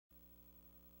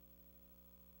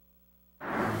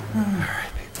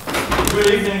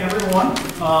Good evening, everyone.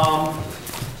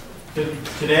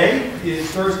 Today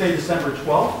is Thursday, December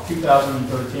 12th,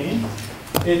 2013.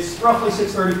 It's roughly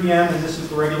 6:30 p.m. and this is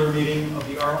the regular meeting of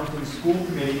the Arlington School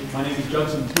Committee. My name is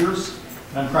Judson Pierce,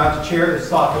 and I'm proud to chair this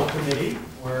thoughtful committee.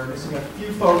 We're missing a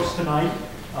few folks tonight.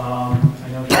 I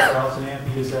know Dr. Allison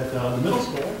Ampey is at the middle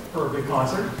school for a big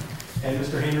concert, and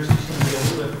Mr. Hayner's just going to be a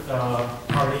little bit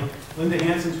party. Linda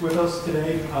Hansen's with us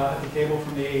today at the table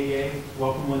from the AEA.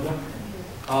 Welcome, Linda.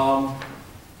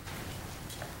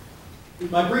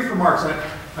 My brief remarks,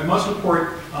 I must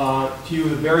report to you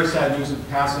the very sad news of the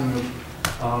passing of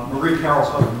Marie Carroll's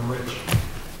husband, Rich.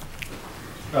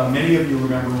 Many of you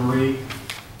remember Marie,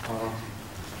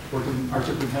 worked in our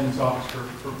superintendent's office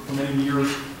for many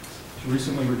years. She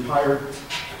recently retired.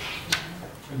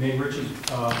 And may Rich's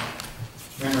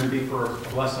memory be for a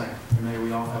blessing, and may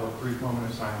we all have a brief moment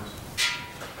of silence.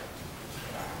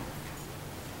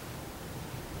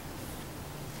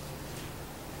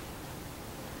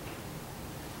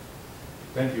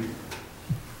 Thank you.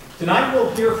 Tonight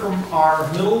we'll hear from our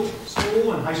middle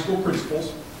school and high school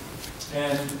principals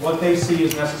and what they see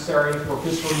as necessary for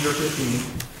fiscal year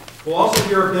 15. We'll also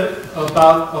hear a bit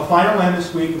about a final end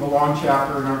this week of a long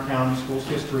chapter in our county school's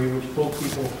history which pulled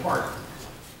people apart.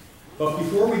 But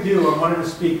before we do, I wanted to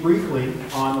speak briefly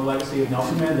on the legacy of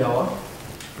Nelson Mandela,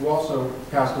 who also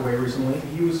passed away recently.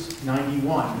 He was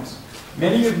 91. As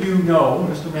many of you know,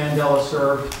 Mr. Mandela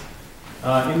served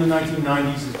in the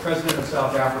 1990s as President of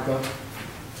South Africa.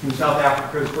 He was South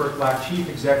Africa's first black chief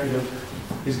executive.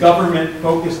 His government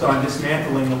focused on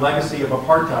dismantling the legacy of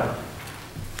apartheid.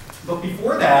 But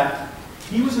before that,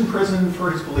 he was imprisoned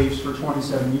for his beliefs for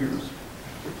 27 years.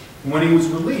 And when he was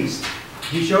released,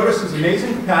 he showed us his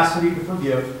amazing capacity to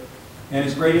forgive and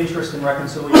his great interest in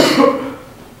reconciliation.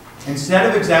 Instead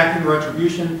of exacting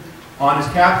retribution on his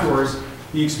captors,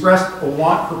 he expressed a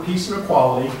want for peace and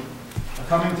equality,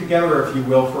 coming together, if you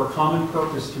will, for a common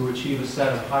purpose to achieve a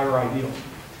set of higher ideals.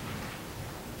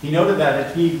 He noted that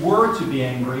if he were to be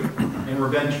angry and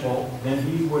revengeful, then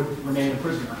he would remain a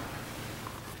prisoner.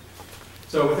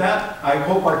 So with that, I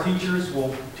hope our teachers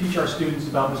will teach our students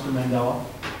about Mr. Mandela,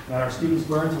 that our students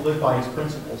learn to live by his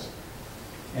principles.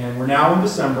 And we're now in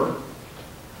December.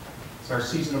 It's our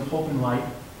season of hope and light.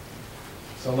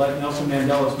 So let Nelson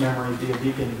Mandela's memory be a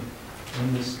beacon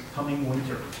in this coming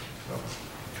winter. So,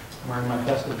 I'm wearing my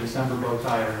festive December bow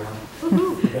tie,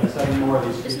 everyone. We've got 7 more of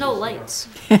these. There's no lights.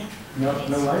 No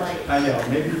lights? I know.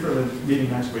 Maybe for the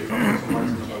meeting next week, I'll put some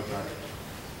lights in the bow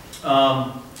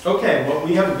tie. Okay, well,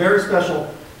 we have a very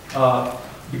special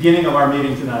beginning of our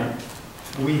meeting tonight.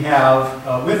 We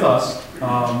have with us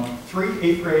 3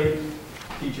 8th grade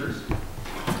teachers,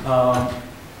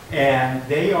 and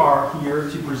they are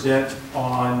here to present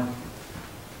on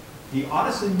the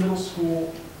Odyssey Middle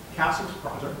School Castles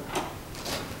project.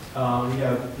 We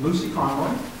have Lucy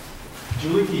Conway,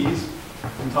 Julie Keys,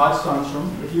 and Todd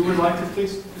Sundstrom. If you would like to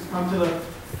please come to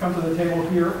the table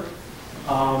here.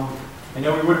 I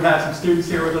know we would have had some students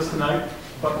here with us tonight,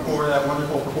 but before that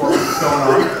wonderful performance is going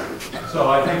on. So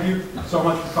I thank you so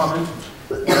much for coming.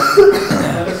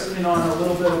 Let us in on a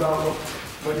little bit about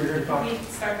what you're here to talk about. Can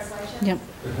we start the slideshow? Yep.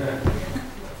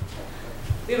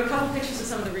 We have a couple pictures of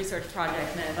some of the research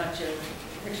projects and a bunch of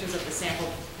pictures of the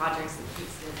sample projects that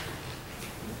kids did.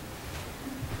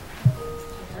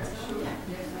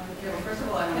 Well, first of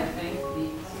all, I want to thank the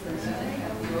superintendent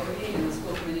at the OE and the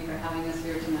school committee for having us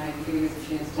here tonight and giving us a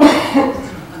chance to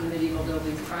talk on the medieval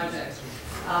buildings project.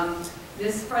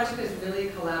 This project is really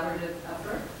a collaborative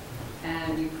effort,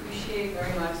 and we appreciate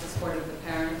very much the support of the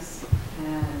parents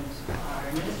and our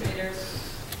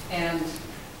administrators, and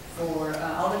for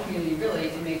all the community really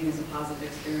in making this a positive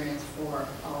experience for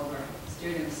all of our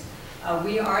students.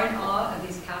 We are in awe of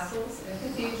these castles and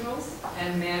cathedrals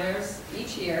and manors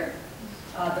each year,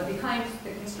 but behind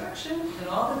the construction and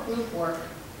all the group work,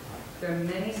 there are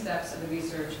many steps of the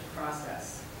research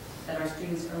process that our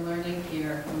students are learning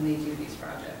here when they do these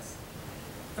projects.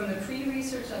 From the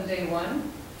pre-research on day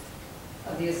 1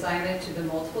 of the assignment to the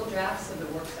multiple drafts of the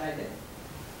work cited,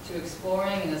 to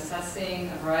exploring and assessing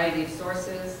a variety of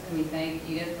sources, and we thank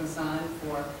Edith Masson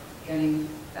for getting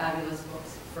fabulous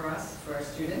books for us, for our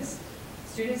students.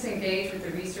 Students engage with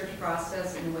the research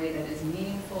process in a way that is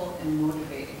meaningful and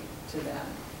motivating to them.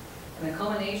 And the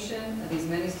culmination of these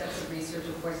many steps of research,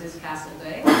 of course, is Castle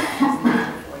Day, which is the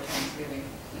day before Thanksgiving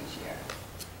each year.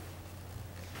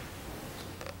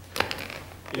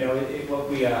 You know, what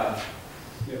we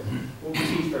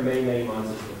teach for many, many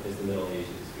months is the Middle Ages.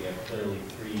 We have clearly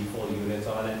 3 full units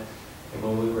on it. And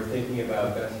when we were thinking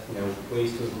about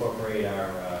ways to incorporate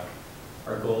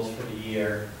our goals for the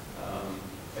year,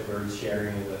 that we're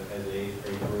sharing as an 8th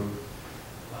grade group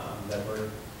that we're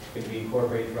going to be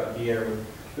incorporating throughout the year.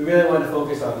 We really want to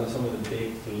focus on some of the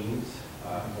big themes.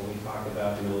 When we talk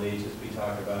about the Middle Ages, we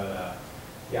talk about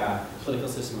the political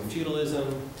system of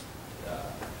feudalism,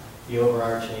 the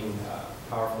overarching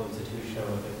powerful institution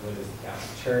of what is the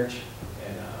Catholic Church,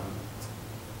 and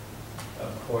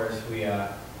of course we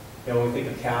when we think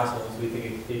of castles, we think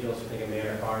of cathedrals, we think of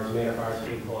manor farms. Manor farms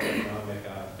being called the economic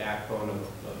backbone of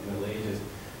the Middle Ages.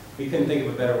 We couldn't think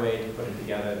of a better way to put it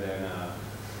together than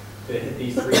to hit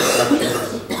these 3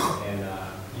 structures and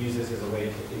use this as a way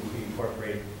to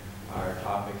incorporate our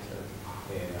topics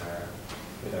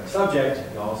with our subject,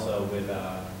 and also with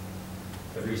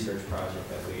the research project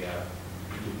that we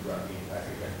do throughout the entire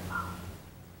year.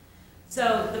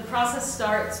 So the process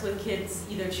starts with kids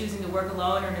either choosing to work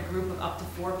alone or in a group of up to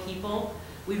 4 people.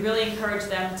 We really encourage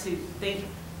them to think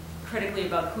critically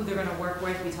about who they're going to work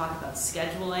with. We talk about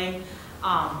scheduling.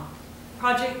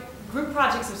 Group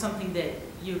projects are something that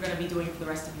you're going to be doing for the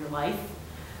rest of your life.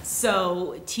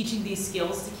 So teaching these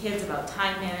skills to kids about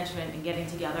time management and getting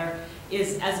together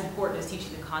is as important as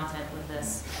teaching the content with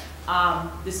this.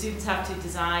 The students have to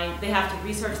design, they have to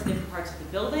research the different parts of the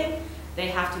building. They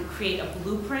have to create a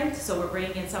blueprint, so we're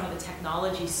bringing in some of the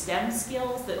technology STEM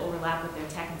skills that overlap with their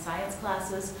tech and science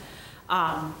classes.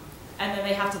 And then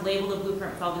they have to label the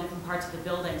blueprint with all the different parts of the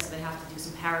building, so they have to do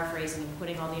some paraphrasing and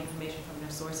putting all the information from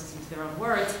their sources into their own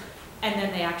words, and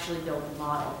then they actually build the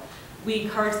model. We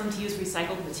encourage them to use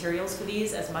recycled materials for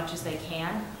these as much as they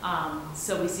can.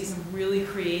 So we see some really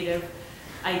creative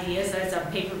ideas. There's a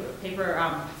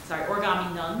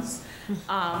origami nuns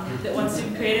that one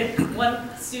student created.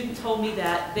 One student told me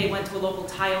that they went to a local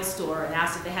tile store and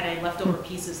asked if they had any leftover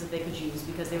pieces that they could use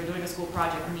because they were doing a school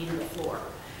project and needed a floor.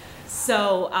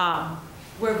 So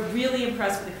we're really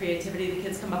impressed with the creativity the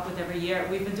kids come up with every year.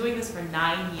 We've been doing this for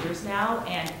 9 years now,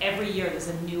 and every year there's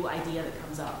a new idea that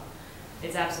comes up.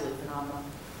 It's absolutely phenomenal.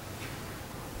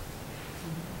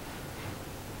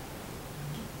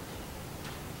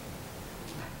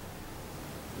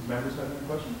 Does members have any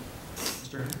questions?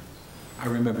 Mr. I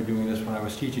remember doing this when I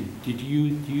was teaching. Did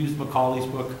you use Macaulay's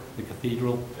book, The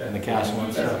Cathedral and the Castle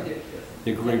and stuff?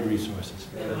 They're great resources.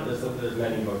 Yeah, there's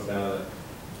many books now of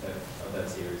that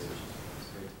series, which is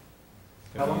great.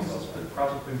 How long has this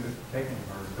project been taking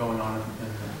or going on in the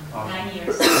 9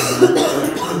 years.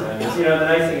 And, you know, the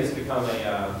nice thing is it's become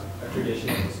a tradition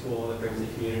in the school that brings the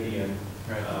community in.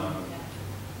 Right.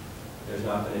 There's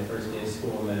not been a first day of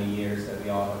school in many years that we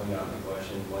all haven't gotten the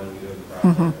question, when we do the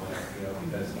project,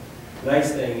 because the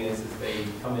nice thing is they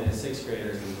come in as 6th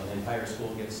graders and the entire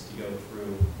school gets to go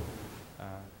through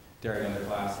during other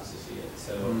classes to see it.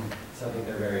 So it's something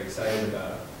they're very excited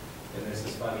about. And there's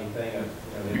this funny thing of,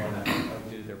 they want to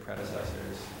outdo their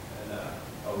predecessors and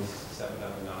always step it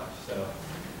up a notch. So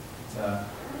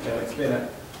it's been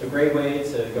a great way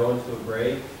to go into a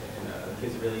break, and the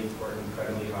kids really work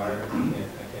incredibly hard. I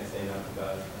can't say enough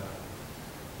about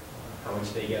how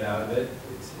much they get out of it.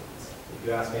 If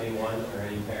you ask anyone or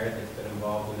any parent that's been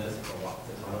involved in this, it's a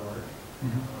ton of work.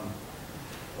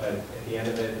 But at the end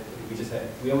of it,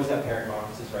 we always have parent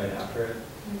conferences right after it,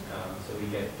 so we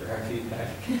get direct feedback.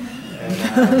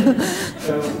 And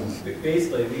so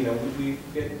basically, we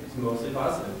get mostly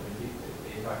positive.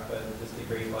 They talk about just the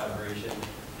great collaboration,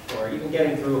 or even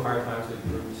getting through hard times with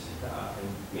groups and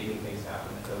making things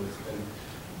happen. So it's been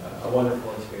a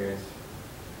wonderful experience.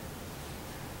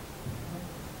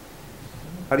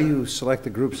 How do you select the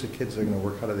groups of kids that are going to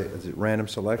work? Is it random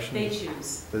selection? They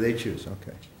choose. They choose,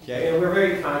 okay. Yeah, and we're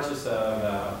very conscious of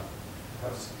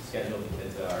how scheduled the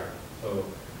kids are. So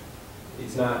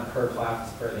it's not per class,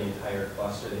 it's per the entire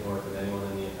cluster. They can work with anyone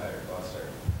in the entire cluster.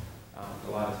 A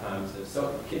lot of times,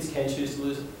 kids can choose to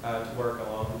work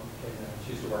alone,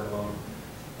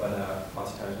 but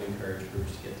lots of times we encourage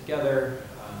groups to get together.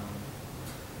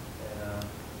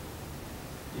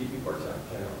 It works out.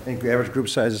 And the average group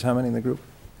size is how many in the group?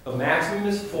 The maximum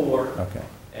is 4. Okay.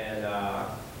 And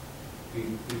we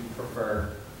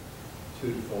prefer 2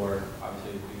 to 4.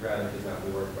 Obviously, we'd rather kids not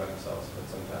be working by themselves, but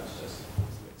sometimes just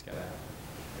it's got to happen.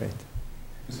 Great.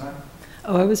 Design?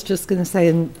 Oh, I was just going to say,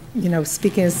 and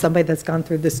speaking as somebody that's gone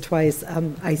through this twice,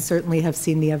 I certainly have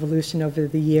seen the evolution over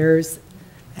the years,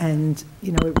 and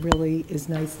it really is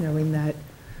nice knowing that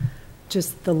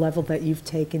just the level that you've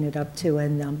taken it up to,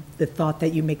 and the thought that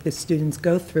you make the students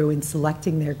go through in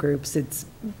selecting their groups. It's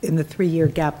in the 3-year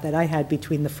gap that I had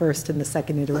between the first and the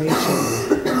second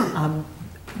iteration.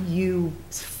 you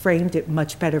framed it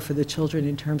much better for the children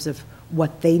in terms of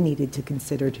what they needed to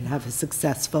consider to have a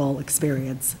successful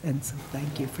experience, and so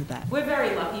thank you for that. We're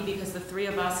very lucky because the three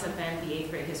of us have been the 8th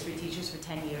grade history teachers for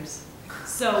 10 years.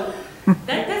 So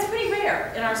that's pretty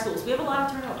rare in our schools. We have a lot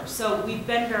of turnover. So we've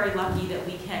been very lucky that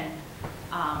we can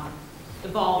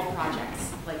evolve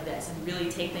projects like this and really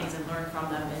take things and learn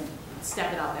from them and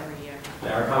step it up every year.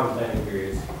 Yeah, our common planning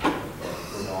periods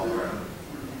revolve around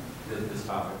this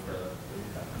topic for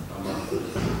a month.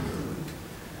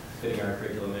 Fitting our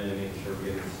curriculum in and making sure we're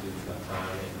giving students enough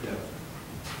time. And,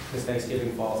 because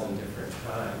Thanksgiving falls in different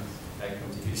times, that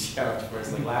comes a huge challenge for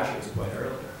us. Like last year was quite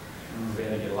early. We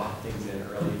had to get a lot of things in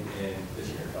early, and this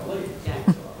year it felt late. Yeah.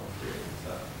 Well,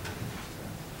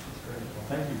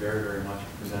 thank you very, very much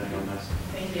for presenting on this.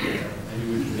 Thank you. Maybe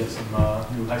we can get some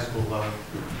new high school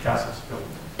castles built.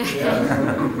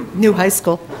 Yeah. New high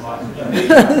school.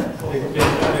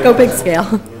 Go big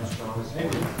scale.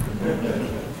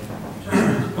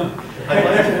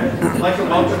 I'd like to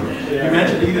welcome, you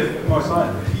mentioned Edith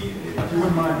Marsan. If you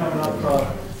wouldn't mind coming up,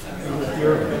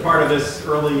 you're a part of this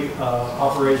early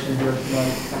operation here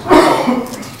tonight.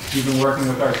 You've been working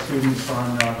with our students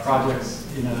on projects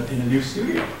in a new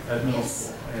studio at middle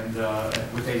school and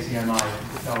with ACMi.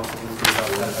 Tell us a little bit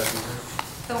about that.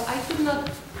 So I could not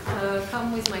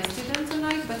come with my students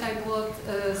tonight, but I brought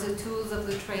the tools of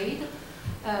the trade.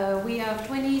 We have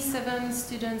 27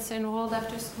 students enrolled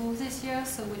after school this year,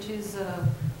 so which is a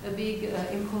big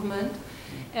improvement.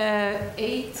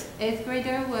 8th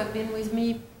graders who have been with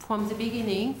me from the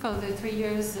beginning for the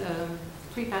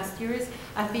 3 past years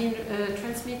have been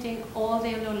transmitting all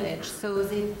their knowledge. So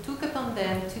they took upon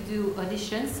them to do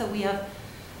auditions. So we have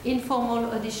informal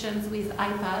auditions with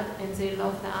iPad, and they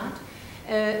love that.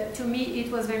 To me, it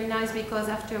was very nice because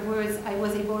afterwards I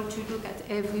was able to look at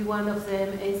every one of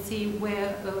them and see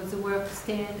where the work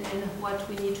stands and what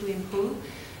we need to improve.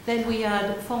 Then we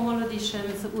had formal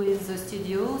auditions with the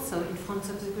studio, so in front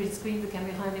of the green screen, the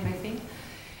camera and everything.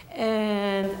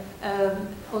 And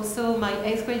also my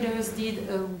 8th graders did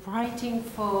a writing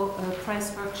for a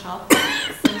press workshop.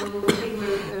 So they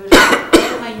were,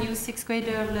 my new 6th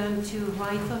graders learned to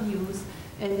write for news,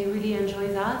 and they really enjoy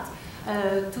that.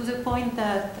 To the point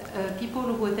that people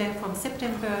who were there from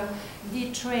September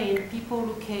did train people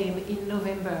who came in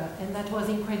November, and that was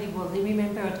incredible. They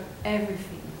remembered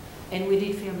everything, and we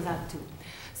did film that too.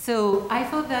 So I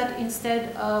thought that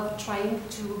instead of trying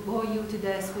to bore you to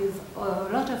death with a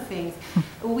lot of things,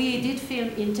 we did film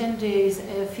in 10 days,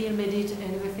 film edit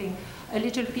and everything, a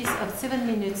little piece of 7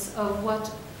 minutes of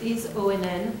what is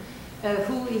ONN,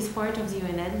 who is part of the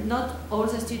UNN. Not all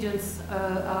the students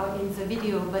are in the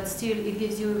video, but still it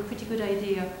gives you a pretty good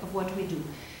idea of what we do.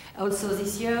 Also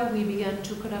this year we began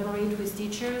to collaborate with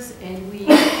teachers, and we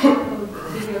do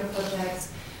bigger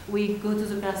projects. We go to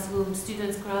the classroom,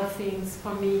 students grab things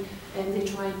from me, and they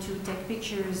try to take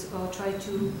pictures or try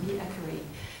to be accurate.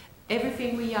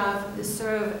 Everything we have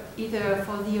serve either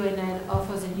for the UNN or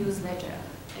for the newsletter.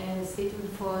 And stay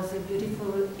tuned for the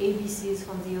beautiful ABCs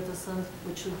from the Otto Sons,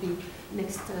 which will be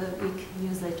next week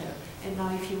newsletter. And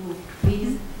now if you would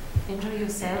please enjoy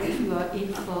yourself, you are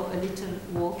in for a little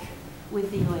walk with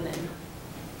the UNN.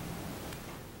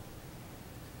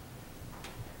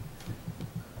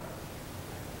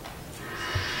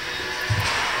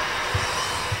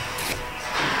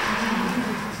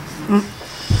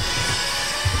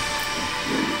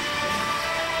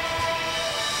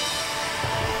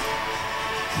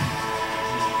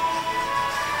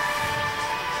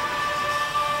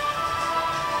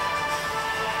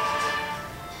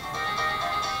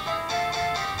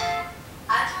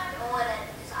 I joined ONN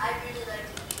because I really like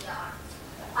to be the art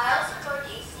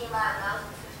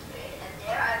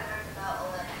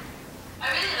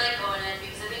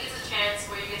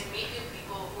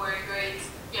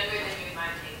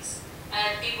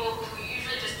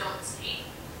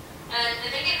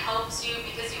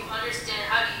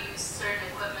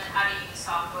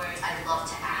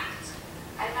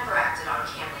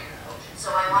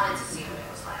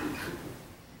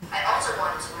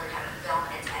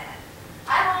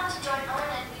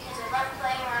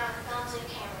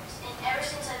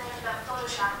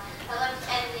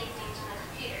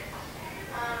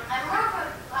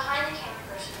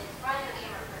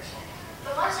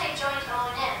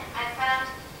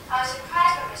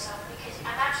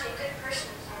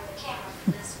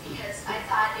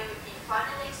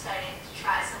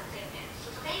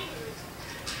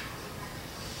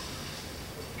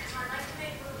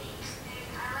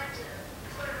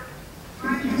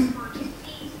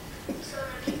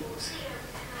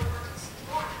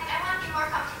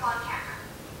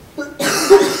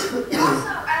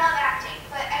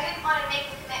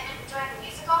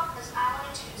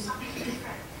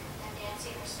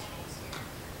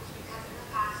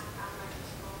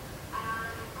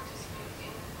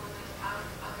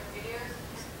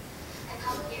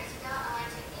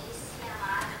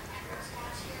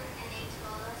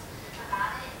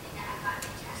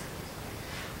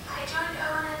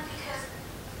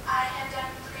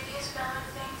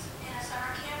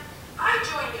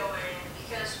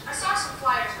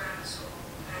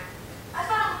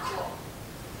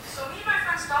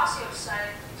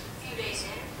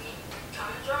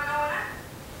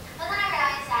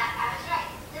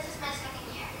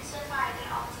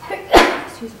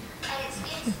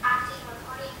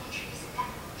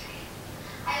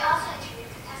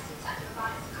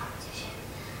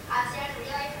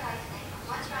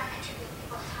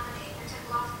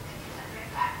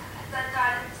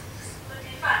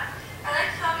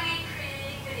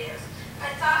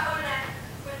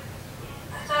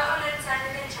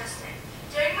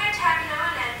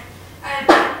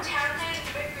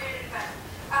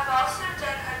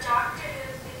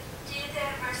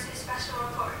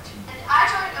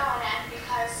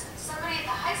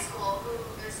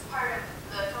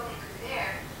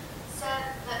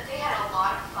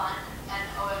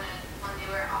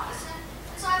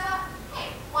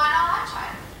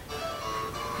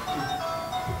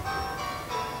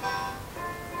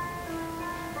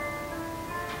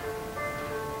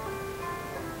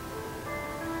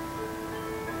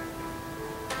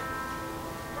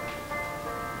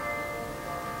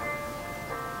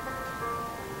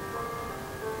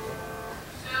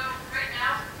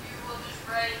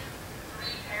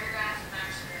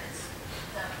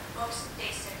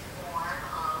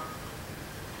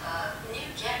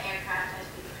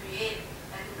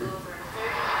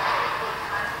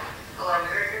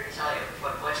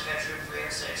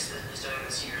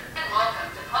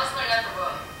up the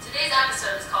room. Today's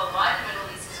episode is called Why the Middle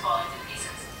East is Falling to Pieces.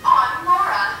 I'm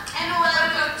Laura, and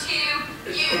welcome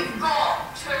to You've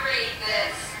Got to Read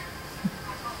This.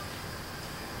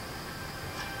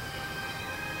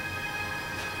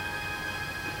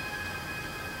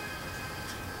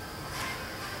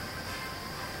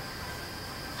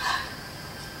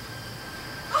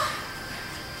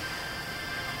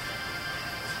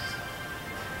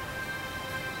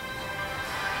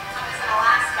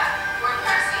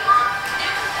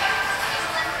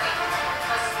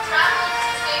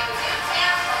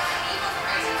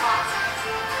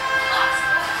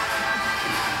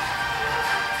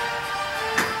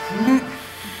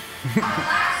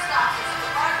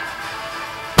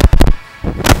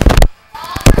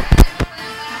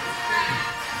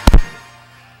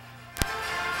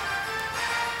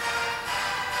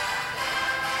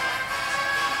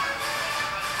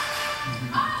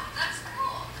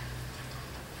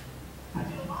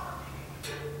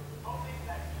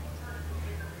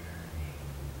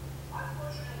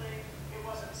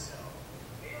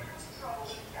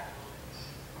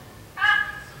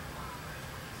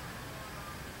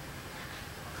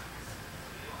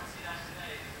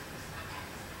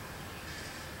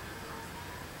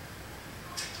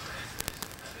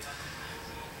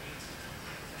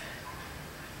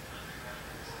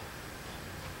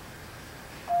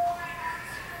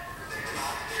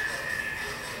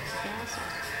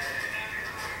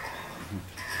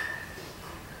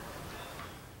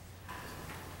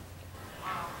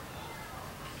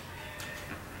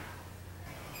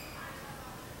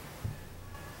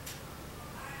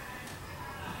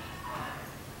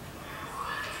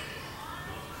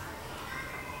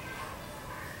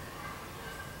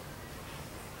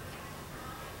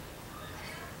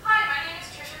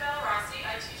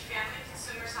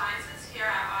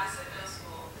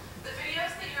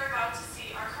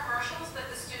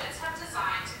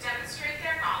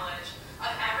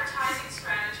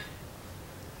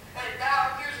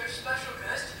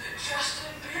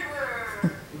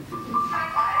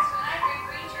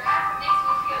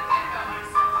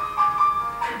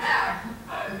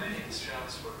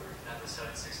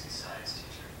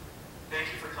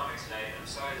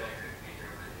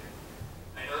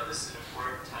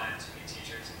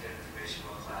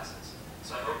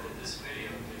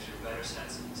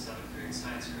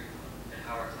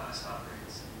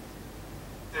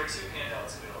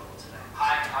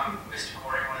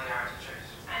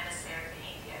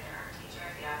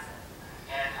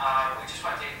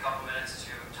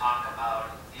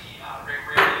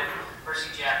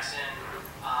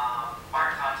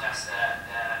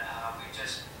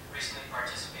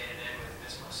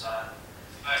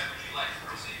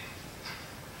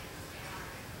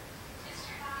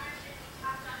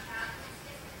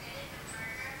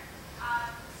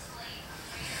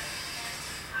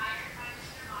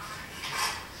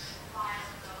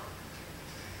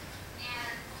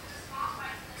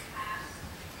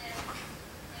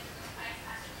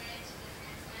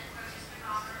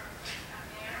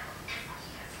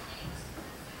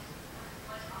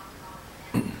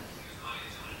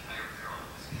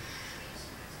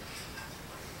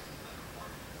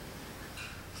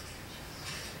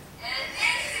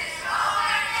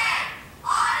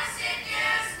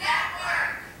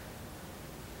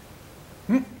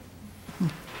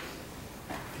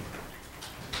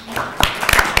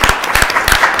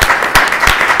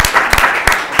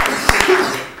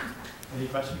 Any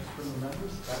questions from the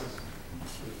members? That was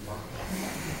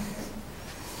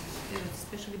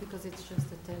Especially because it's just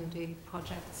a 10-day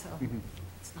project, so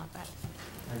it's not bad.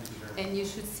 Thank you very much. And you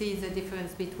should see the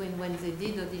difference between when they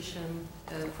did audition,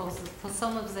 for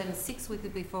some of them 6 weeks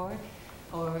before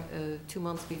or 2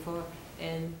 months before,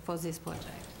 and for this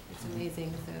project. It's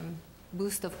amazing the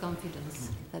boost of confidence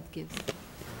that gives.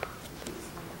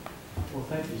 Well,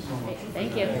 thank you so much.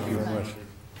 Thank you. Thank you very much.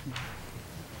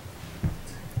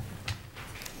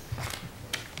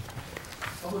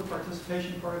 Public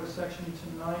participation part of the section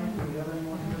tonight. Do we have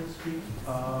anyone here to speak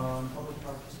on public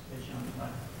participation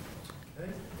tonight?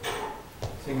 Okay.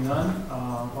 Seeing none,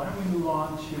 why don't we move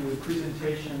on to the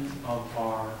presentation of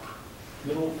our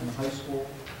middle and high school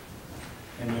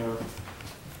and their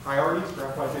priorities for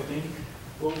FY15.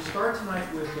 We'll start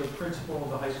tonight with the principal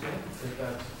of the high school, if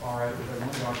that's all right with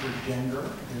everyone. Dr. Jenger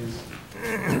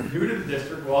is new to the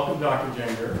district. Welcome, Dr.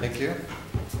 Jenger. Thank you.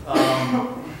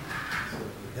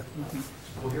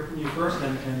 We'll hear from you first,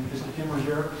 and Mr. Kim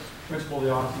Rozier, principal of the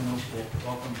Arlington Middle School.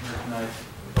 Welcome here tonight,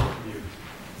 both of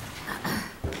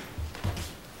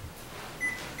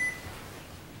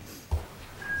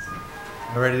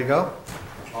you. Ready to go?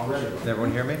 All ready? Can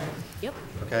everyone hear me? Yep.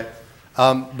 Okay.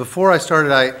 Before I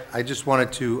started, I just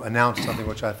wanted to announce something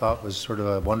which I thought was sort of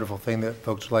a wonderful thing that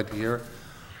folks would like to hear.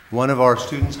 One of our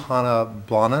students, Hannah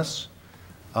Blanas,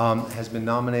 has been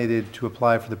nominated to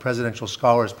apply for the Presidential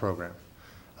Scholars Program.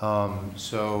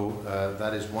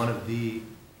 That is one of the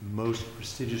most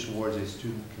prestigious awards a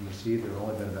student can receive. There have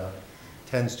only been about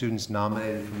 10 students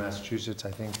nominated from Massachusetts.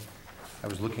 I think I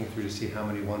was looking through to see how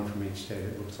many won from each state.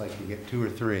 It looks like you get 2 or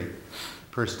 3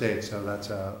 per state, so that's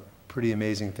a pretty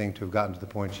amazing thing to have gotten to the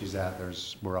point she's at.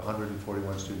 Were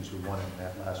 141 students who won it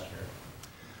that last year.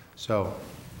 So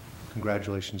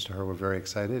congratulations to her. We're very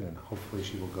excited, and hopefully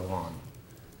she will go on.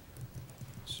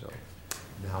 So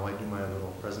now I do my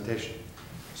little presentation.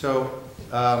 So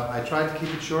I tried to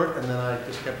keep it short, and then I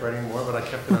just kept writing more, but I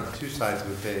kept it on 2 sides of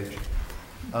the page.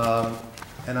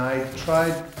 And I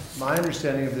tried, my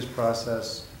understanding of this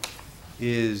process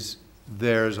is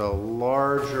there's a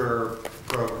larger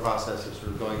process of sort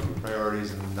of going through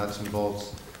priorities and nuts and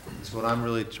bolts. And so what I'm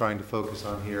really trying to focus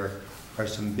on here are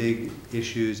some big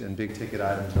issues and big ticket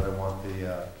items that I want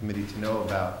the committee to know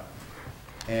about.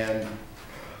 And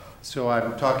so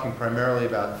I'm talking primarily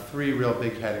about 3 real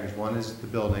big headings. One is the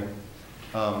building,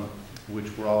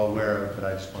 which we're all aware of, but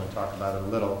I just want to talk about it a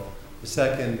little. The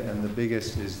second and the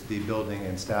biggest is the building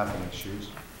and staffing issues,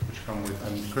 which come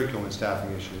with curriculum and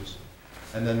staffing issues.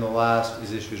 And then the last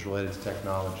is issues related to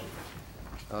technology.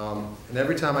 And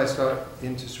every time I start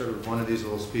into sort of one of these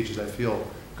little speeches, I feel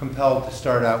compelled to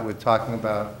start out with talking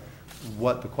about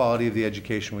what the quality of the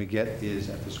education we get is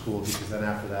at the school, because then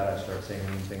after that I start saying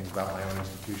mean things about my own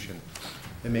institution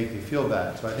that make me feel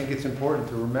bad. So I think it's important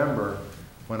to remember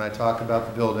when I talk about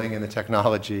the building and the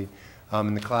technology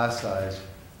and the class size,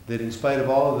 that in spite of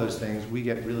all of those things, we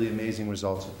get really amazing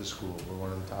results at the school. We're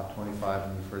one of the top 25,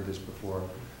 and we've heard this before,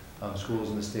 schools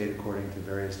in the state according to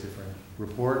various different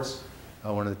reports.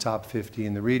 One of the top 50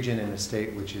 in the region, in a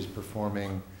state which is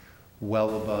performing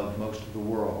well above most of the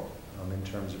world in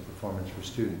terms of performance for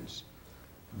students.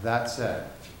 That said,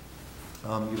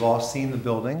 you've all seen the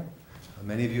building.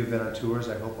 Many of you have been on tours.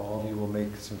 I hope all of you will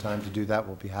make some time to do that.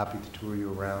 We'll be happy to tour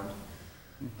you around.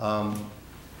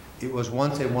 It was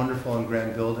once a wonderful and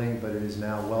grand building, but it is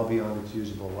now well beyond its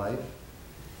usable life.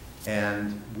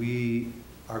 And we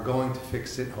are going to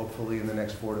fix it, hopefully, in the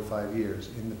next 4 to 5 years.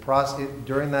 In the process,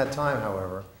 during that time,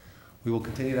 however, we will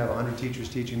continue to have 100 teachers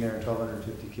teaching there and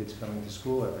 1,250 kids coming to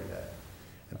school every day.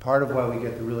 And part of why we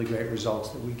get the really great results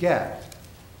that we get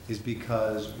is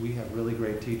because we have really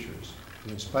great teachers who,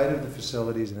 in spite of the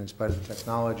facilities and in spite of the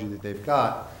technology that they've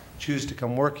got, choose to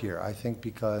come work here. I think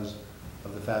because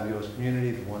of the fabulous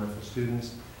community, the wonderful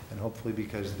students, and hopefully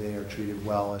because they are treated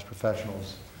well as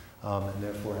professionals and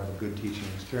therefore have a good teaching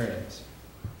experience.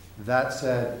 That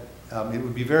said, it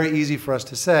would be very easy for us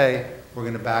to say, we're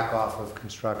going to back off of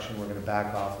construction, we're going to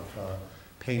back off of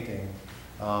painting.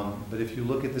 But if you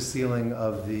look at the ceiling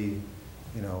of the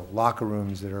locker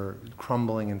rooms that are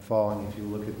crumbling and falling, if you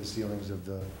look at the ceilings of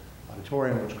the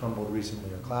auditorium, which crumbled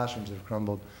recently, or classrooms that have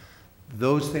crumbled,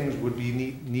 those things would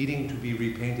be needing to be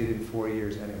repainted in 4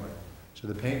 years anyway. So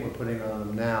the paint we're putting on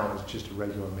them now is just a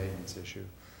regular maintenance issue.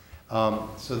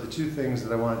 So the 2 things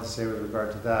that I wanted to say with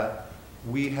regard to that,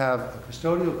 we have a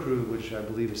custodial crew which I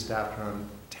believe is staffed around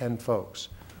 10 folks.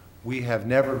 We have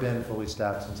never been fully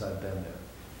staffed since I've been there.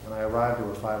 When I arrived, there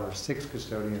were 5 or 6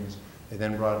 custodians. They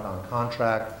then brought it on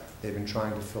contract. They've been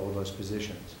trying to fill those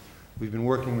positions. We've been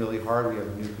working really hard. We have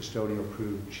a new custodial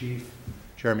crew chief,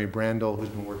 Jeremy Brandel, who's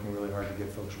been working really hard to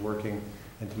get folks working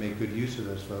and to make good use of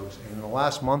those folks. And in the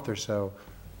last month or so,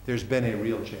 there's been a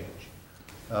real change.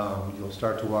 You'll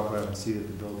start to walk around and see that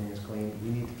the building is clean. We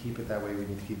need to keep it that way. We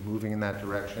need to keep moving in that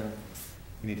direction.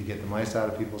 We need to get the mice out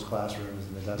of people's classrooms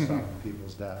and the dust off of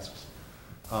people's desks.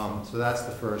 So that's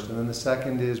the first. And then the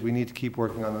second is we need to keep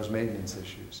working on those maintenance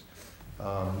issues.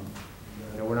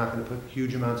 We're not going to put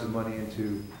huge amounts of money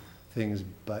into things,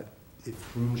 but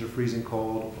if rooms are freezing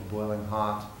cold or boiling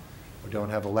hot or don't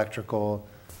have electrical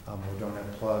or don't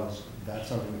have plugs, that's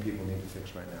something that people need to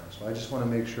fix right now. So I just want to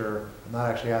make sure, I'm not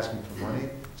actually asking for money.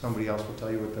 Somebody else will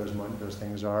tell you what those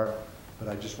things are, but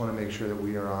I just want to make sure that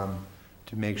we are on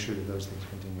to make sure that those things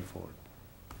continue forward.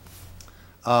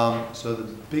 So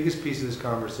the biggest piece of this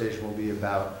conversation will be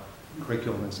about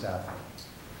curriculum and staffing.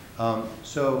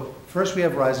 So first we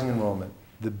have rising enrollment.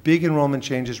 The big enrollment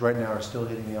changes right now are still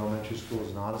hitting the elementary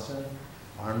schools in Addison.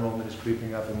 Our enrollment is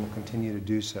creeping up and will continue to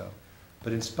do so.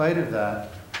 But in spite of that,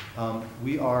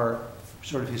 we are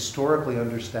sort of historically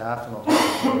understaffed, and I'll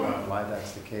talk about why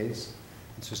that's the case.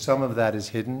 And so some of that is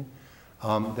hidden.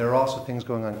 There are also things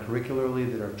going on curricularly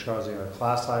that are causing our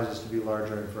class sizes to be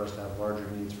larger and for us to have larger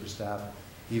needs for staff,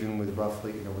 even with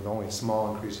roughly, with only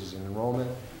small increases in enrollment.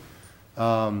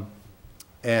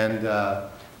 And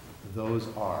those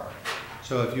are.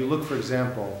 So if you look, for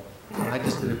example, I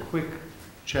just did a quick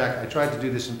check. I tried to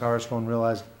do this in PowerSchool and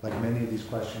realized, like many of these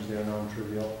questions, they are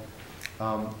non-trivial.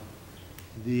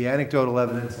 The anecdotal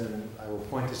evidence, and I will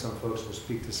point to some folks who will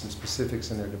speak to some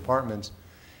specifics in their departments,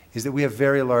 is that we have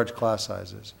very large class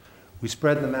sizes. We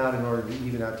spread them out in order to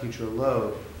even out teacher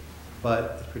load,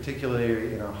 but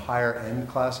particularly in our higher end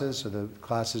classes, so the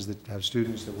classes that have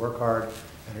students that work hard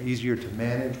and are easier to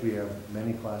manage, we have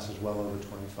many classes well over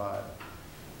 25.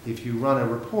 If you run a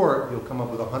report, you'll come up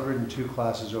with 102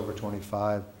 classes over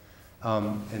 25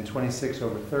 and 26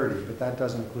 over 30, but that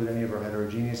doesn't include any of our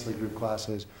heterogeneously grouped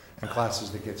classes and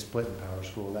classes that get split in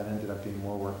PowerSchool. That ended up being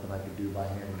more work than I could do by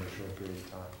hand in a short period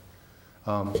of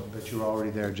time. But you're already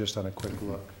there just on a quick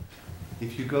look.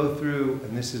 If you go through,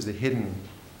 and this is the hidden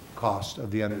cost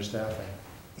of the understaffing,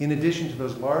 in addition to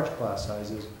those large class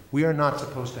sizes, we are not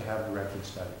supposed to have directed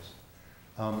studies.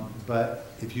 But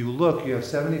if you look, you have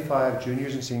 75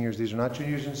 juniors and seniors. These are not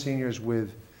juniors and seniors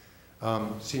with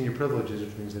senior privileges,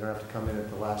 which means they don't have to come in at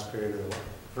the last period or the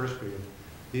first period.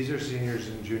 These are seniors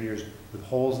and juniors with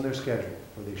holes in their schedule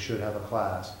where they should have a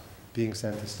class being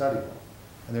sent to study hall.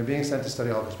 And they're being sent to study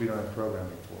hall because we don't have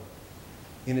programming for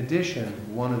it. In addition,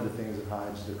 one of the things that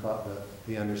hides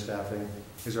the understaffing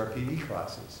is our PE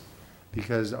classes,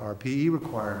 because our PE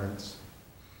requirements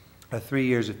are 3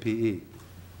 years of PE.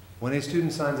 When a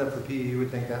student signs up for PE, you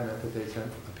would think that meant that they spent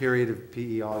a period of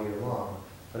PE all year long.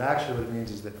 But actually what it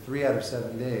means is that 3 out of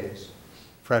 7 days,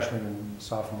 freshman and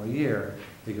sophomore year,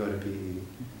 they go to PE.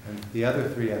 And the other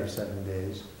 3 out of 7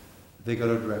 days, they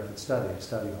go to directed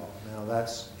study hall. Now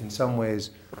that's, in some ways,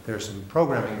 there's some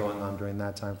programming going on during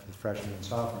that time for the freshmen and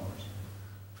sophomores.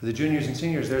 For the juniors and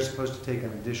seniors, they're supposed to take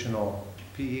an additional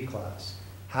PE class.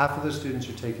 Half of the students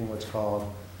are taking what's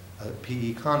called a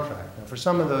PE contract. Now for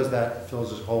some of those that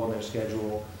fills a hole in their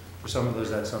schedule, for some of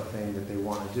those that's something that they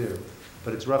want to do.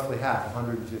 But it's roughly half,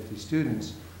 150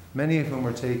 students, many of whom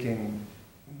are taking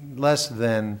less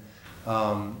than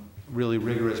really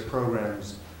rigorous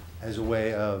programs as a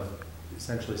way of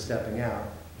essentially stepping out.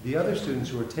 The other students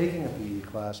who are taking a PE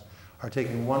class are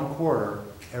taking 1 quarter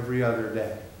every other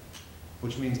day,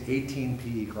 which means 18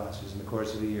 PE classes in the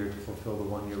course of a year to fulfill the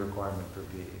 1-year requirement for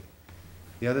PE.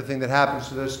 The other thing that happens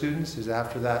to those students is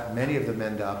after that, many of them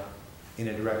end up in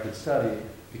a directed study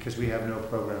because we have no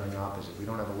programming opposite. We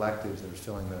don't have electives that are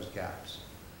filling those gaps.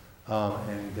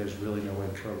 And there's really no way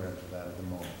to program for that at the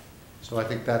moment. So I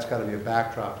think that's got to be a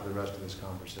backdrop to the rest of this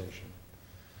conversation.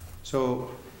 So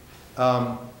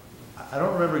I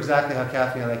don't remember exactly how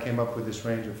Kathy and I came up with this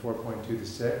range of 4.2 to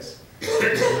 6.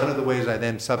 None of the ways I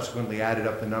then subsequently added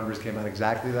up the numbers came out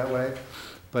exactly that way,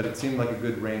 but it seemed like a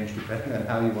good range depending on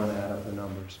how you want to add up the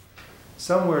numbers.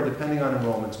 Somewhere, depending on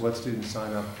enrollments, what students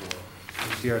sign up for,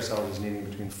 we see ourselves as needing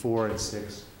between 4 and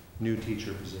 6 new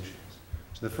teacher positions.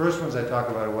 So the first ones I talk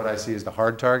about are what I see as the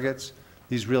hard targets.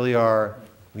 These really are,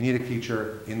 we need a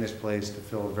teacher in this place to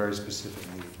fill a very specific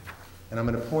need. And I'm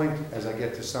going to point, as I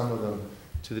get to some of them,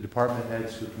 to the department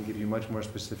heads who can give you much more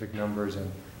specific numbers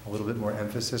and a little bit more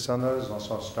emphasis on those.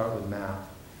 Also, I'll start with math.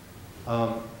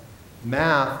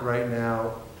 Math, right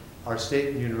now, our state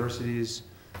and universities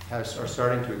are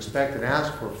starting to expect and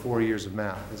ask for 4 years of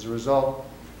math. As a result,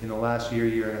 in the last year,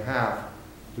 year and a half,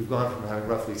 we've gone from having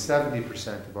roughly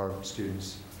 70% of our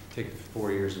students take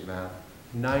 4 years of math,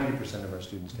 90% of our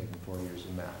students taking 4 years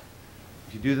of math.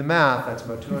 If you do the math, that's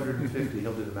about 250,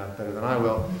 he'll do the math better than I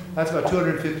will, that's about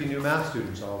 250 new math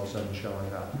students all of a sudden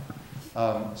showing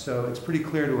up. So it's pretty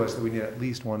clear to us that we need at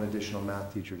least 1 additional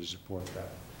math teacher to support that.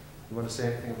 You want to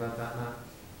say anything about that, Matt?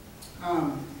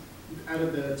 Out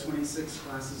of the 26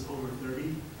 classes over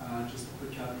 30, just a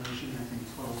quick calculation, I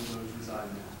think 12 of those reside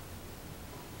in math.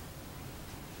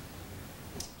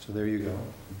 So there you go.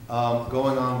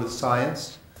 Going on with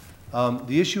science.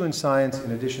 The issue in science,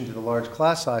 in addition to the large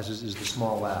class sizes, is the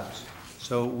small labs.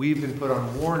 So we've been put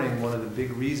on warning. One of the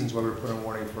big reasons why we were put on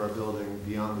warning for our building,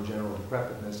 beyond the general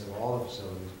decrepitness of all the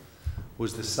facilities,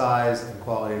 was the size and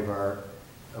quality of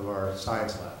our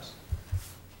science labs.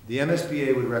 The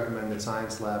MSBA would recommend that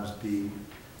science labs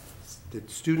that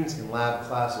students in lab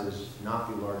classes not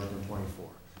be larger than 24.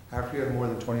 After you have more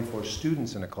than 24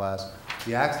 students in a class,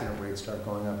 the accident rates start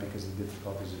going up because of the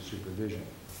difficulties of supervision.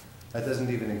 That doesn't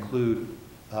even include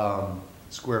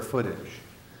square footage.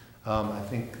 I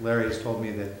think Larry has told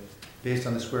me that based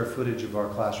on the square footage of our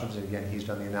classrooms, and again, he's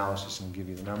done the analysis and give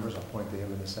you the numbers, I'll point to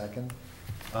him in a second,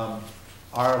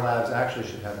 our labs actually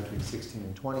should have between 16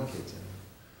 and 20 kids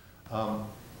in them.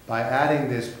 By adding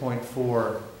this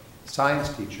 0.4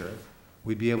 science teacher,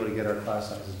 we'd be able to get our class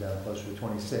sizes down closer to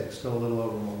 26, still a little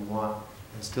over what we want,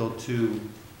 and still too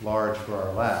large for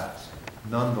our labs.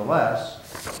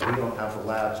 Nonetheless, we don't have the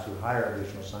labs to hire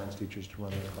additional science teachers to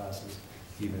run those classes,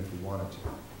 even if we wanted to.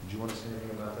 Did you want to say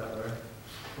anything about that, Larry?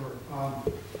 Sure.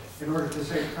 In order to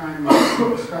save time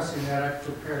in discussing that, I've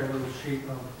prepared a little sheet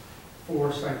of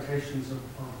 4 citations of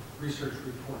research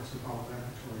reports about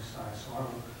laboratory size. So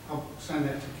I'll send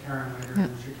that to Karen later,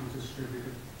 and she can distribute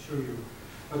it to you.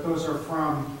 But those are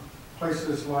from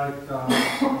places like the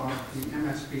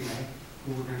MSBA,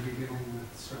 who we're going to be dealing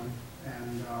with soon,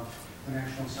 and the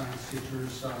National Science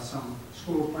Teachers, some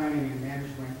school planning and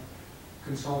management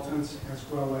consultants, as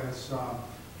well as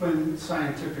Flynn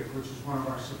Scientific, which is one of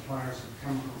our suppliers of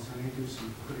chemicals, and they do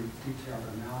some pretty detailed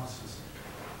analysis.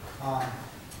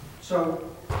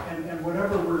 And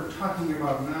whatever we're talking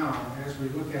about now, as we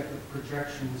look at the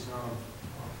projections of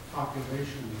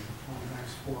population over the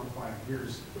next 4 or 5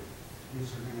 years,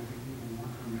 these are going to be even more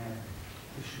dramatic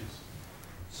issues.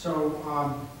 So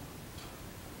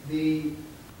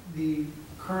the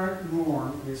current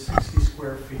norm is 60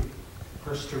 square feet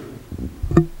per student.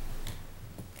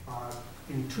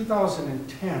 In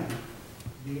 2010,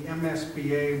 the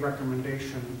MSBA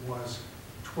recommendation was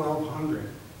 1,200.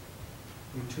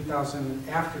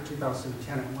 After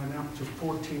 2010, it went up to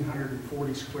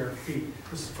 1,440 square feet.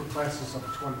 This is for classes of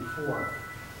 24.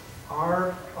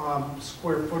 Our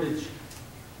square footage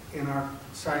in our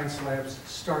science labs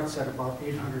starts at about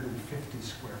 850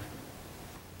 square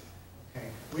feet. Okay,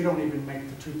 we don't even make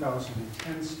the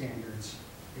 2010 standards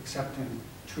except in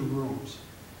 2 rooms.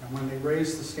 And when they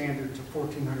raised the standard to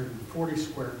 1,440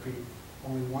 square feet,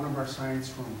 only one of our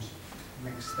science rooms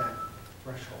makes that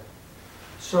threshold.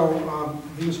 So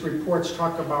these reports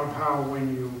talk about how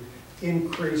when you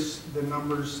increase the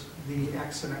numbers, the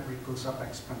accident rate goes up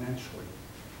exponentially.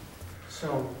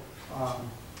 So,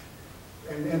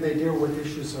 and they deal with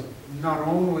issues of not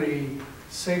only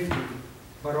safety,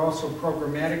 but also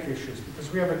programmatic issues,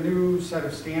 because we have a new set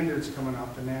of standards coming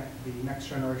up, the next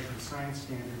generation science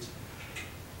standards.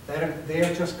 They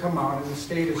have just come out, and the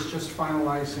state is just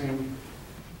finalizing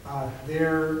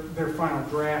their final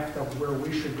draft of where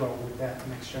we should go with that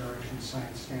next generation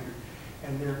science standard.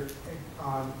 And they're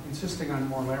insisting on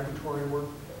more laboratory work.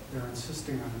 They're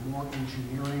insisting on more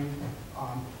engineering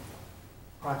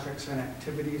projects and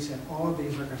activities, and all of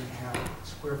these are going to have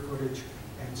square footage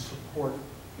and support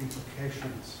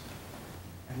implications.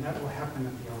 And that will happen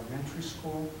at the elementary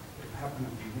school, it will happen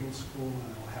at the middle school,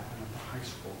 and it will happen at the high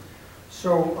school.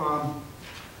 So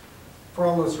for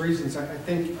all those reasons, I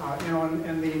think, you know,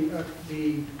 and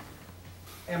the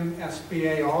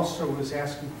MSBA also is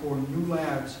asking for new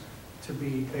labs to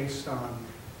be based on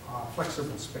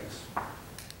flexible space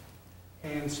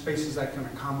and spaces that can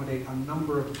accommodate a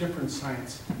number of different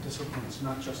science disciplines,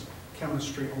 not just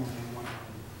chemistry only in one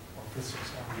room or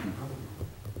physics only in another room.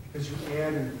 Because you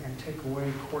add and take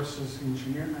away courses,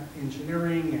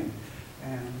 engineering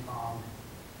and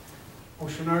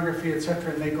oceanography,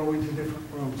 etc., and they go into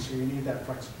different rooms, so you need that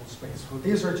flexible space. So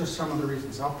these are just some of the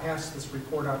reasons. I'll pass this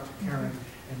report out to Karen,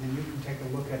 and then you can take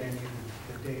a look at any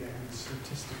of the data and the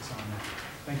statistics on that.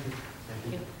 Thank you.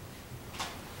 Thank you.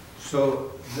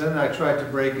 So then I tried to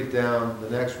break it down. The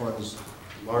next ones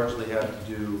largely have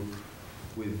to do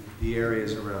with the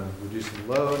areas around reducing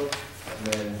load and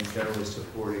then generally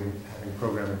supporting having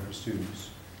programming for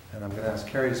students. And I'm going to ask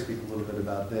Carrie to speak a little bit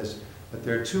about this. But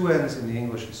there are 2 ends in the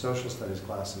English and social studies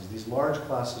classes. These large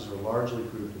classes are largely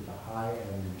grouped at the high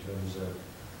end in terms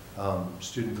of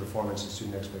student performance and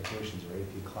student expectations, or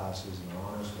AP classes and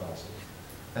honors classes.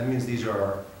 That means these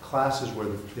are classes where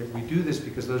we do this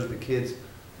because those are the kids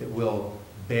that will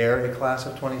bear a class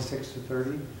of 26 to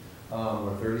 30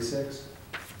 or 36.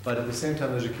 But at the same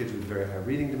time, those are kids with very high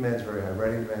reading demands, very high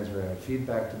writing demands, very high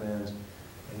feedback demands.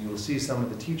 And you will see some of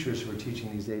the teachers who are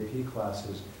teaching these AP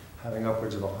classes having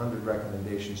upwards of 100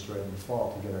 recommendations to write in the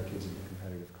fall to get our kids into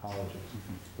competitive colleges,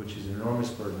 which is an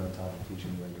enormous burden on top of teaching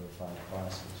regular 5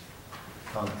 classes.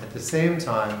 At the same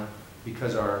time,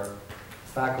 because our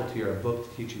faculty are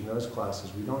booked teaching those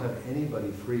classes, we don't have anybody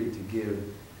free to give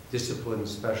disciplined,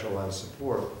 specialized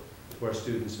support to our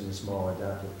students in the small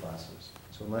adaptive classes.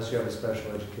 So unless you have a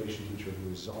special education teacher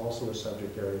who is also a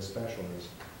subject area specialist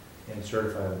and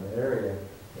certified in that area,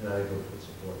 you're not able to put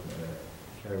support in that area.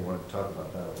 Carrie, you want to talk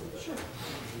about that a little bit? Sure.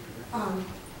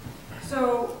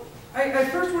 So I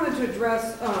first wanted to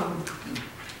address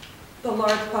the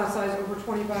large class size over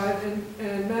 25,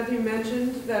 and Matthew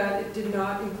mentioned that it did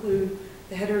not include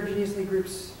the heterogeneously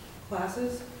grouped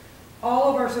classes. All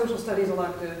of our social studies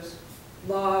electives,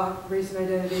 law, race and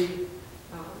identity,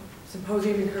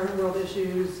 symposium and current world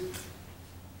issues,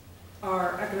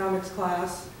 our economics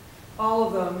class, all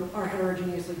of them are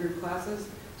heterogeneously grouped classes.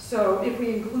 So if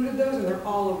we included those, and they're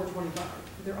all over 25,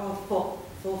 they're all full.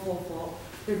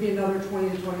 There'd be another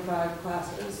 20 to 25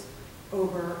 classes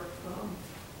over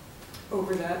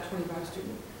that 25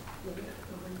 student limit,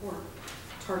 or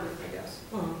target, I guess.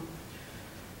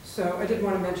 So I did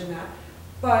want to mention that.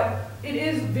 But it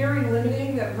is very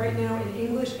limiting that right now in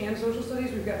English and social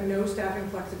studies, we've got no staffing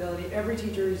flexibility. Every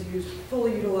teacher is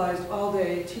fully utilized all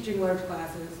day, teaching large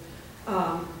classes.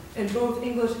 And both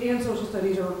English and social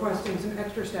studies are requesting some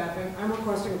extra staffing. I'm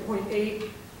requesting a 0.8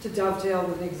 to dovetail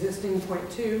with an existing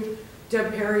 0.2.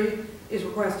 Deb Perry is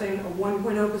requesting a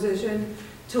 1.0 position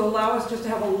to allow us just to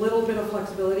have a little bit of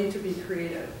flexibility to be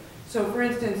creative. So for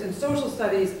instance, in social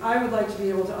studies, I would like to be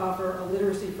able to offer a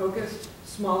literacy-focused,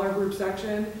 smaller group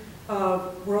section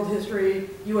of world history,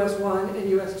 US 1 and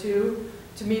US 2,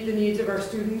 to meet the needs of our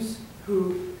students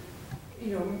who,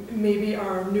 maybe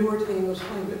are newer to the English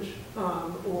language,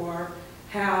 or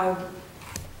have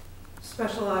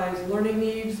specialized learning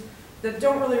needs that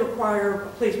don't really require a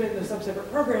placement in a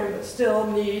sub-separate program, but still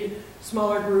need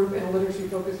smaller group and a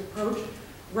literacy-focused approach.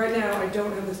 Right now, I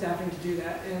don't have the staffing to do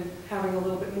that, and having a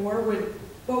little bit more would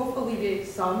both alleviate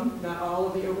some, not all,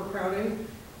 of the overcrowding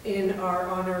in our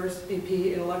honors, AP,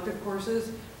 and elective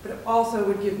courses, but it also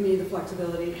would give me the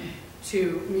flexibility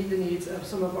to meet the needs of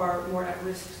some of our more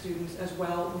at-risk students as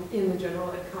well within the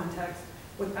general ed context,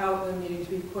 without them needing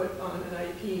to be put on an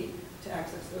IEP to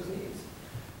access those needs,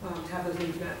 to have those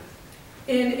needs met.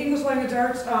 In English Language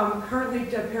Arts, currently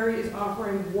Deb Perry is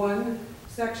offering one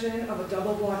section of a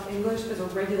double block English as a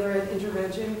regular ed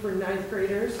intervention for 9th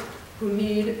graders who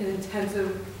need an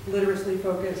intensive,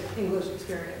 literacy-focused English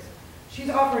experience. She's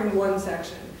offering one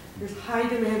section. There's high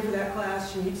demand for that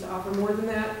class. She needs to offer more than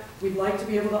that. We'd like to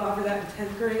be able to offer that in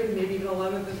 10th grade, maybe even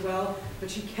 11th as well, but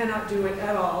she cannot do it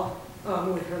at all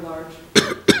with her large,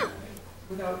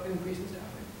 without an increase in staffing.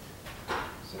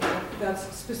 So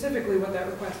that's specifically what that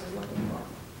request is looking for.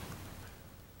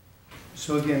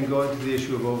 So again, going to the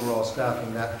issue of overall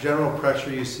staffing, that general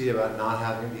pressure you see about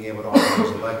not being able to offer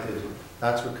those electives,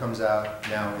 that's what comes out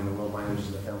now in the world languages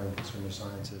and the family and consumer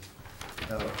sciences.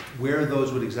 Where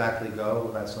those would exactly go,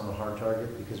 that's not a hard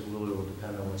target because it really will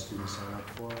depend on what students sign up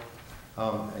for.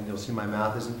 And you'll see my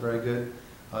math isn't very good.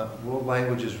 World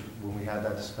languages, when we had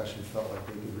that discussion, felt like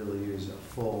they could really use a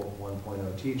full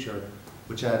 1.0 teacher,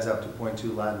 which adds up to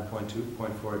 0.2 Latin,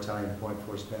 0.4 Italian,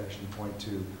 0.4 Spanish, and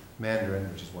 0.2 Mandarin,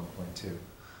 which is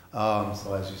 1.2.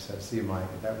 So as you said, ACMi,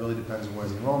 that really depends on where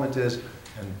the enrollment is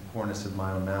and poorness of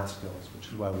my own math skills, which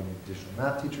is why we need additional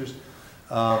math teachers.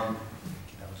 That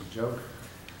was a joke.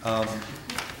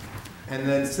 And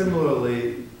then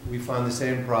similarly, we find the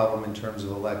same problem in terms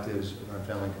of electives around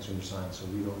family and consumer science, so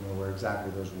we don't know where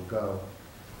exactly those will go.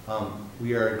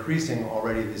 We are increasing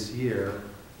already this year,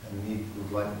 and we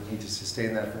need to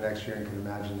sustain that for next year, and can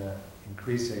imagine that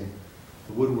increasing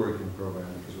the woodworking program,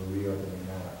 because we're reopening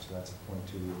that, so that's a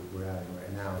 0.2 we're adding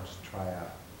right now, just try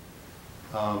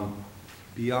out.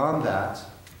 Beyond that,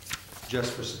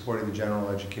 just for supporting the general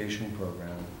education program,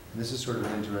 and this is sort of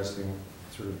an interesting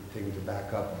sort of thing to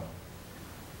back up on.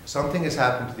 Something has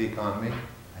happened to the economy.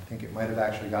 I think it might have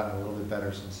actually gotten a little bit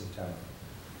better since September.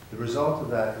 The result of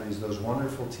that is those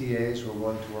wonderful TAs who are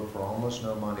willing to work for almost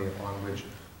no money, upon which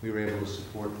we were able to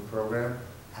support the program,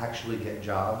 actually get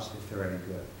jobs if they're any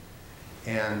good.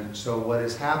 And so what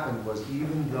has happened was,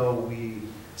 even though we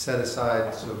set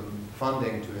aside some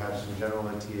funding to have some general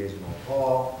ed TAs in Old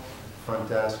Hall, front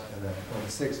desk, and that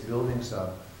 0.6 building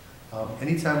sub,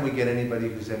 anytime we get anybody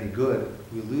who's any good,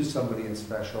 we lose somebody in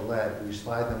special ed, we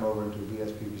slide them over into a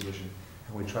BSP position,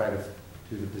 and we try to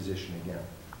do the position again.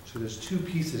 So there's two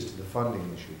pieces to the funding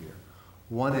issue here.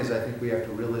 One is, I think we have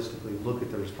to realistically look at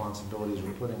the responsibilities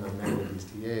we're putting on many of these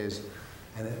TAs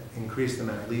and increase them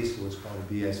at least to what's called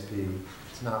a BSP.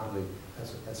 It's not really,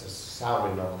 that's a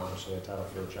salary level, not necessarily a title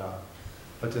for a job,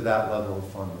 but to that level of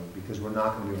funding, because we're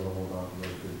not going to be able to hold on to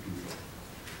those good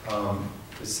people.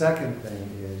 The second thing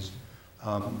is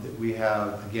that we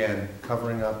have, again,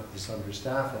 covering up this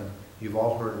understaffing. You've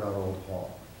all heard about Old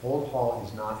Hall. Old Hall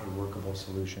is not a workable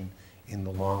solution in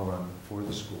the long run for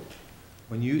the school.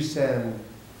 When you send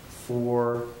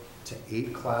 4 to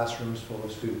 8 classrooms full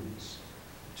of students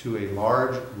to a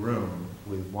large room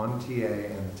with one TA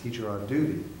and a teacher on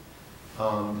duty,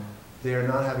 they are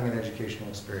not having an educational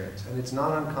experience. And it's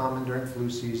not uncommon during flu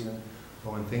season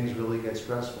or when things really get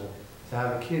stressful to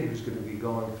have a kid who's going to be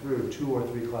going through 2 or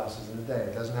 3 classes in a day.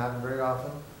 It doesn't happen very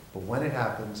often, but when it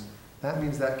happens, that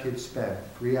means that kid spent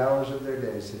 3 hours of their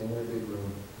day sitting in a big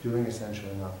room doing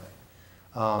essentially nothing.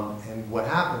 And what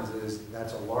happens is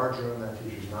that's a large room, that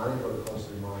teacher's not able to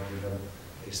closely monitor them.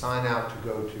 They sign out to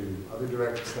go to other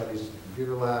directed studies, the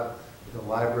computer lab, the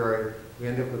library. we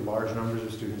end up with large numbers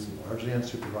of students, largely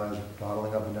unsupervised,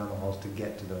 toddling up and down the halls to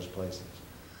get to those places.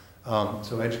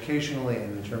 So educationally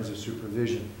and in terms of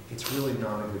supervision, it's really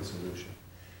not a good solution.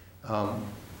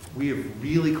 We have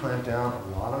really clamped down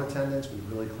a lot on attendance.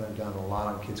 We've really clamped down a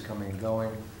lot on kids coming and going.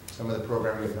 Some of the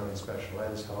programming we've done in special ed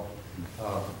has helped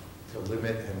to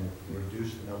limit and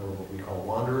reduce the number of what we call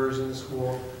wanderers in the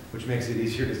school, which makes it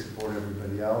easier to support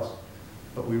everybody else.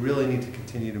 But we really need to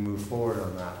continue to move forward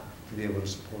on that to be able to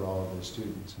support all of those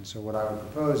students. And so what I would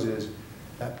propose is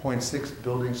that 0.6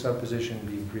 building sub-position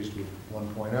be increased to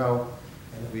 1.0,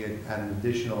 and that we add an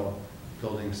additional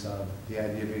building sub, the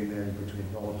idea being there in between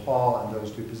Old Hall and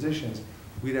those two positions,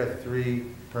 we'd have 3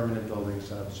 permanent building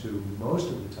subs who most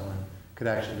of the time could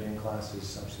actually be in classes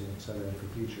subbing for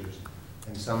teachers.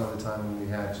 And some of the time when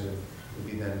we had to,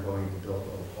 we'd be then going to build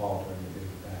Old Hall during the big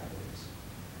back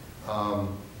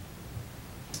days.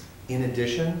 In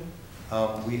addition,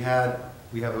 we have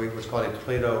what's called a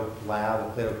Plato Lab,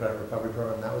 a Plato Credit Recovery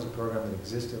Program. That was a program that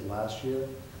existed last year.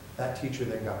 That teacher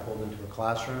then got pulled into a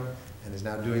classroom and is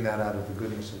now doing that out of the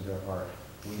goodness of their heart.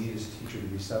 We need a teacher to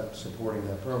be supporting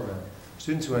that program.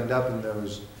 Students who end up in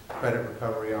those credit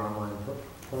recovery online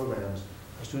programs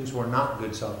are students who are not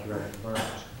good self-directed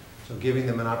learners. So giving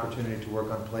them an opportunity to work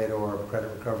on Plato or a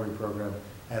credit recovery program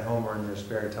at home or in their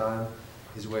spare time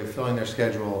is a way of filling their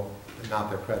schedule, but not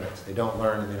their credits. They don't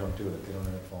learn and they don't do it. They don't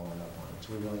end up following up on it.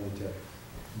 So we really need to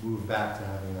move back to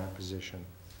having that position.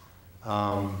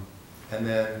 And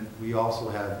then we also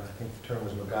had, I think the term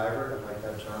was MacGyver, I like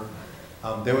that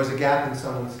term. There was a gap in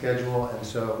someone's schedule, and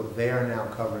so they are now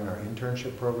covering our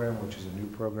internship program, which is a new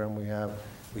program we have.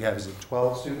 We have, is it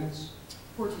 12 students?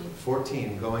 14.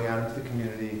 14 going out into the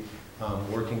community,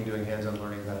 working, doing hands-on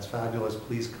learning. That's fabulous.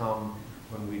 Please come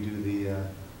when we do the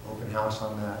open house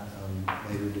on that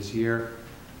later this year.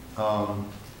 But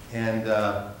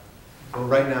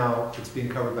right now, it's being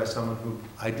covered by someone who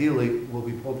ideally will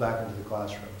be pulled back into the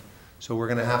classroom. So we're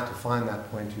going to have to find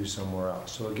that 0.2 somewhere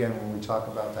else. So again, when we talk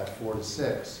about that 4 to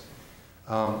 6,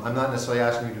 I'm not necessarily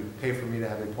asking you to pay for me to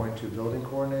have a 0.2 building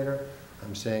coordinator.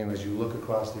 I'm saying as you look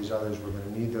across these others, we're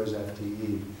going to need those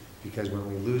FTE because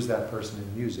when we lose that person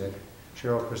in music,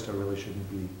 Cheryl Christo really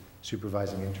shouldn't be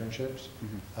supervising internships.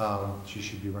 She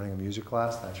should be running a music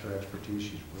class. That's her expertise.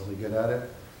 She's really good at it.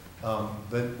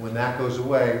 But when that goes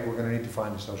away, we're going to need to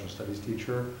find a social studies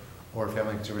teacher or a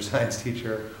family consumer science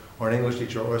teacher or an English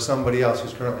teacher or somebody else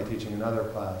who's currently teaching another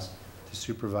class to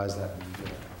supervise that and do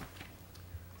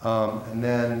that. And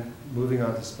then moving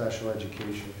on to special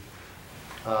education.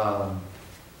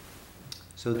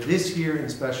 So this year in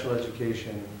special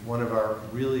education, one of our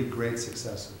really great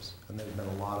successes, and there's been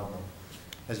a lot of them,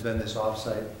 has been this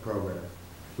off-site program.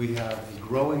 We have a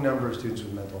growing number of students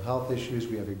with mental health issues.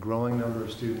 We have a growing number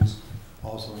of students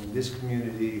also in this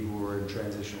community who are in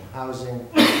transitional housing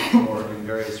or in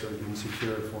various sort of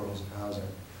insecure forms of housing.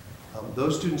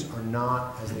 Those students are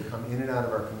not, as they come in and out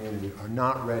of our community, are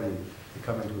not ready to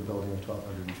come into a building of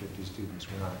 1,250 students.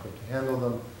 We're not equipped to handle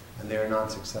them, and they are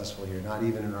not successful here, not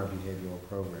even in our behavioral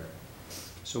program.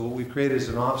 So what we've created is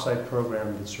an off-site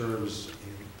program that serves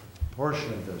a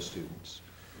portion of those students.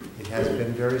 It has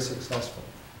been very successful.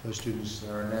 Those students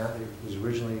are now, it was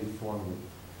originally formed with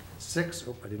 6,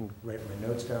 I didn't write my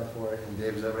notes down for it, and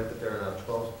Dave, is that right that there are now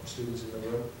 12 students in the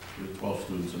room? There's 12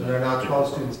 students. There are now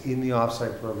 12 students in the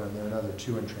off-site program. There are another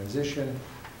 2 in transition,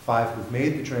 5 who've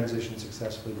made the transition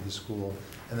successfully to the school,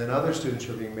 and then other students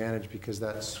who are being managed because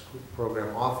that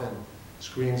program often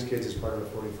screens kids as part of a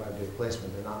 45-day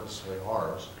placement. They're not necessarily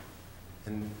ours,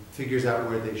 and figures out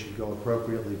where they should go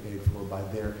appropriately paid for by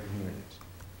their communities.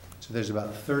 So there's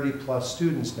about 30 plus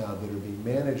students now that are being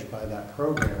managed by that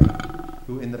program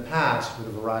who in the past would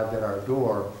have arrived at our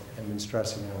door and been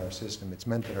stressing out our system. It's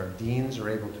meant that our deans are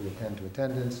able to attend to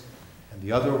attendance and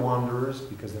the other wanderers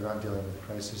because they're not dealing with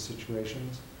crisis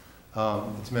situations.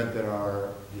 It's meant that our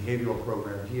behavioral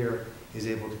program here is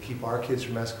able to keep our kids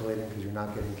from escalating because you're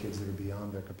not getting kids that are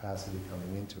beyond their capacity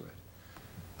coming into it.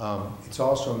 It's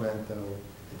also meant, though,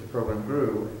 that the program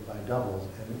grew by doubles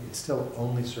and it's still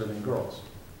only serving girls.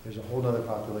 There's a whole other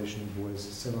population of boys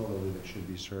similarly that should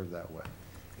be served that way.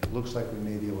 It looks like we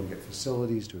may be able to get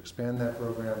facilities to expand that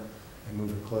program and move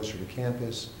it closer to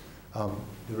campus. The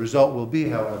result will be,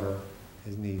 however,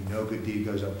 in the no good deed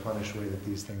goes unpunished way that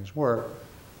these things work,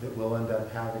 that we'll end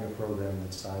up having a program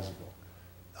that's sizable.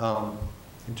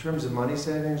 In terms of money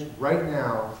savings, right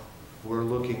now we're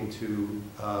looking to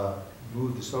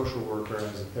move the social worker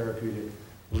as a therapeutic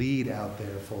lead out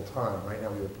there full time. Right now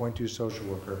we have a 0.2 social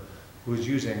worker who is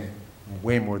using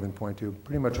way more than 0.2,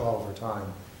 pretty much all of her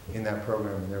time in that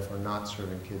program and therefore not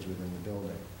serving kids within the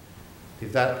building.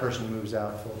 If that person moves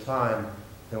out full time,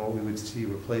 then what we would see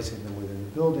replacing them within the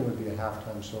building would be a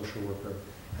half-time social worker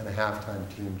and a half-time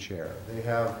team chair. They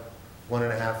have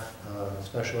 1.5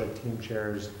 special ed team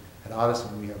chairs at Odyssey,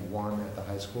 and we have 1 at the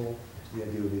high school. So the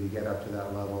idea would be to get up to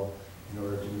that level in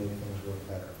order to make things work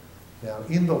better. Now,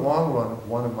 in the long run,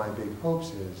 one of my big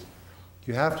hopes is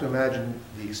you have to imagine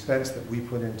the expense that we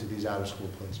put into these out-of-school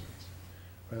placements.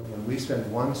 Right? When we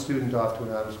send one student off to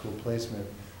an out-of-school placement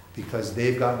because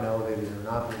they've gotten elevated and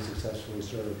are not being successfully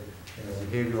served in a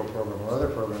behavioral program or other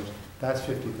programs, that's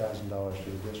 $50,000 to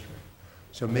the district.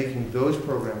 So making those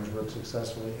programs work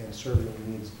successfully and serving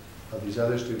the needs of these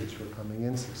other students who are coming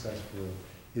in successfully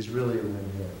is really a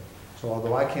win-win. So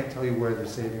although I can't tell you where the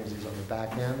savings is on the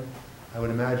back end, I would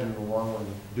imagine in the long run,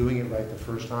 doing it right the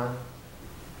first time,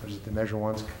 or is it the measure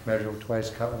once, measure twice,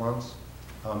 cut once,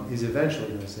 is eventually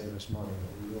going to save us money,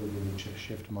 but we really need to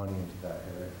shift money into that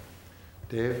area.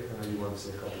 Dave, I know you want to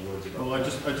say a couple words about Well, I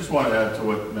just want to add to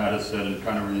what Matt has said and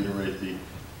kind of reiterate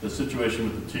the situation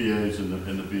with the TAs and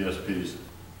the BSPs.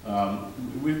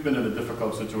 We've been in a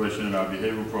difficult situation in our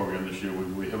behavioral program this year.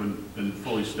 We haven't been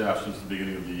fully staffed since the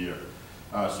beginning of the year.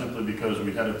 Simply because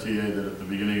we had a TA that at the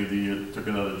beginning of the year took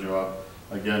another job,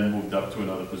 again moved up to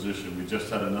another position. We just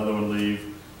had another one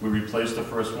leave. We replaced the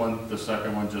first one, the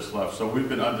second one just left. So we've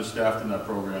been understaffed in that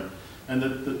program. And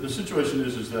the situation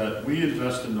is that we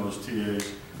invest in those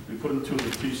TAs. We put them through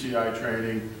the TCI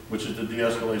training, which is the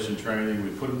de-escalation training. We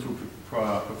put them through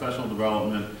professional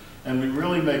development, and we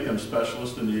really make them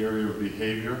specialists in the area of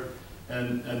behavior.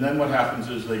 And then what happens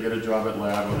is they get a job at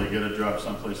lab, or they get a job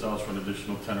someplace else for an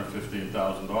additional $10,000 or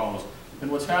 $15,000.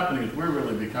 And what's happening is we're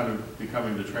really becoming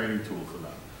the training tool for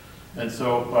them. And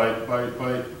so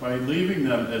by leaving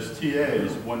them as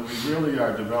TAs, when we really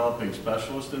are developing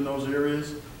specialists in those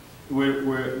areas,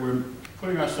 we're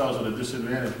putting ourselves at a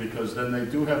disadvantage, because then they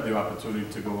do have the opportunity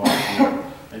to go out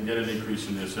and get an increase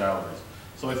in their salaries.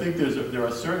 So I think there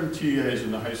are certain TAs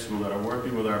in the high school that are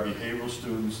working with our behavioral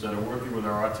students, that are working with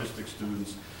our autistic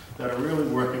students, that are really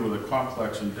working with a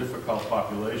complex and difficult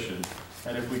population.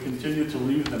 And if we continue to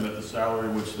leave them at the salary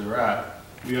which they're at,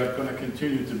 we are going to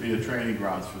continue to be a training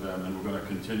grounds for them, and we're going to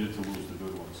continue to lose the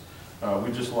good ones.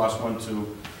 We just lost one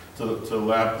to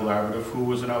Lab Collaborative, who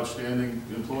was an outstanding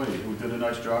employee, who did a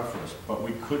nice job for us, but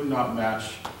we could not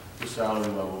match the salary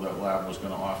level that Lab was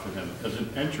going to offer him as an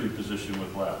entry position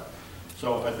with Lab.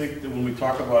 So I think that when we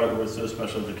talk about it with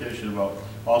special education, about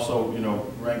also,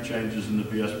 rank changes in the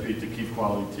BSP to keep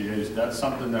quality TAs, that's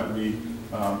something that we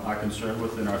are concerned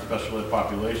with in our special ed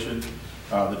population.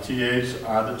 The TAs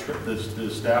are the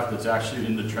staff that's actually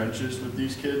in the trenches with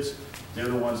these kids. They're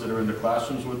the ones that are in the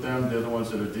classrooms with them. They're the ones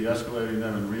that are de-escalating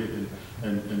them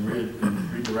and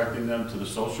redirecting them to the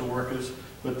social workers.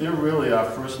 But they're really our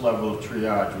first level of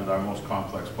triage with our most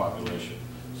complex population.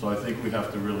 So I think we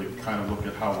have to really kind of look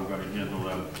at how we're going to handle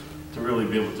them to really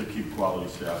be able to keep quality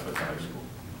staff at the high school.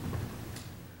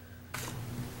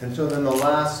 And so then the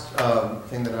last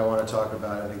thing that I want to talk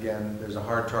about, and again, there's a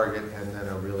hard target and then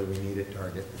a really we need it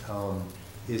target,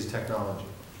 is technology.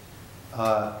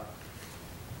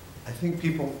 I think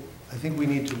we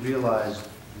need to realize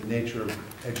the nature of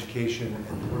education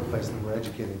and the workplace that we're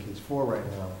educating kids for right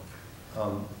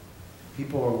now.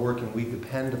 People are working, we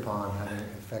depend upon having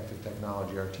effective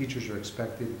technology. Our teachers are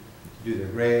expected to do their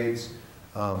grades,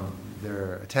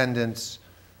 their attendance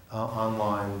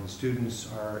online. The students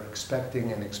are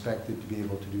expecting and expected to be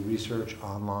able to do research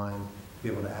online, be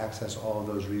able to access all of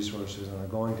those resources, and are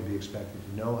going to be expected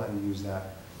to know how to use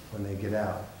that when they get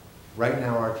out. Right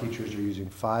now, our teachers are using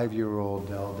 5-year-old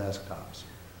Dell desktops.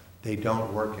 They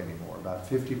don't work anymore. About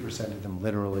 50% of them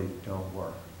literally don't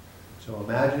work. So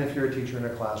imagine if you're a teacher in a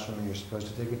classroom and you're supposed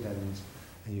to take attendance,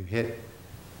 and you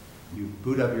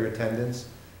boot up your attendance,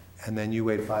 and then you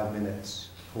wait 5 minutes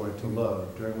for it to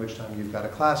load, during which time you've got a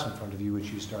class in front of you which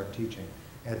you start teaching.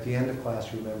 At the end of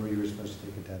class, you remember you were supposed to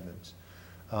take attendance.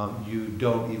 You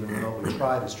don't even remotely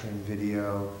try to stream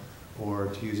video or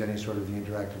to use any sort of the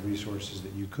interactive resources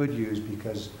that you could use,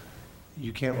 because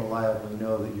you can't reliably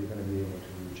know that you're going to be able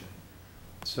to reach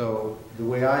it. So the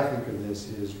way I think of this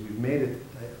is we've made it,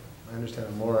 I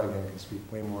understand Laura again can speak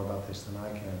way more about this than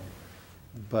I can,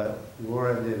 but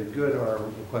Laura and David Good are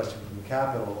requesting from the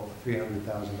Capitol a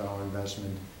 $300,000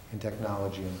 investment in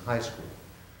technology in high school.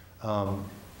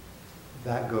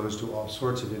 That goes to all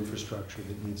sorts of infrastructure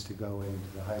that needs to go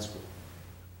into the high school.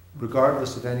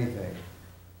 Regardless of anything,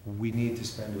 we need to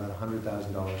spend about $100,000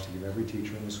 to give every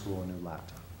teacher in the school a new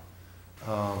laptop.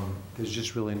 There's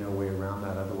just really no way around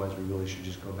that. Otherwise, we really should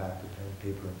just go back to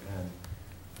paper and pen.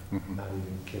 I'm not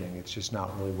even kidding. It's just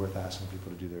not really worth asking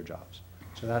people to do their jobs.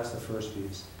 So that's the first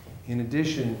piece. In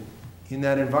addition, In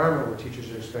that environment where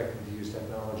teachers are expecting to use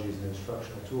technology as an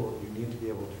instructional tool, you need to be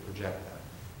able to project that.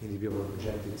 You need to be able to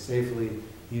project it safely,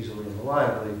 easily, and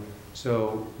reliably.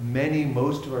 So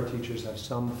most of our teachers have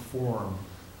some form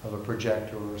of a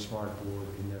projector or a smart board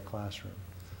in their classroom.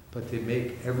 But they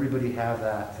make everybody have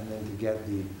that, and then to get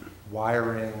the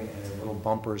wiring and little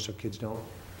bumpers so kids don't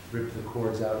rip the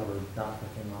cords out or knock the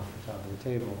thing off the top of the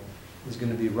table is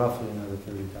going to be roughly another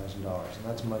 $30,000. And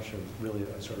that's much of really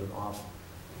a sort of off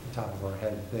the top of our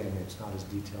head thing. It's not as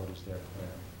detailed as their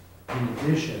plan. In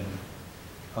addition,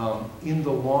 in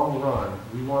the long run,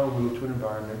 we want to move to an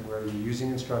environment where you're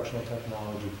using instructional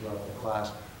technology throughout the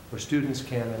class, where students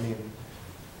can,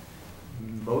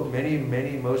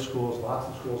 most schools, lots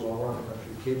of schools all around the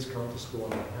country, kids come to school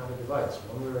and they have a device,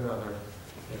 one way or another.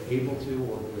 They're able to,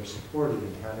 or they're supported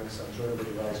in having some sort of a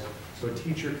device. So a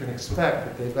teacher can expect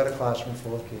that they've got a classroom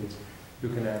full of kids who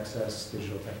can access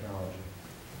digital technology.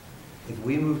 If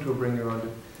we move to a bring your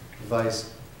own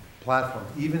device platform,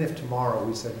 even if tomorrow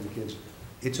we said to the kids,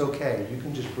 it's okay, you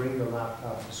can just bring your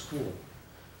laptop to school.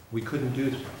 We couldn't do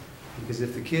that. Because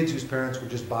if the kids whose parents would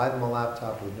just buy them a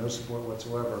laptop with no support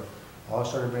whatsoever, all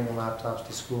started bringing laptops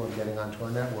to school and getting onto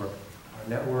our network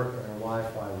and our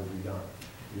Wi-Fi would be done.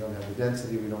 We don't have the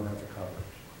density, we don't have the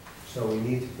coverage. So we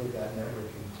need to put that network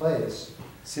in place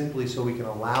simply so we can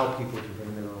allow people to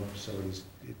bring their own facilities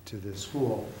to the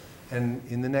school. And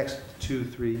in the next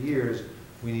 2-3 years,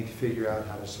 we need to figure out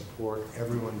how to support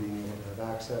everyone being able to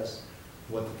have access,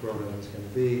 what the program is going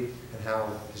to be, and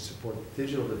how to support the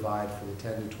digital divide for the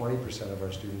 10 to 20% of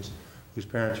our students whose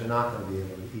parents are not going to be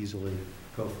able to easily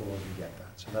go forward and get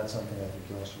that. So that's something I think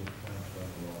you also need to plan for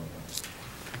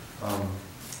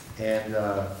in the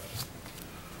long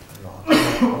run.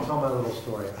 I'll tell my little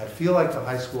story. I feel like the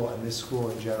high school and this school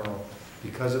in general,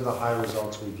 because of the high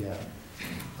results we get,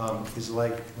 is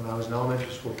like when I was an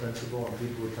elementary school principal and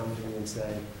people would come to me and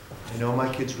say, I know my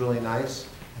kid's really nice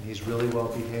and he's really well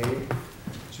behaved,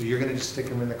 so you're going to just stick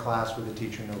him in the class with a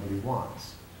teacher nobody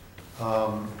wants.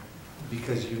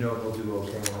 Because you know he'll do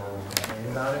okay and I won't complain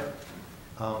about it.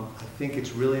 I think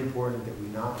it's really important that we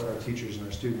not put our teachers and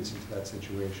our students into that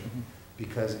situation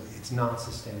because it's not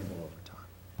sustainable over time.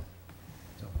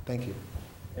 So, thank you.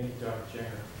 Thank you, Dr.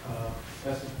 Chair.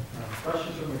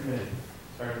 Questions from the committee?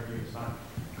 Sorry to bring this on.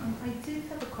 I did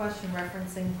have a question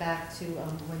referencing back to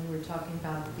when you were talking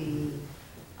about the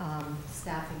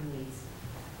staffing needs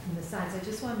in the science. I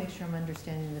just want to make sure I'm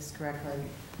understanding this correctly.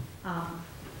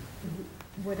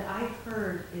 What I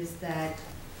heard is that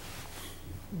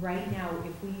right now,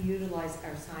 if we utilize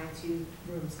our science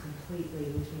rooms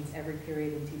completely, which means every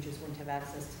period and teachers wouldn't have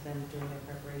access to them during their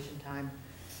preparation time,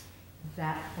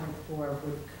 that .4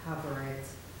 would cover it,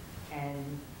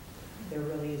 and there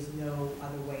really is no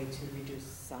other way to reduce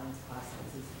science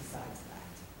classes besides that.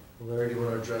 Well, Larry, do you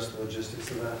want to address the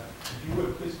logistics of that? If you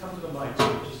would, please come to the mic, so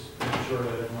just make sure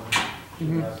that everyone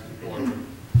has before.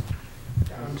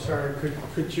 I'm sorry,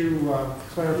 could you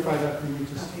clarify that for me?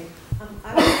 Just okay.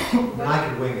 I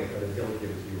can wing it, but I don't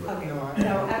give it to you. Okay. No,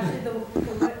 No, actually,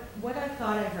 what I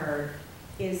thought I heard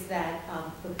is that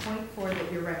the .4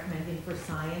 that you're recommending for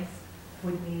science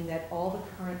would mean that all the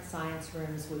current science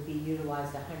rooms would be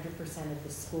utilized 100% of the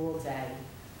school day,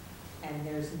 and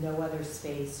there's no other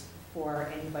space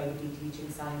for anybody to be teaching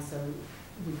science, so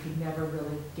we could never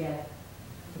really get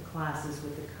the classes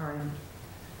with the current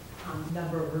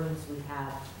number of rooms we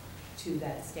have to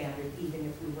that standard, even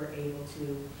if we were able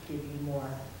to give you more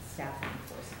staffing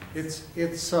enforcement.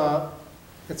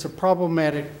 It's a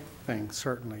problematic thing,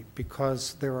 certainly,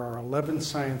 because there are 11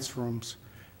 science rooms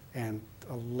and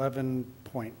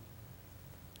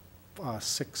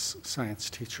 11.6 science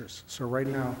teachers. So right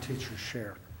now, teachers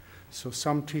share. So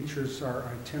some teachers are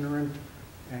itinerant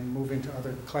and move into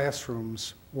other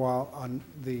classrooms, while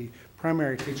the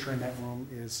primary teacher in that room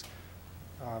is,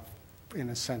 in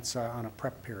a sense, on a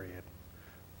prep period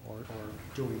or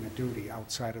doing a duty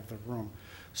outside of the room.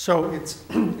 So it's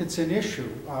an issue.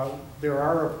 There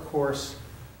are, of course,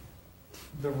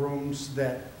 the rooms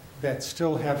that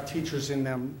still have teachers in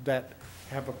them that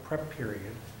have a prep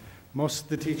period. Most of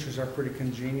the teachers are pretty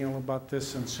congenial about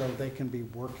this, and so they can be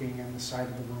working on the side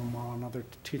of the room while another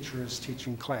teacher is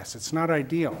teaching class. It's not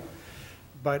ideal,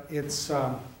 but it's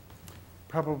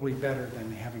probably better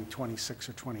than having 26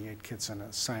 or 28 kids in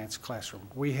a science classroom.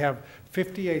 We have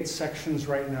 58 sections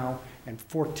right now, and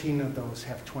 14 of those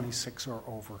have 26 or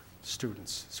over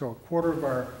students. So a quarter of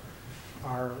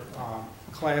our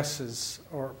classes,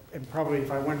 and probably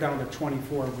if I went down to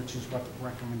 24, which is what the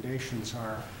recommendations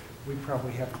are, we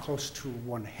probably have close to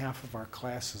 1/2 of our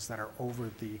classes that are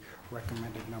over the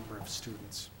recommended number of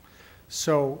students.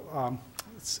 So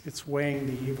it's weighing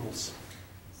the evils.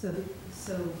 So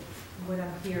what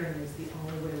I'm hearing is the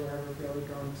only way we're ever really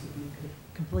going to be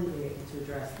completely able to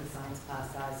address the science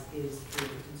class size is through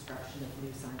the construction of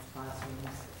new science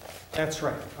classrooms. That's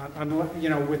right. You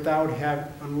know,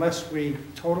 unless we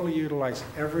totally utilize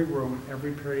every room,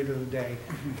 every period of the day,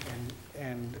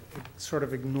 and sort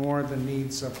of ignore the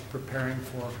needs of preparing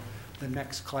for the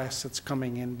next class that's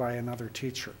coming in by another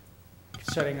teacher,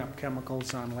 setting up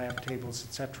chemicals on lab tables,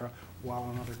 etc., while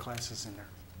another class is in there.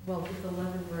 Well, with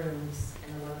 11 rooms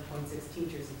and 11.6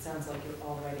 teachers, it sounds like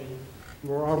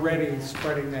we're already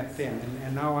spreading that thin,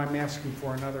 and now I'm asking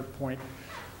for another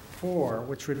 0.4,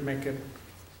 which would make it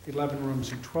 11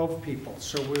 rooms and 12 people.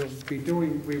 So we would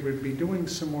be doing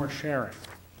some more sharing,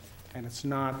 and it's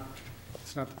not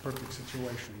the perfect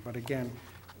situation. But again,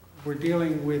 we're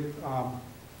dealing with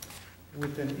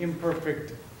an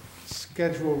imperfect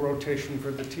schedule rotation for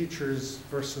the teachers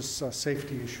versus a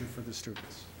safety issue for the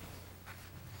students.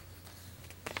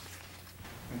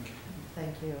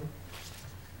 Thank you.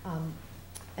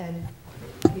 And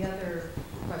the other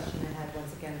question I had,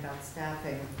 once again, about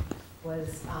staffing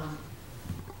was,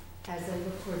 as I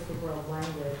look towards the world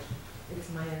language, it's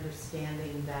my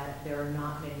understanding that there are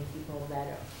not many people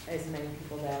that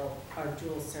are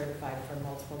dual certified for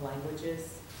multiple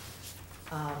languages.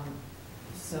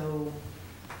 So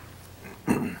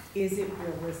is it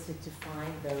realistic to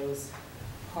find those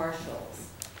partials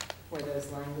for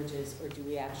those languages, or do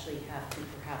we actually have to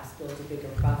perhaps build a bigger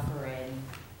buffer in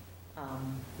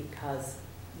because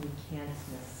we can't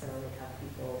necessarily have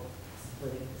people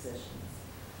splitting positions?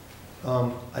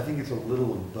 I think it's a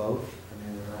little of both. I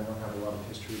mean, I don't have a lot of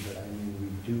history, but I mean, we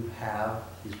do have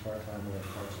these part-time, we have a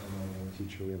part-time Romanian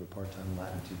teacher, we have a part-time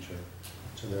Latin teacher.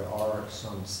 So there are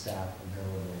some staff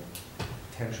available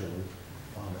potentially,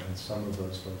 and some of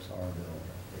those folks are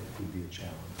available. It would be a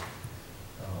challenge.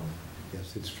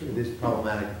 Yes, it's true. It is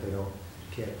problematic if they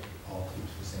can't all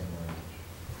teach the same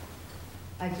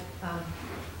language.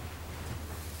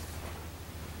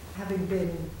 Having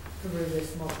been through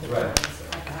this multiple Right. times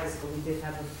at the high school, we did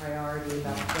have a priority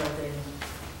about building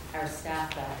our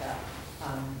staff back up.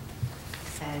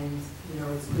 And, you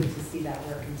know, it's good to see that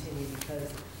work continue because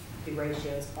the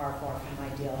ratios are far from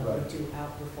ideal and Right. we do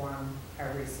outperform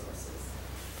our resources.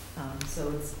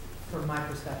 So it's, from my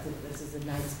perspective, this is a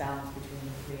nice balance between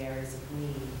the three areas of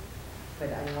need.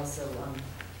 But I also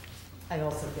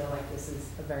feel like this is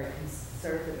a very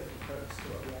conservative approach to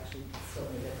what we actually still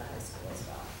need at the high school as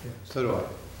well. Yeah, so do I. I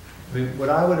mean, what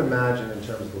I would imagine in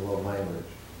terms of the world language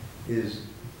is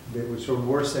that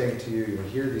we're saying to you, you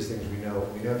hear these things, we know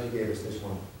if you gave us this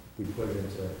one, we put it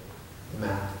into the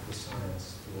math, the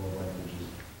science, the world languages.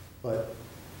 But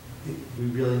we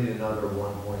really need another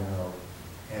 1.0,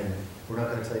 and we're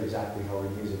not going to tell you exactly how we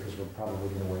use it because we're probably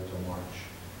going to wait till March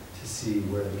to see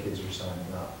where the kids are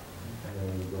signing up. And then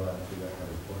we'll go out and figure out how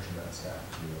to portion that staff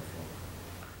to be full.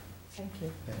 Thank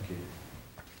you. Thank you.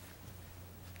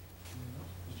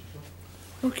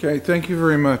 Okay, thank you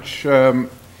very much. Let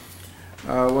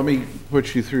me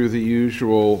put you through the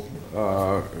usual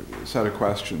set of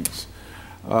questions.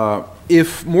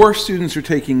 If more students are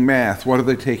taking math, what are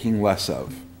they taking less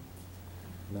of?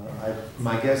 No,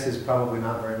 my guess is probably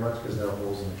not very much because there are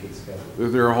holes in the kids' schedule.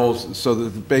 There are holes, so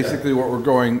that basically what we're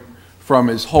going from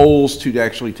is holes to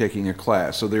actually taking a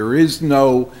class. So there is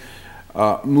no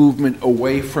movement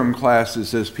away from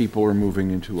classes as people are moving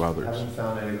into others. I haven't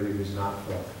found anybody who's not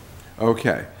filled.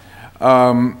 Okay.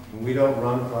 We don't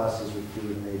run classes with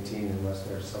fewer than 18 unless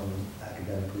there's some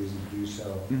academic reason to do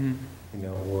so,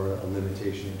 or a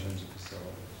limitation in terms of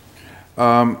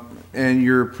facilities. And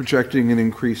you're projecting an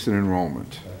increase in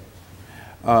enrollment.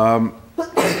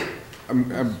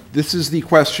 This is the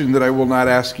question that I will not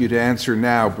ask you to answer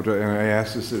now, but I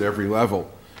ask this at every level.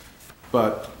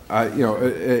 But an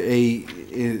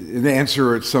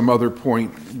answer at some other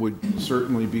point would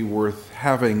certainly be worth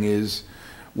having is,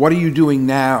 what are you doing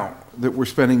now that we're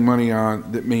spending money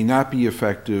on that may not be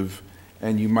effective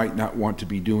and you might not want to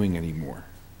be doing anymore?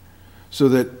 So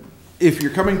that if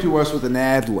you're coming to us with an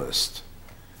ad list,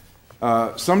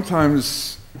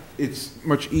 sometimes it's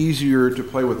much easier to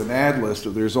play with an ad list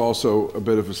if there's also a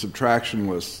bit of a subtraction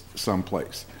list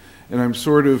someplace. And I'm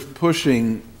sort of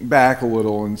pushing back a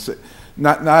little and say,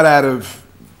 not out of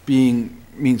being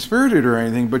mean-spirited or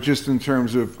anything, but just in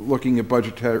terms of looking at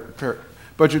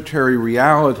budgetary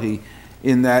reality,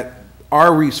 in that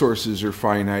our resources are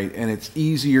finite and it's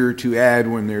easier to add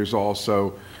when there's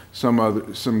also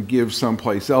some give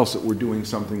someplace else that we're doing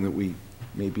something that we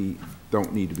maybe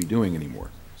don't need to be doing anymore.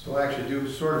 So I actually do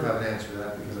sort of have an answer to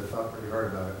that because I thought pretty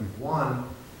hard about it. One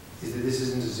is that this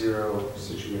isn't a zero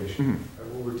situation.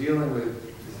 What we're dealing with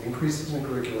is increases in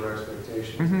curricular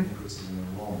expectations and increases in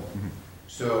enrollment.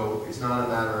 So it's not a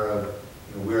matter of,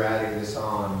 we're adding this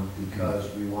on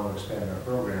because we want to expand our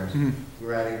programs.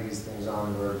 We're adding these things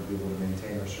on in order to be able to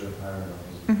maintain or serve higher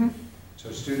levels.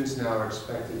 So students now are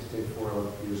expected to take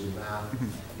 4 years of math,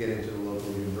 get into the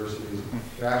local universities.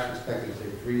 They're actually expected to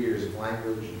take 3 years of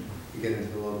language to get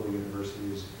into the local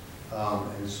universities.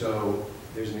 And so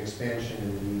there's an expansion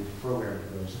in the need to program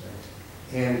for those things.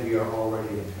 And we are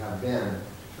already, and have been,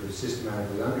 sort of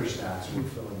systematically understaffed, so we're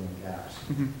filling in gaps.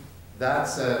 That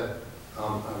said,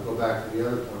 I'll go back to the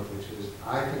other point, which is,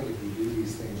 I think if we do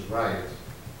these things right,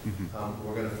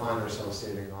 we're going to find ourselves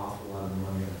saving an awful lot of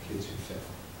money on kids who fail.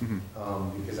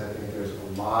 Because I think there's a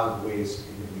lot of ways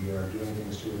we are doing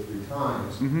things 2 or 3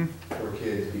 times for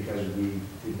kids because we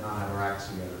did not have our acts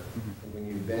together. And when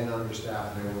you've been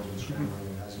understaffed and everyone's been scrambling,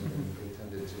 it hasn't been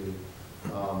attended to.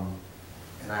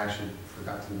 And I actually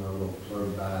forgot to know a little blurb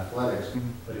about athletics,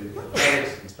 but in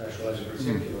athletics and special ed in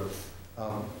particular,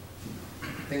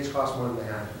 things cost more than they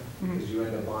have to, because you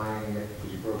end up buying it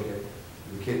because you broke it.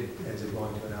 The kid ends up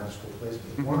going to an out-of-school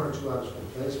placement. 1 or 2 out-of-school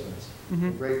placements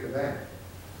will break the bank.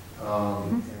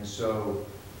 And so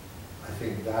I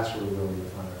think that's where we really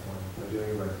define our fund, by doing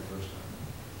it right the first time.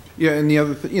 Yeah, and the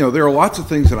other thing, there are lots of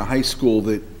things in a high school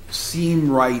that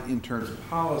seem right in terms of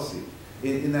policy.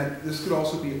 In that this could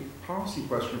also be a policy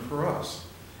question for us,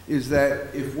 is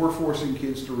that if we're forcing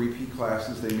kids to repeat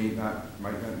classes, they might not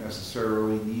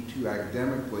necessarily need to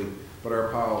academically, but our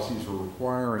policies are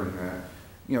requiring that.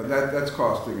 That's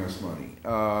costing us money.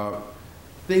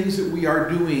 Things that we are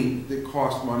doing that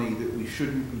cost money that we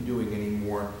shouldn't be doing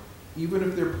anymore, even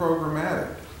if they're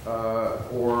programmatic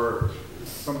or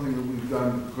something that we've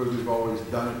done because we've always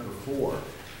done it before,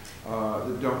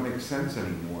 that don't make sense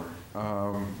anymore.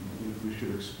 We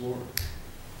should explore.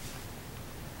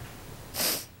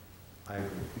 I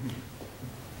agree.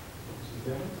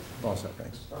 All set,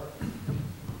 thanks.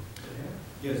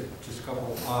 Yes, just a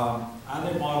couple. Are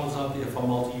there models out there for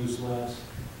multi-use labs?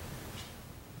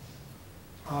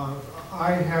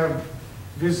 I have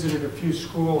visited a few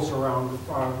schools around.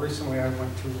 Recently I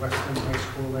went to Weston High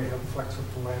School. They have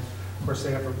flexible labs. Of course,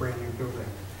 they have a brand new building.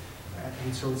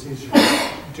 And so it's easier to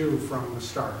do from the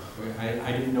start.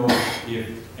 I didn't know if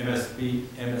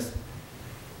MS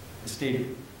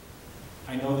State,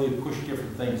 I know they push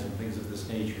different things and things of this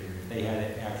nature, if they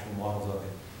had actual models of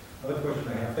it. Other question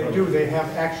I have. They do. They have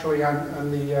actually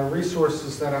on the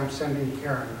resources that I'm sending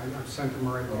Karen, I've sent them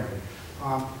already. Okay.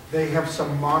 They have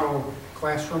some model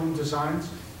classroom designs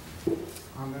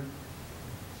on there.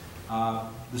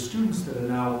 The students that are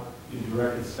now in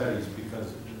directed studies because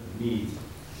of the needs, I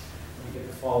get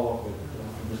to follow up with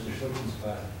Mr. Schlichten's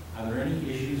class. Are there any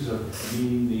issues of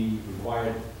meeting the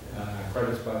required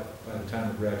credits by the time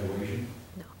of graduation?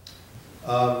 No.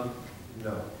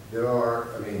 No. There are,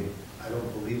 I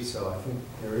don't believe so. I think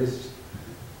there is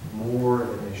more of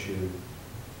an issue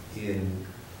in,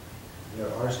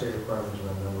 there are state requirements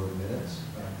around the number of minutes,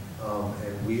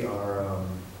 and we are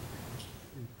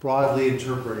broadly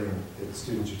interpreting that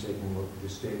students are taking what the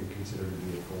state would consider to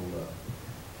be a full load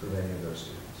for many of those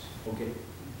students. Okay,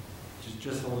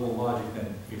 just a little logic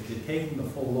then. If they're taking the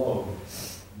full load,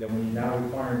 then when you're now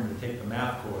requiring them to take the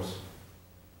math course,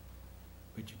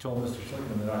 but you told Mr.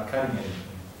 Schlickman they're not cutting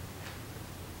anything.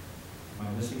 Am I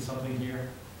missing something here?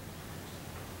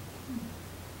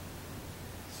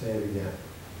 Say it again.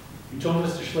 You told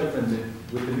Mr. Schlickman that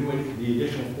with the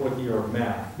additional 4th year of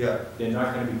math, they're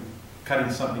not going to be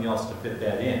cutting something else to fit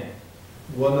that in.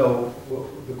 Well, no. Well,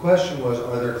 the question was,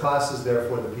 are there classes,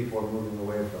 therefore, that people are moving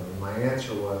away from? And my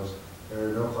answer was, there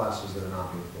are no classes that are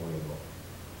not being fully enrolled.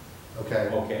 Okay?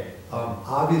 Okay.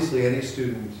 Obviously, any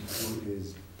student who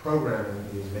is programming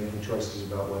is making choices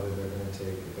about whether they're going to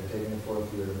take, if they're taking the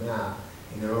 4th year of math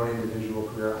in their own individual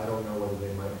career, I don't know whether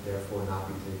they might therefore not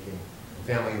be taking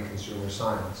family and consumer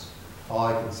science. All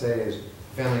I can say is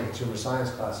family and consumer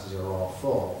science classes are all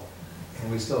full,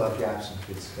 and we still have gaps in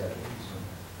kids' schedules.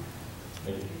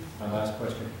 Thank you. My last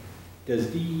question. Does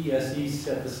DESE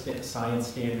set the science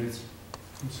standards?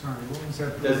 I'm sorry, what was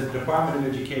that? Does the Department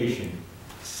of Education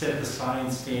set the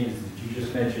science standards that you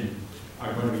just mentioned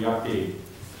are going to be updated?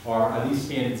 Or are these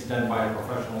standards done by a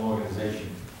professional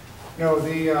organization? No,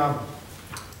 the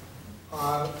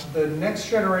next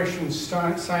generation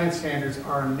science standards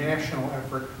are a national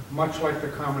effort, much like the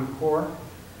Common Core.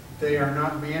 They are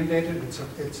not mandated.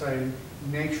 It's a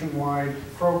nationwide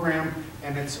program,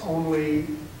 and it's only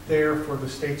there for the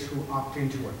states who opt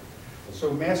into it.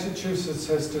 So Massachusetts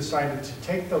has decided to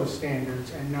take those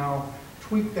standards and now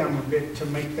tweak them a bit to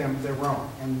make them their own,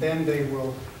 and then they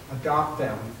will adopt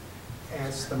them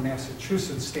as the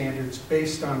Massachusetts standards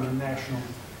based on the national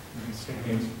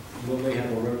And will they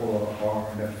have a ripple or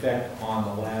an effect on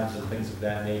the labs and things of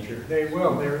that nature? They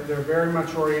will. They're very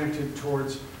much oriented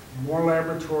towards more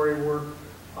laboratory work,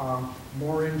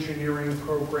 more engineering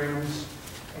programs,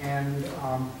 and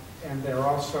they're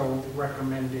also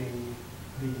recommending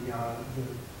the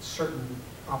certain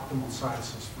optimal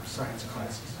sizes for science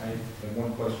classes. I have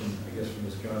one question, I guess, for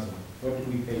Ms. Johnson. What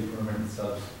do we pay permanent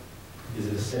subs? Is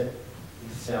it a set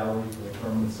salary for a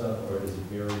permanent sub, or does it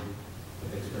vary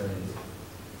with experience?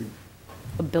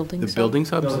 The building The sub? building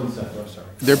subs, I'm sorry.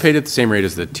 They're paid at the same rate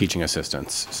as the teaching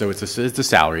assistants. So it's a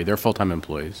salary. They're full-time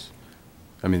employees.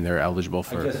 I mean, they're eligible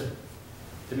for. I guess,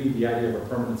 to me, the idea of a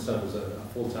permanent sub is a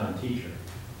full-time teacher.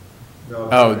 No,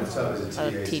 Oh. permanent sub is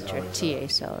a teacher, TA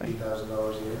salary.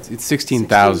 $8,000 a year? It's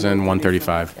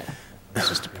 $16,135. It's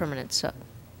just a permanent sub.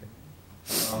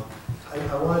 I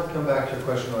wanted to come back to your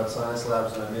question about science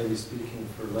labs, and I may be speaking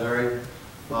for Larry,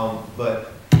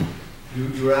 but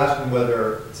you were asking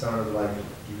whether it sounded like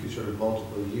you could sort of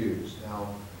multiply use.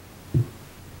 Now,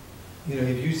 you know,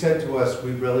 if you said to us,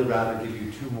 we'd really rather give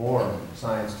you 2 more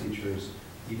science teachers,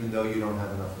 even though you don't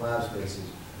have enough lab spaces,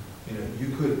 you know, you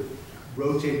could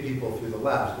rotate people through the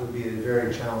labs. It would be a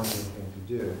very challenging thing to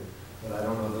do, but I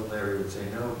don't know that Larry would say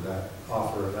no to that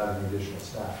offer of having additional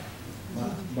staff.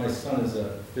 My son is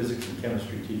a physics and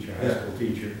chemistry teacher, high school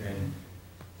teacher, and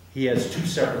he has 2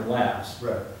 separate labs.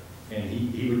 Right. And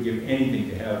he would give anything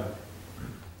to have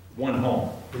one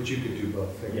home. But you could do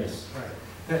both. Yes. Right.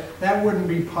 That wouldn't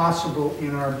be possible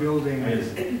in our building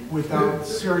without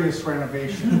serious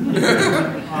renovation. You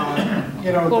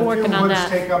know, We're the working fuel on hoods that.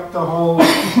 take up the whole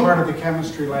part of the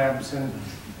chemistry labs, and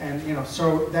you know,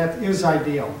 so that is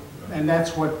ideal. And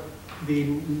that's what the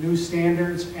new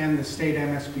standards and the state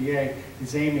MSBA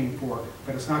is aiming for,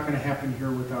 but it's not going to happen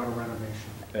here without a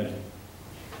renovation. Thank you.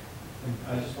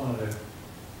 I just wanted to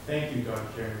thank you, Dr.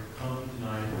 Chair, for coming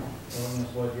tonight, telling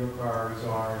us what your priorities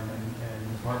are, and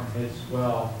Ms. Martin hit as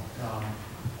well.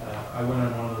 I went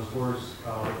on one of those tours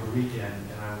over the weekend,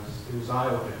 and it was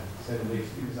eye-opening, to say the least,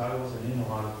 because I wasn't in a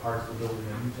lot of parts of the building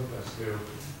that you took us to,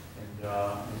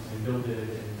 and Bill did,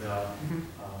 and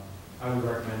I would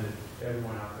recommend it to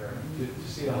everyone out there. To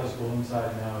see the high school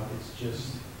inside and out, it's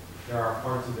just, there are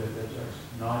parts of it that are just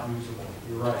not usable.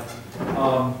 You're right.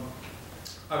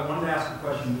 I wanted to ask a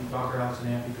question. Dr. Allison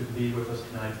Ampey could be with us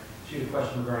tonight. She had a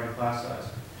question regarding class size.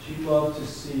 She'd love to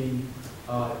see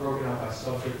it broken out by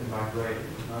subject and by grade,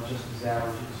 not just as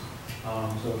averages.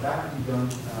 So if that could be done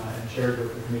and shared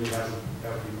with the committee, that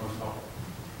would be most helpful.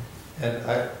 And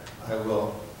I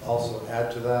will also add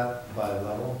to that by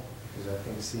level, because I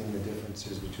think seeing the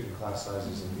differences between class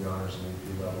sizes and the honors and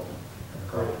AP level and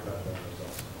college prep level is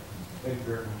also. Thank you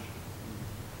very much.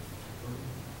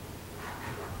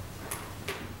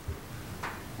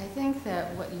 I think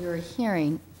that what you're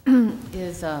hearing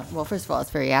is, well, first of all, it's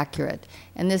very accurate.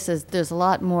 And there's a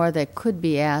lot more that could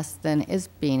be asked than is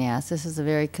being asked. This is a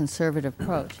very conservative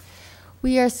approach.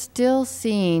 We are still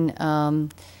seeing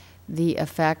the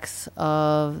effects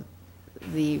of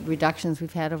the reductions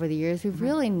we've had over the years. We've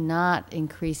really not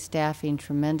increased staffing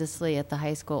tremendously at the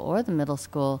high school or the middle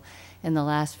school in the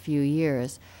last few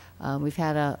years. We've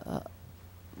had a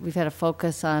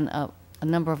focus on a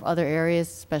number of other areas,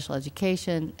 special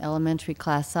education, elementary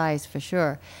class size for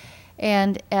sure.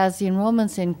 And as the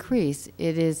enrollments increase,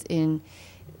 this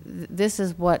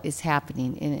is what is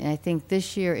happening. And I think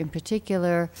this year in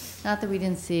particular, not that we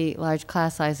didn't see large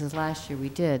class sizes last year, we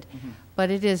did, but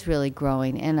it is really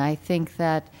growing. And I think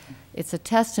that it's a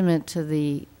testament to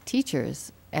the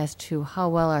teachers as to how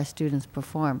well our students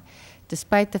perform.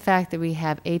 Despite the fact that we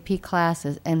have AP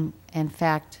classes, and in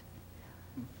fact,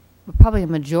 probably a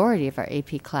majority of our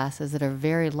AP classes that are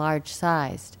very large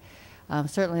sized.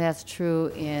 Certainly that's true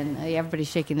in, everybody's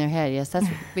shaking their head, yes, that's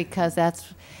because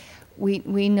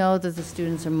we know that the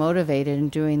students are motivated in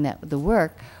doing the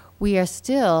work. We are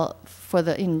still, for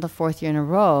the 4th year in a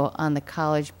row, on the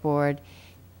College Board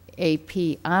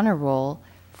AP honor roll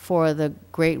for the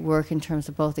great work in terms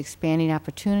of both expanding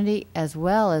opportunity as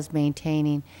well as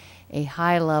maintaining a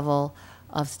high level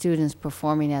of students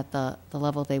performing at the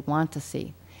level they want to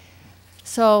see.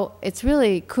 So it's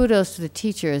really kudos to the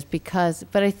teachers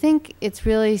but I think it's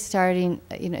really starting,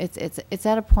 it's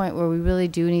at a point where we really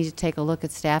do need to take a look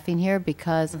at staffing here,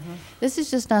 because this is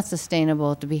just not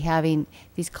sustainable to be having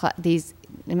these,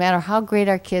 no matter how great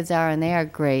our kids are, and they are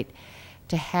great,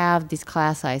 to have these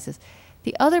class sizes.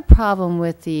 The other problem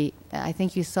with I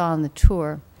think you saw on the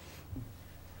tour,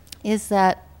 is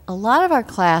that a lot of our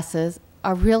classes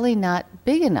are really not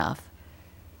big enough.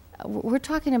 We're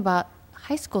talking about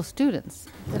high school students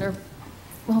that are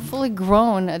fully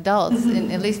grown adults,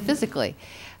 at least physically.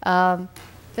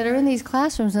 that are in these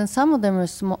classrooms, and some of them are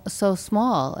so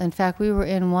small. In fact, we were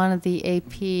in one of the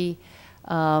AP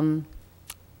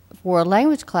world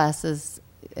language classes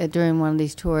during one of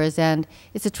these tours, and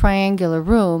it's a triangular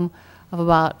room of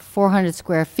about 400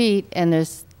 square feet, and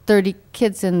there's 30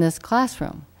 kids in this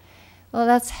classroom. Well,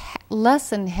 that's less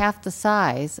than half the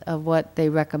size of what they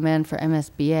recommend for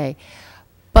MSBA,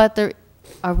 but there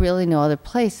are really no other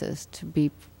places to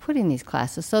be putting these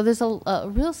classes. So there's a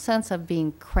real sense of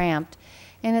being cramped,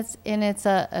 and it's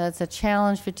a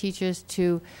challenge for teachers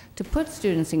to put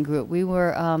students in group. We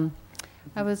were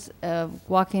I was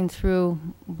walking through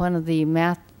one of the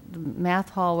math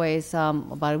hallways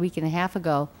about a week and a half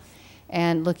ago,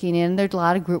 and looking in. There's a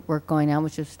lot of group work going on,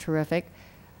 which is terrific.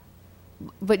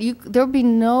 But there would be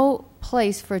no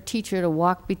place for a teacher to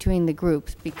walk between the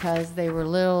groups because they were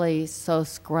literally so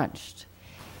scrunched.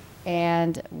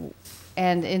 And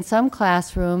in some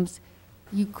classrooms,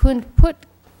 you couldn't put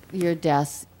your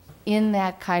desks in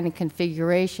that kind of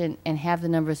configuration and have the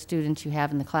number of students you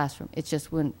have in the classroom. It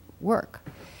just wouldn't work.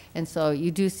 And so you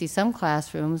do see some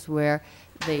classrooms where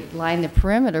they line the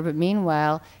perimeter, but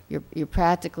meanwhile, you're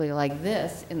practically like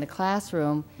this in the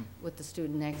classroom with the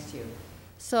student next to you.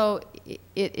 So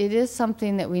it is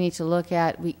something that we need to look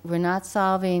at. We're not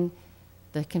solving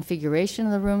the configuration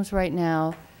of the rooms right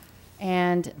now.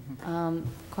 And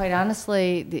quite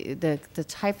honestly, the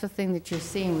type of thing that you're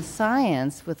seeing with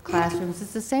science, with classrooms,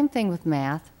 is the same thing with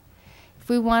math. If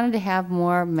we wanted to have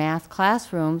more math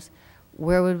classrooms,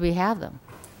 where would we have them?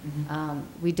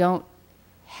 We don't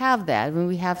have that. I mean,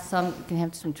 we have some, you can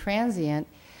have some transient,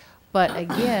 but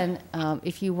again,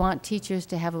 if you want teachers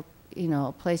to have a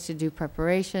place to do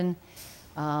preparation,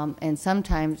 and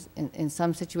sometimes in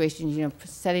some situations,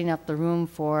 setting up the room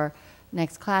for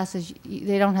next classes,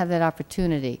 they don't have that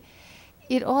opportunity.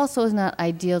 It also is not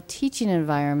ideal teaching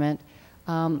environment.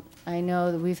 I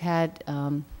know that we've had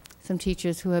some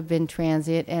teachers who have been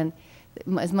transient, and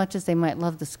as much as they might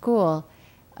love the school,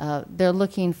 they're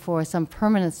looking for some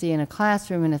permanency in a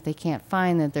classroom, and if they can't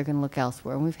find that, they're going to look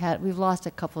elsewhere. And we've lost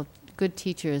a couple of good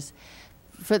teachers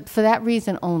for that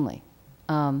reason only.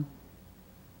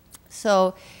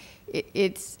 So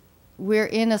we're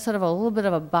in a sort of a little bit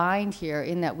of a bind here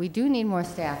in that we do need more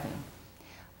staffing,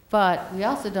 but we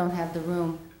also don't have the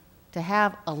room to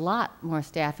have a lot more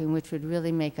staffing, which would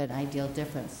really make an ideal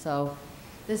difference. So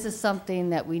this is something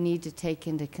that we need to take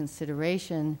into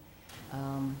consideration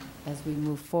as we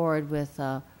move forward with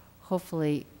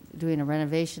hopefully doing a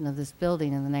renovation of this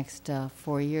building in the next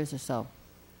 4 years or so.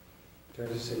 Can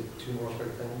I just say two more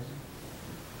quick things?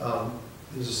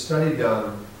 There's a study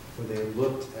done where they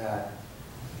looked at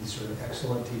these sort of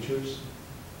excellent teachers,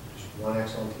 just one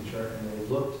excellent teacher, and they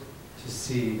looked to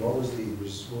see what was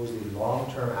the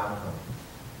long-term outcome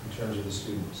in terms of the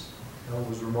students. And what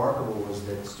was remarkable was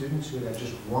that students who had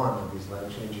just one of these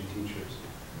life-changing teachers,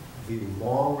 the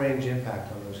long-range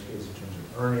impact on those kids in terms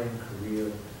of earning,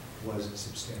 career, was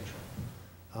substantial.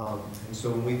 And so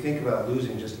when we think about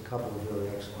losing just a couple of really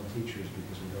excellent teachers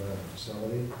because we don't have a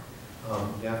facility,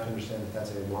 you have to understand that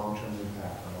that's a long-term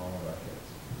impact on all of our kids.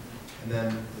 And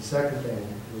then the second thing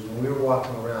was when we were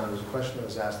walking around, there was a question that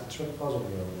was asked that sort of puzzled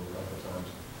me a little couple of times.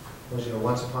 Was,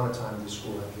 once upon a time, this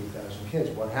school had 3,000 kids.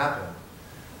 What happened?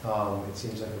 It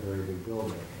seems like a very big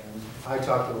building. And I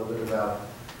talked a little bit about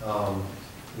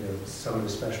some of the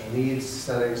special needs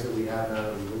settings that we have now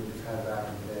that we wouldn't have had back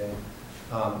in the day,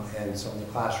 and some of the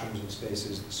classrooms and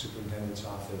spaces, the superintendent's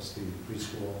office, the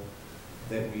preschool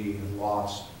that we have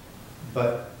lost.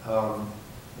 But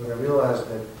what I realized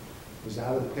that was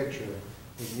out of the picture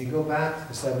is when you go back to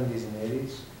the 70s and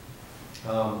 80s,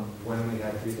 when we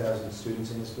had 3,000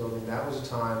 students in this building, that was a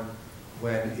time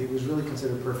when it was really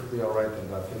considered perfectly all right that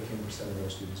about 15% of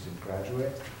those students didn't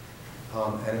graduate.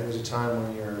 And it was a time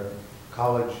when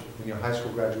your high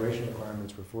school graduation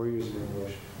requirements were 4 years of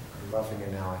English. I'm roughing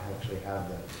it now, I actually have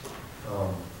that.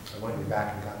 I went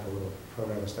back and got the little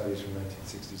program of studies from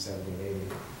 1960, 70, and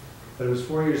 80. But it was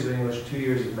 4 years of English, 2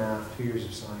 years of math, 2 years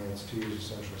of science, 2 years of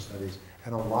social studies,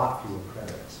 and a lot fewer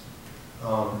credits.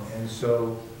 And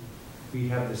so we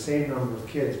have the same number of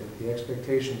kids, but the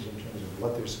expectations in terms of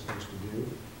what they're supposed to do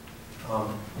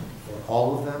for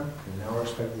all of them, and now we're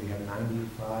expecting to have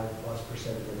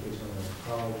 95+% of their kids going to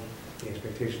college. The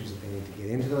expectations that they need to get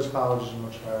into those colleges are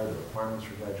much higher, the requirements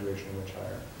for graduation are much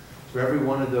higher. So every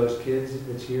one of those kids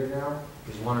that's here now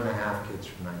is 1.5 kids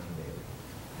from 1980.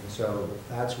 And so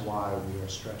that's why we are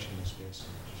stretching the space.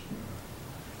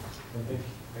 Thank you.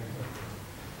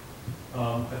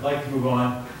 I'd like to move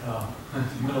on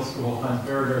to middle school. I'm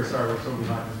very, very sorry we're so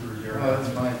behind, Mr. Ruggiero. Oh, that's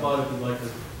fine. I thought if you'd like to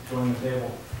join the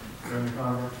table. Chairman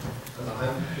Conover?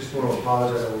 I just want to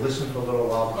apologize. I will listen for a little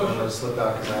while, but I'm going to slip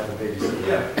out because I have a babysitter.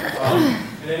 Yeah.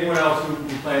 And anyone else who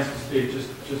plans to speak, just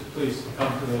please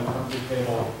come to the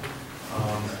table.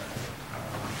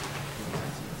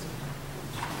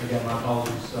 Again, my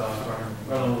apologies, sorry,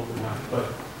 running a little bit behind, but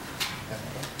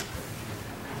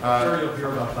I'm sure you'll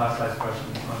hear about class size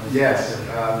questions on this. Yes,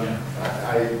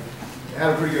 I had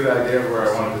a pretty good idea of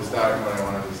where I wanted to start and what I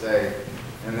wanted to say.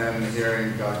 And then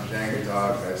hearing Dr. Janker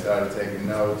talk, I started taking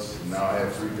notes. And now I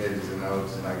have 3 pages of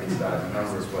notes, and I can start in a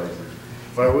number of places.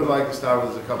 But I would like to start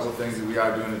with a couple of things that we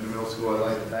are doing at the middle school.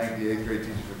 I'd like to thank the 8th grade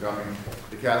teachers for coming.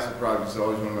 The Castle Project is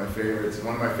always one of my favorites. And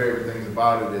one of my favorite things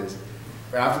about it is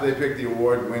after they pick the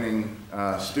award-winning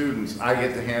students, I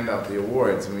get to hand out the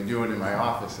awards, and we do it in my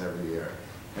office every year.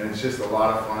 And it's just a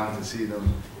lot of fun to see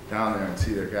them down there and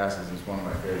see their castles. It's one of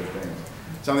my favorite things.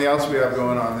 Something else we have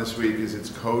going on this week is it's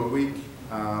Code Week.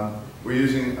 We're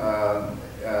using a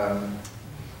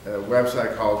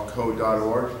website called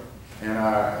code.org, and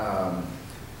our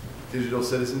digital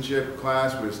citizenship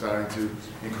class, we're starting to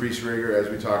increase rigor as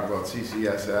we talk about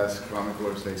CCSS, Common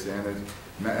Core State Standards,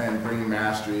 and bringing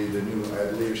mastery, the new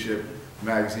leadership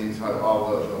magazines, the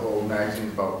whole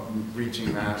magazines about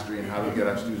reaching mastery and how to get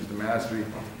our students to mastery,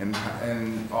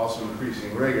 and also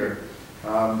increasing rigor.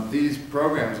 These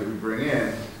programs that we bring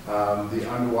in,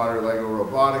 the underwater Lego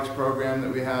robotics program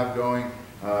that we have going,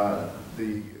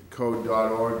 the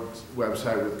code.org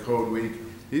website with Code Week,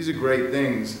 these are great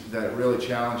things that really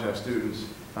challenge our students.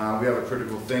 We have a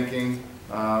critical thinking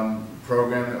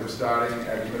program that we're starting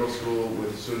at the middle school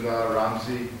with Sundar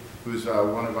Ramsey, who's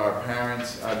one of our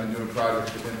parents. I've been doing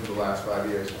projects with him for the last 5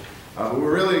 years. But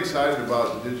we're really excited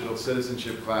about the digital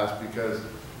citizenship class because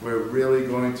we're really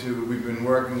going to, we've been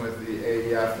working with the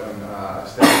AEF on a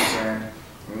study grant,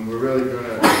 and we're really going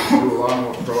to do a lot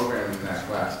more programming in that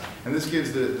class. And this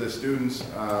gives the students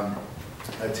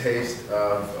a taste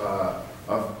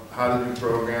of how to do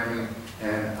programming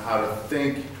and how to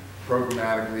think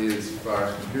programmatically as far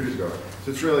as computers go.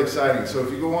 So it's really exciting. So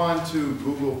if you go on to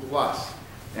Google Plus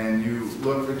and you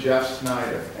look for Jeff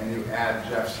Snyder and you add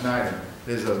Jeff Snyder,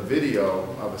 there's a video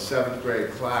of a 7th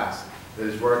grade class that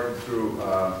is working through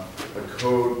a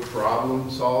code problem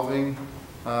solving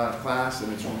class,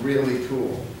 and it's really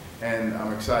cool. And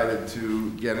I'm excited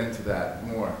to get into that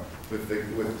more with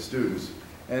the students.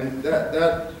 And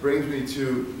that brings me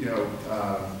to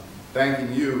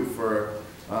thanking you for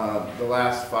the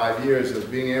last 5 years of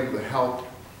being able to help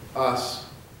us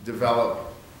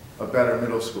develop a better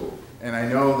middle school. And I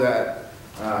know that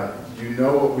you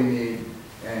know what we need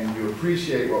and you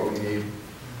appreciate what we need,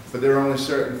 but there are only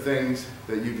certain things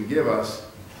that you can give us,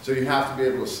 so you have to be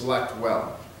able to select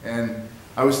well. And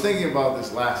I was thinking about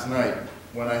this last night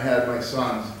when I had my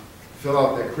sons fill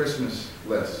out their Christmas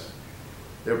lists,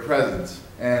 their presents,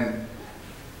 and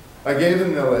I gave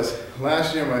them the list.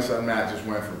 Last year my son Matt just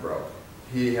went for broke.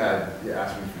 He asked me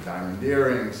for diamond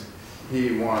earrings,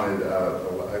 he wanted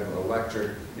an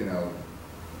electric,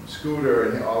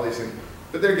 scooter and all these things,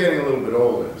 but they're getting a little bit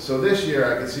older. So this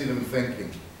year I could see them thinking,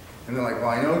 and they're like, well,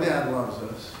 I know Dad loves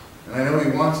us, and I know he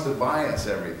wants to buy us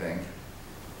everything,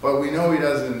 but we know he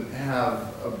doesn't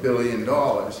have $1 billion.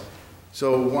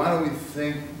 So why don't we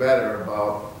think better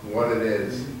about what it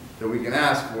is that we can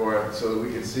ask for so that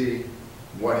we can see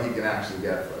what he can actually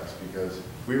get for us, because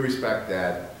we respect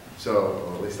Dad, so,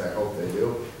 or at least I hope they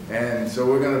do, and so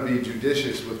we're going to be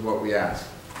judicious with what we ask.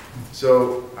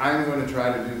 So I'm going to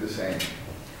try to do the same.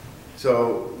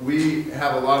 So we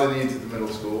have a lot of needs at the middle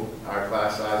school. Our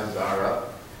class sizes are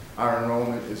up. Our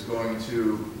enrollment is going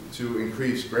to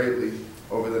increase greatly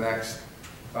over the next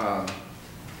 5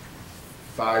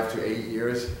 to 8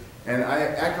 years. And I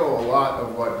echo a lot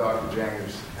of what Dr.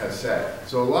 Jangers has said.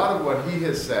 So a lot of what he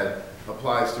has said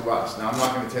applies to us. Now I'm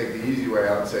not going to take the easy way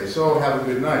out and say, so have a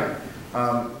good night.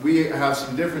 We have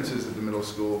some differences at the middle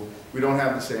school. We don't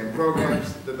have the same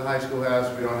programs that the high school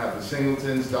has. We don't have the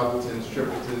singletons, doubletons,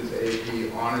 tripletons,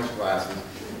 AP, honors classes,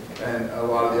 and a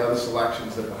lot of the other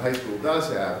selections that the high school does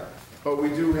have. But we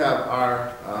do have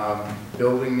our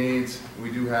building needs.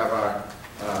 We do have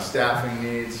our staffing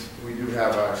needs. We do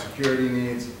have our security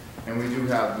needs. And we do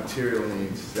have material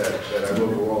needs that I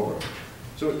will go over.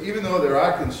 So even though there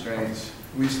are constraints,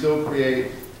 we still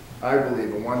create, I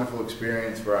believe, a wonderful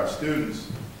experience for our students.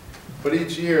 But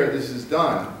each year this is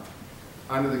done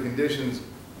under the conditions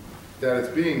that it's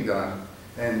being done,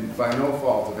 and by no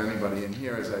fault of anybody in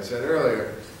here, as I said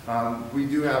earlier. We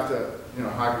do have to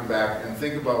harken back and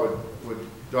think about what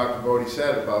Dr. Bodie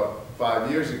said about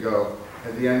 5 years ago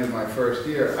at the end of my first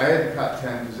year. I had to cut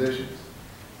 10 positions.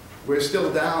 We're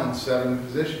still down 7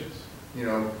 positions.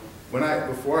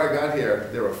 Before I got here,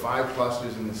 there were 5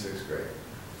 clusters in the 6th grade.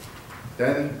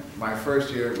 Then my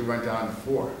first year, we went down to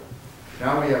 4.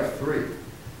 Now we have 3.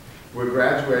 We're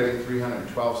graduating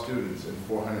 312 students and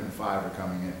 405 are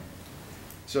coming in.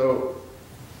 So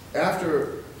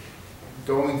after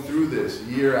going through this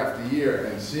year after year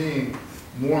and seeing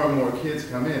more and more kids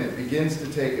come in, it begins to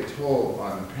take a toll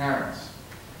on the parents.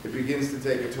 It begins to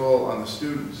take a toll on the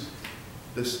students,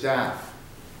 the staff,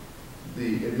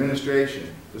 the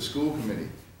administration, the school committee,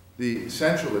 the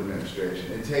central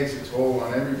administration. It takes a toll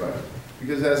on everybody.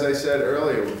 Because as I said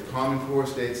earlier, with Common Core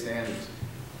state standards,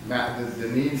 the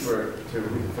need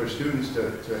for students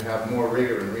to have more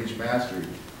rigor and reach mastery,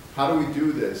 how do we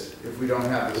do this if we don't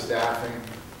have the staffing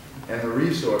and the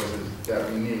resources that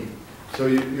we need? So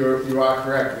you are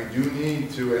correct. We do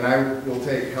need to, and I will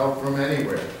take help from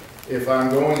anywhere. If I'm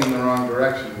going in the wrong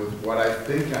direction with what I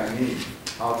think I need,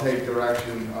 I'll take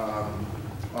direction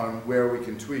on where we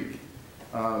can tweak.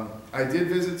 I did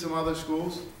visit some other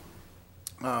schools.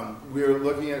 We're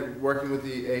looking at working with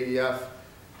the AEF.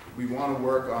 We want to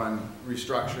work on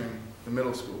restructuring the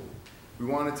middle school. We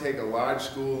want to take a large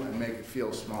school and make it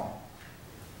feel small.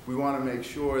 We want to make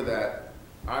sure that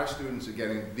our students are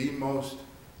getting the most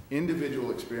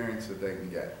individual experience that they can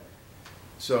get.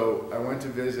 So I went to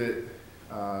visit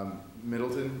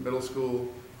Middleton Middle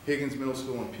School, Higgins Middle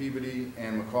School in Peabody,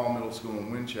 and McCall Middle School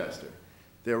in Winchester.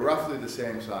 They're roughly the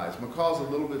same size. McCall's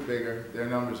a little bit bigger. Their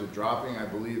numbers are dropping, I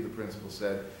believe the principal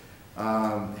said.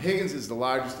 Higgins is the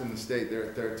largest in the state. They're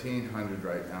at 1,300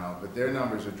 right now, but their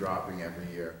numbers are dropping every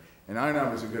year. And our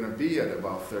numbers are going to be at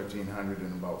about 1,300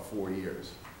 in about 4 years.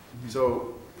 Mm-hmm.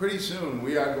 So pretty soon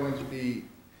we are going to be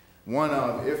one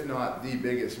of, if not the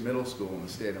biggest middle school in the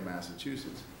state of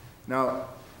Massachusetts. Now,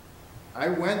 I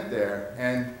went there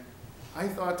and I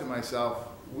thought to myself,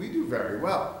 we do very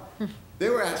well. They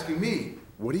were asking me,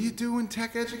 what do you do in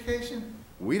tech education?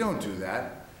 We don't do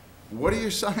that. What are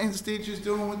your science teachers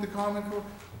doing with the Common Core?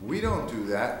 We don't do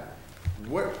that.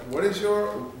 What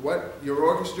your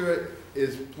orchestra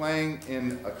is playing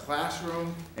in a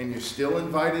classroom and you're still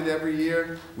invited every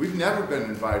year? We've never been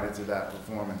invited to that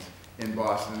performance in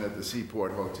Boston at the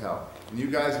Seaport Hotel. And you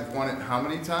guys have won it how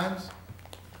many times?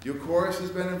 Your chorus has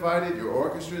been invited, your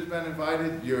orchestra has been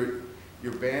invited, your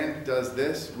band does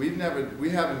this. We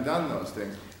haven't done those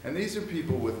things. And these are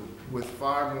people with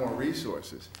far more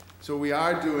resources. So we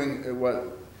are doing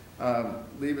what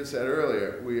Leva said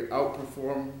earlier, we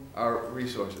outperform our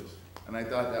resources. And I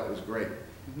thought that was great.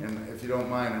 Mm-hmm. And if you don't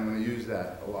mind, I'm going to use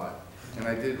that a lot. And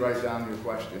I did write down your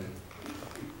question,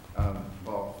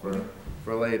 Paul,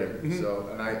 for later. Mm-hmm. So,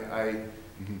 and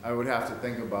I would have to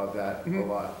think about that a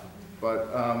lot.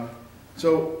 But,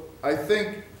 so I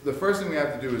think the first thing we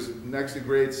have to do is next to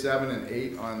grade 7 and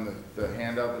 8 on the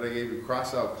handout that I gave you,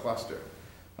 cross out cluster.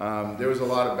 There was a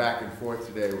lot of back and forth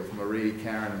today with Marie,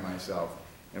 Karen, and myself.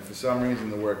 And for some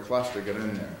reason, the word cluster got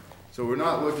in there. So we're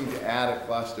not looking to add a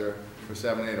cluster for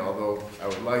 7 and 8, although I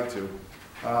would like to.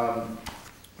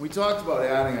 We talked about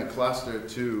adding a cluster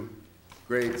to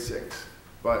grade 6,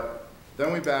 but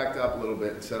then we backed up a little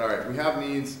bit and said, all right, we have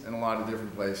needs in a lot of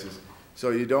different places. So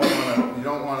you don't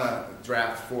want to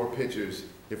draft 4 pitchers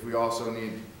if we also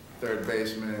need third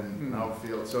baseman and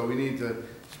outfield. So we need to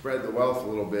spread the wealth a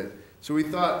little bit. So we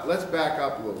thought, let's back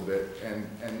up a little bit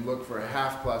and look for a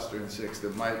half cluster in 6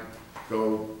 that might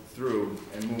go through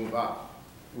and move up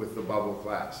with the bubble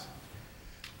class.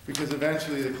 Because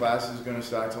eventually the class is going to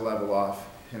start to level off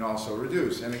and also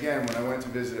reduce. And again, when I went to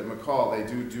visit at McCall,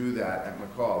 they do that at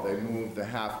McCall. They move the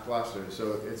half cluster.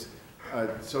 So it's a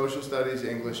social studies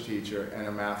English teacher and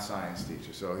a math science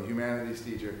teacher. So a humanities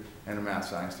teacher and a math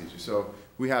science teacher. So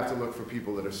we have to look for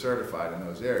people that are certified in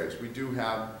those areas. We do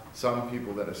have some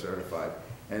people that are certified.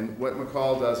 And what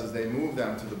McCall does is they move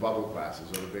them to the bubble classes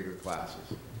or the bigger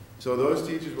classes. So those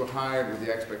teachers were hired with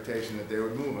the expectation that they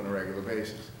would move on a regular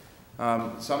basis.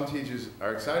 Some teachers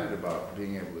are excited about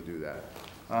being able to do that.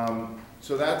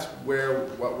 So that's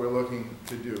what we're looking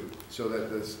to do, so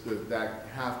that that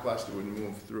half cluster would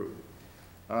move through.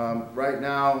 Right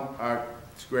now, our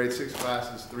grade 6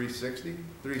 class is 370.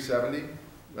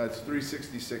 That's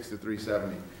 366 to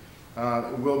 370.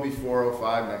 It will be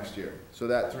 405 next year. So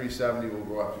that 370 will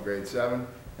go up to grade 7,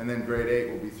 and then grade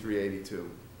 8 will be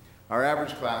 382. Our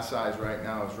average class size right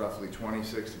now is roughly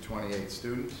 26 to 28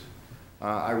 students.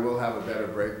 I will have a better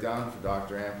breakdown for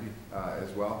Dr. Ampe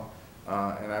as well.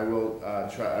 And I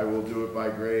will do it by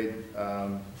grade.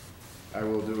 I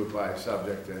will do it by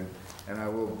subject, and I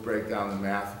will break down the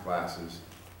math classes,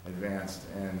 advanced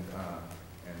and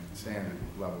standard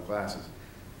level classes.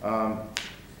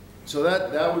 So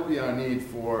that would be our need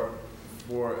for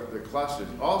the clusters.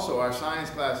 Also, our science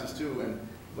classes too,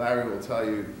 Larry will tell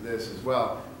you this as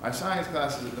well, our science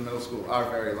classes at the middle school are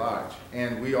very large,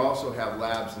 and we also have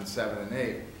labs in 7 and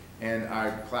 8, and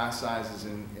our class sizes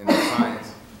in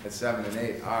science at 7 and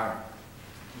 8 are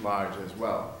large as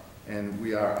well, and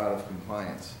we are out of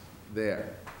compliance there.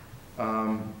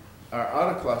 Our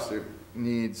outer cluster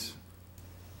needs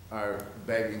are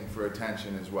begging for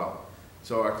attention as well.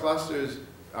 So our cluster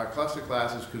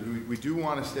classes, because we do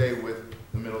want to stay with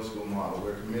the middle school model.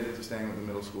 We're committed to staying with the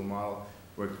middle school model.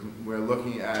 We're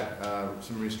looking at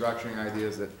some restructuring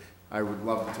ideas that I would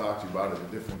love to talk to you about at a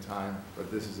different time,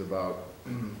 but this is about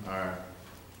our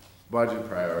budget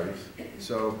priorities.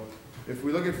 So if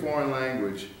we look at foreign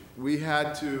language, we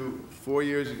had to, 4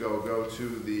 years ago, go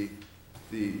to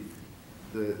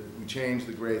we changed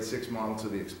the grade 6 model to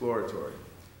the exploratory.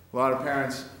 A lot of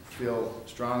parents feel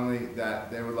strongly that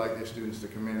they would like their students to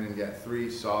come in and get 3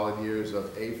 solid years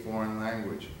of a foreign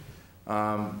language.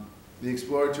 The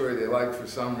exploratory they like for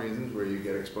some reasons, where you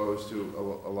get exposed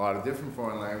to a lot of different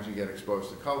foreign languages, you get exposed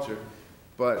to culture,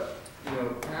 but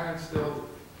parents still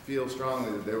feel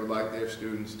strongly that they would like their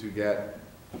students to get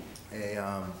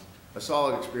a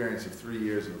solid experience of 3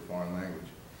 years of a foreign language.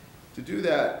 To do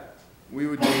that, we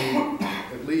would need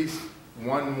at least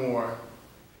 1 more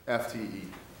FTE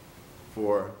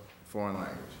for foreign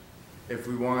language. If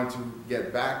we want to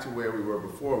get back to where we were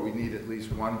before, we need at least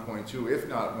 1.2, if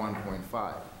not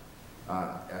 1.5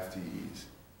 FTEs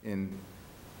in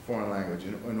foreign language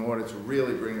in order to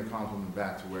really bring the complement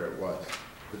back to where it was.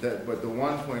 But the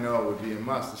 1.0 would be a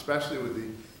must, especially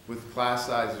with class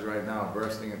sizes right now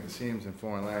bursting at the seams in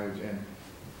foreign language. And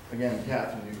again,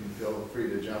 Catherine, you can feel free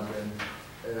to jump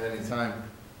in at any time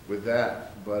with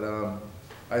that. But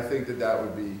I think that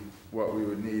would be what we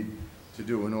would need to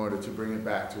do in order to bring it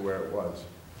back to where it was.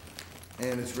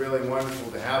 And it's really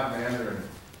wonderful to have Mandarin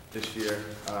this year,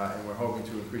 and we're hoping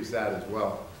to increase that as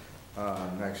well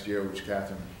next year, which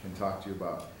Catherine can talk to you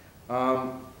about.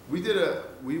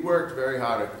 We worked very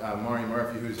hard at Maureen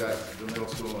Murphy, who's at the middle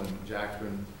school, and Jack's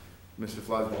been, Mr.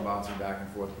 Flood's been bouncing back and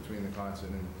forth between the concert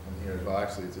and here as well.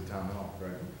 Actually, it's at Town Hall,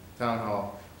 right? Town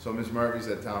Hall. So Ms. Murphy's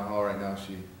at Town Hall right now.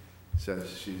 She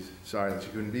says she's sorry that she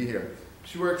couldn't be here.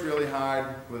 She worked really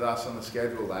hard with us on the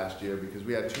schedule last year because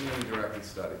we had too many directed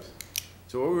studies.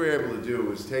 So what we were able to do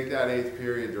was take that 8th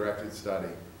period directed study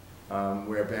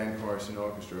where band, chorus, and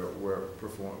orchestra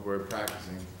were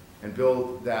practicing, and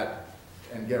build that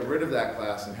and get rid of that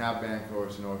class and have band,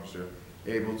 chorus, and orchestra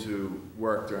able to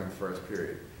work during the 1st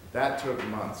period. That took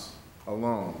months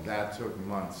alone. That took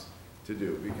months to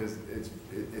do because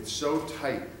it's so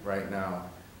tight right now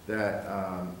that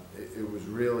it was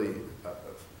really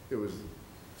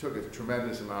took a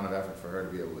tremendous amount of effort for her to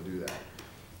be able to do that.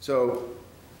 So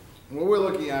what we're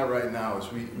looking at right now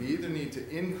is we either need to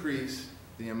increase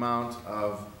the amount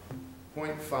of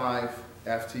 0.5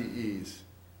 FTEs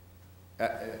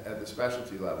at the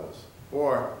specialty levels,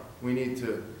 or we need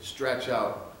to stretch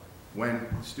out when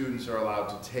students are allowed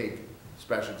to take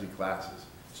specialty classes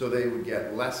so they would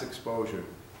get less exposure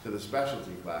to the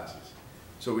specialty classes.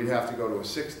 So we'd have to go to a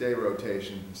 6-day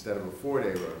rotation instead of a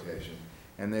 4-day rotation,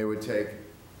 and they would take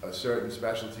a certain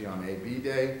specialty on AB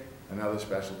day, another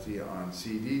specialty on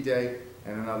CD day,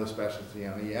 and another specialty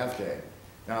on EF day.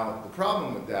 Now, the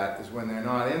problem with that is when they're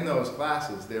not in those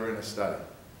classes, they're in a study.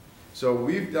 So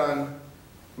we've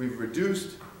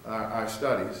reduced our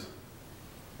studies,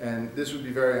 and this would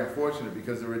be very unfortunate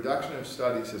because the reduction of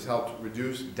studies has helped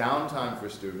reduce downtime for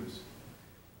students,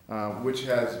 which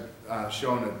has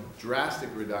shown a drastic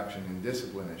reduction in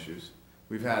discipline issues.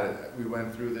 We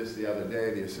went through this the other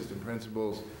day. The assistant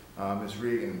principals, Ms.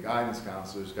 Regan, and guidance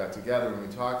counselors got together and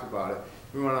we talked about it.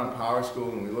 We went on Power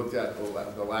School and we looked at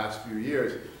the last few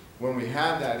years when we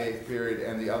had that 8th period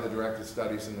and the other directed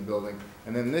studies in the building.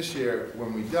 And then this year,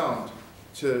 when we don't,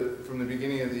 from the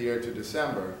beginning of the year to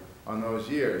December, on those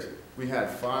years, we had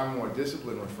far more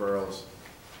discipline referrals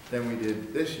than we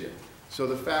did this year. So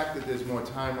the fact that there's more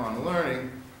time on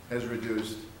learning has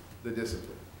reduced the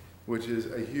discipline, which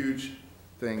is a huge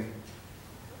thing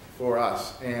for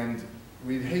us. And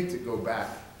we'd hate to go back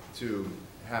to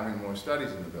having more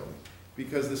studies in the building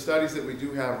because the studies that we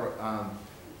do have,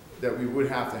 that we would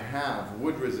have to have,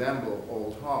 would resemble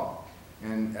Old Hall.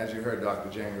 And as you heard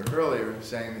Dr. Janger earlier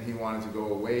saying that he wanted to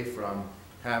go away from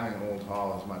having Old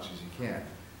Hall as much as he can.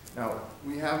 Now,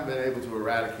 we haven't been able to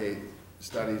eradicate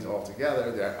studies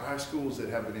altogether. There are schools that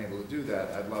have been able to do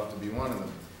that. I'd love to be one of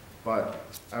them. But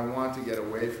I want to get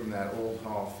away from that Old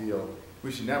Hall feel.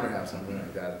 We should never have something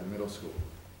like that at the middle school.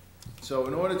 So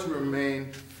in order to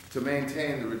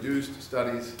maintain the reduced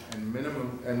studies and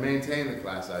maintain the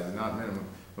class sizes, not minimum,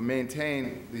 but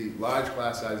maintain the large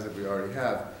class sizes that we already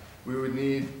have, we would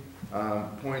need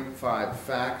 .5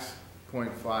 facts,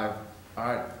 .5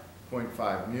 art,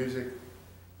 .5 music,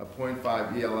 a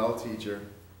 .5 ELL teacher,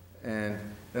 and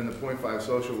then the .5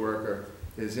 social worker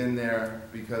is in there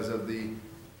because of the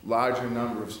larger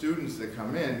number of students that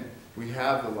come in. We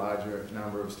have the larger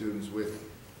number of students with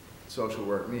social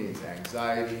work needs,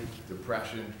 anxiety,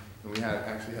 depression, and we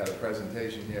actually had a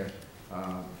presentation here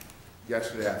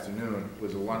yesterday afternoon. It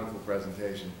was a wonderful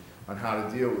presentation on how to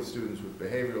deal with students with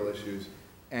behavioral issues,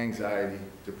 anxiety,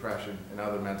 depression, and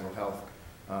other mental health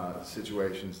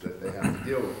situations that they have to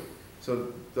deal with.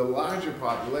 So the larger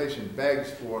population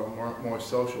begs for more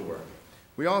social work.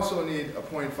 We also need a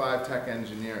 .5 tech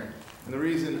engineering. And the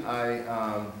reason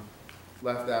I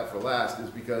left that for last is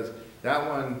because that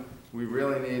one we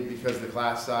really need, because the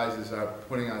class sizes are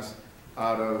putting us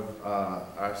out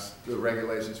of the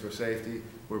regulations for safety.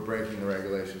 We're breaking the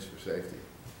regulations for safety.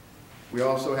 We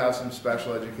also have some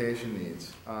special education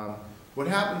needs. What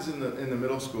happens in the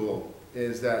middle school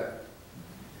is that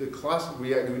the cluster, we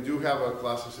do have a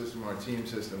cluster system or a team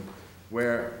system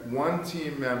where one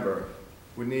team member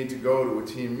would need to go to a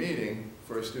team meeting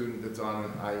for a student that's on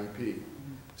an IEP.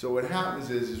 So what happens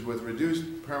is with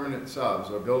reduced permanent subs,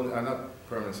 or not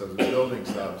permanent subs, but building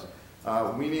subs,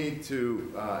 we need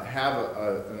to have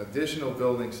an additional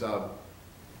building sub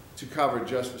to cover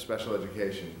just for special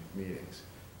education meetings.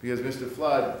 Because Mr.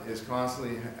 Flood is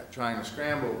constantly trying to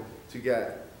scramble to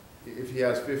get, if he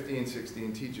has 15,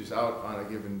 16 teachers out on a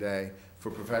given day for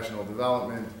professional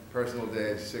development, personal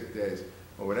days, sick days,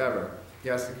 or whatever, he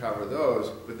has to cover those,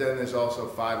 but then there's also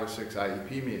 5 or 6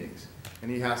 IEP meetings, and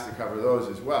he has to cover those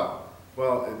as well.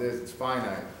 Well, it's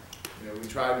finite. You know, we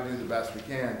try to do the best we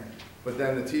can, but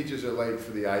then the teachers are late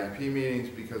for the IEP meetings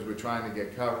because we're trying to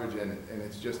get coverage, and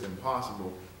it's just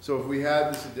impossible. So if we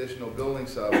had this additional building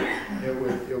sub,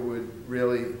 it would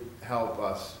really help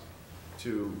us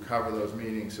to cover those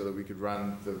meetings so that we could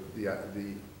run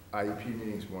the IEP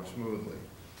meetings more smoothly.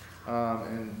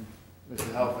 And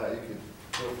Mr. Helfat, you could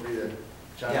feel free to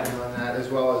chime in on that, as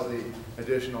well as the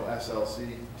additional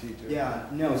SLC teacher. Yeah,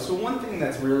 no, so one thing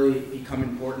that's really become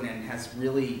important and has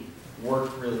really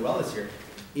worked really well this year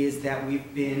is that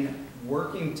we've been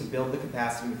working to build the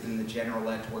capacity within the general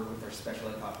ed to work with our special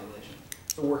ed population.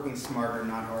 So working smarter,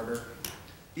 not harder.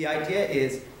 The idea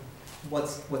is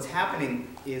what's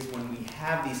happening is when we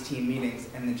have these team meetings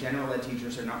and the general ed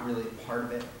teachers are not really a part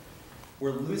of it,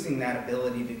 we're losing that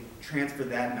ability to transfer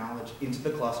that knowledge into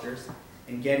the clusters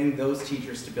and getting those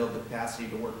teachers to build the capacity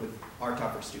to work with our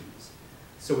tougher students.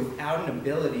 So without an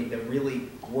ability to really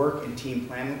work and team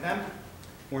plan with them,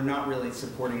 we're not really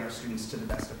supporting our students to the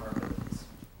best of our abilities.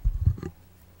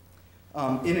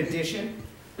 In addition,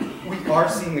 we are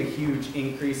seeing a huge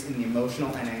increase in the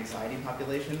emotional and anxiety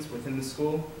populations within the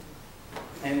school.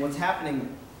 And what's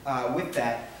happening with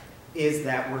that is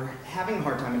that we're having a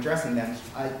hard time addressing them.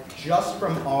 Just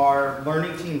from our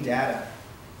learning team data,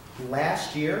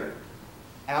 last year,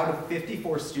 out of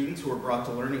 54 students who were brought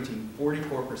to learning team,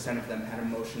 44% of them had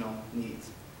emotional needs.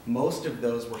 Most of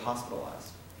those were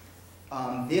hospitalized.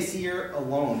 This year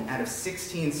alone, out of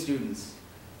 16 students,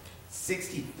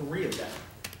 63 of them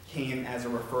came as a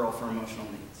referral for emotional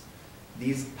needs.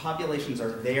 These populations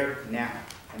are there now,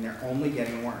 and they're only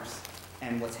getting worse.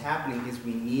 And what's happening is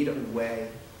we need a way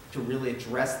to really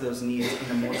address those needs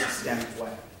in a more systemic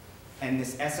way. And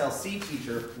this SLC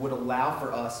teacher would allow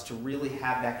for us to really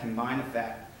have that combined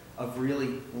effect of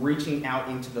really reaching out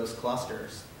into those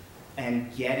clusters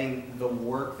and getting the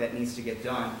work that needs to get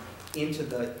done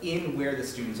in where the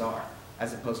students are,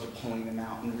 as opposed to pulling them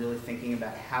out and really thinking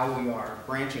about how we are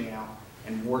branching out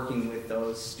and working with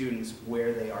those students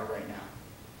where they are right now.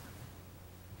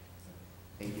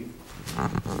 Thank you.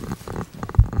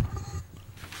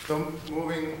 So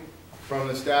moving from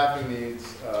the staffing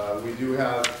needs, we do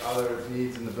have other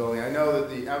needs in the building. I know that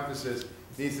the emphasis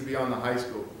needs to be on the high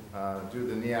school due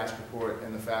to the NEASC report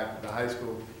and the fact that the high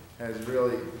school has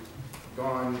really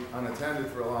gone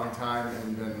unattended for a long time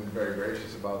and been very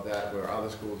gracious about that, where other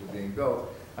schools are being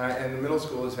built. And the middle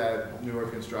school has had newer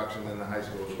construction than the high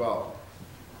school as well.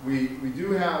 We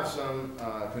do have some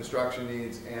construction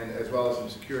needs and as well as some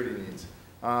security needs.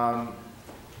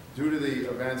 Due to the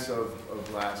events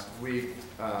of last week,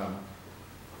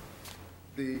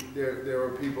 there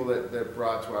were people that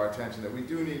brought to our attention that we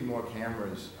do need more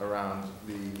cameras around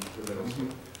the middle school.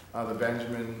 The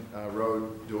Benjamin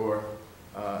Road door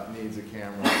needs a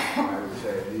camera, I would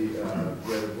say.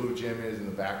 Where the blue gym is in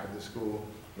the back of the school,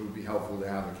 it would be helpful to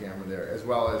have a camera there, as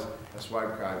well as a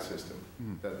swipe card system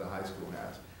that the high school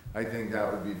has. I think that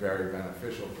would be very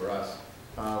beneficial for us,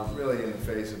 really in the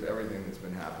face of everything that's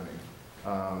been happening.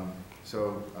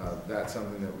 So that's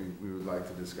something that we would like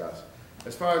to discuss.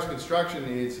 As far as construction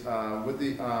needs, with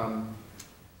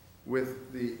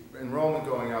the enrollment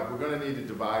going up, we're going to need to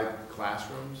divide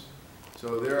classrooms.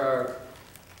 So there are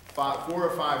 4 or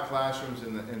 5 classrooms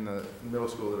in the middle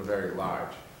school that are very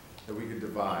large that we could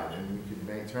divide, and we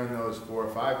could turn those 4 or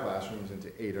 5 classrooms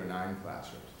into 8 or 9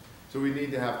 classrooms. So we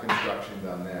need to have construction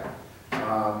done there.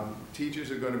 Teachers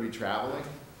are going to be traveling.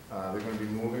 They're going to be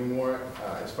moving more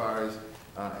as far as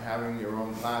having your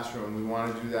own classroom. We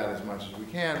want to do that as much as we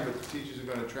can, but the teachers are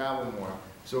going to travel more.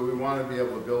 So we want to be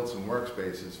able to build some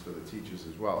workspaces for the teachers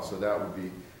as well. So that would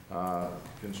be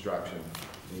construction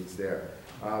needs there.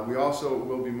 We also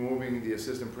will be moving the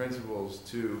assistant principals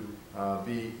to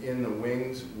be in the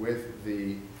wings with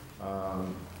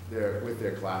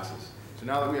their classes. So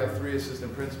now that we have 3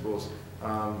 assistant principals,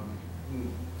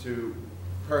 to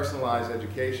personalize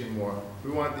education more,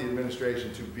 we want the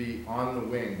administration to be on the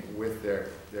wing with their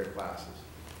classes.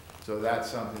 So that's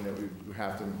something that we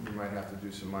might have to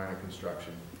do some minor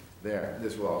construction there.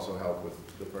 This will also help with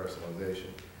the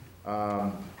personalization.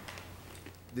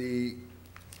 The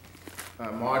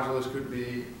modulars could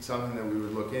be something that we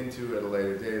would look into at a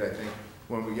later date. I think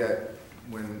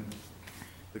when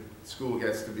the school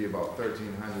gets to be about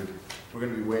 1,300, we're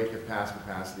going to be way past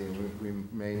capacity, and we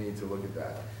may need to look at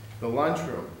that. The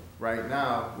lunchroom, right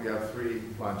now, we have 3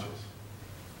 lunches.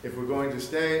 If we're going to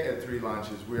stay at 3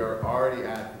 lunches, we are already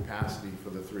at capacity for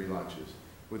the 3 lunches.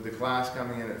 With the class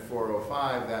coming in at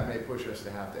 4:05, that may push us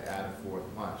to have to add a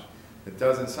 4th lunch. It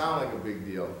doesn't sound like a big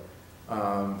deal.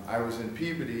 I was in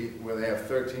Peabody, where they have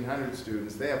 1,300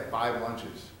 students. They have 5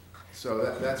 lunches.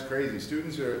 So that's crazy.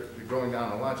 Students are going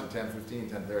down to lunch at 10:15,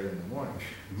 10:30 in the morning.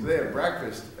 So they have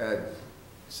breakfast at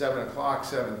 7 o'clock,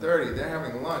 7:30. They're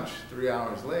having lunch 3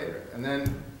 hours later. And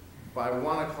then by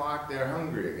 1 o'clock, they're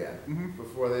hungry again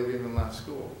before they've even left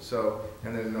school. So,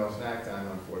 and there's no snack time,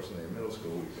 unfortunately, in middle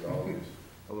school. We could all use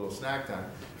a little snack time.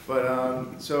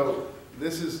 But so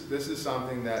this is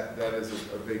something that is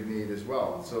a big need as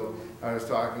well. So I was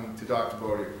talking to Dr.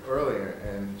 Bodie earlier,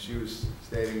 and she was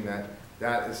stating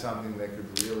that is something that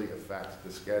could really affect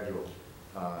the schedule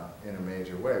in a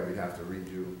major way. We'd have to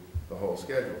redo the whole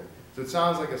schedule. So it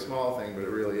sounds like a small thing, but it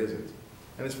really isn't.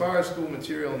 And as far as school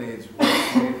material needs,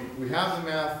 we have the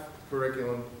math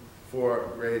curriculum for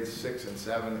grades 6 and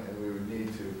 7, and we would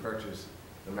need to purchase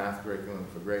the math curriculum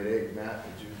for grade 8. Matt,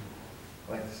 would you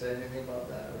like to say anything about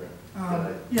that?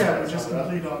 Yeah, we'll just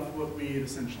complete off what we had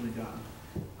essentially done.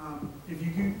 If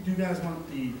you do guys want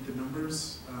the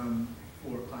numbers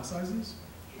for class sizes,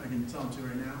 I can tell them to you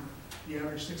right now. The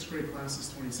average 6th grade class is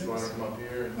 26. You want to come up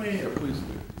here? Oh, yeah, please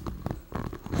do.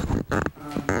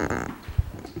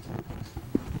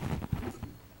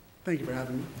 Thank you for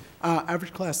having me.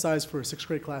 Average class size for a 6th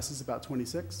grade class is about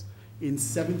 26. In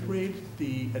 7th grade,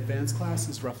 the advanced class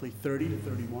is roughly 30 to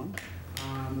 31.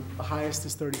 The highest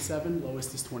is 37,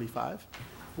 lowest is 25.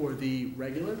 For the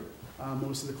regular,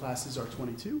 most of the classes are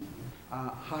 22.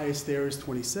 Highest there is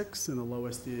 26, and the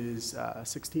lowest is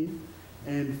 16.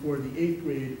 And for the 8th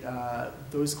grade,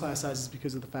 those class sizes,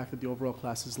 because of the fact that the overall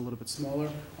class is a little bit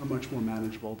smaller, are much more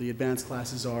manageable. The advanced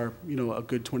classes are, a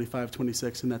good 25,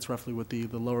 26, and that's roughly what the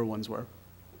lower ones were.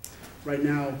 Right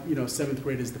now, 7th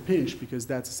grade is the pinch, because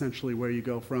that's essentially where you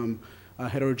go from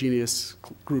heterogeneous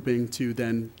grouping to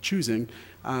then choosing.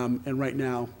 And right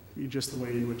now, just the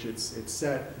way in which it's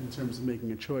set in terms of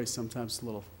making a choice, sometimes it's a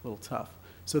little tough.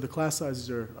 So the class sizes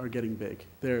are getting big.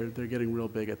 They're getting real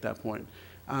big at that point.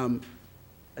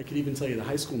 I could even tell you the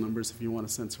high school numbers if you want a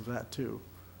sense of that too.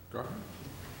 Go ahead.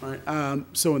 All right.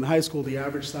 So in the high school, the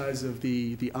average size of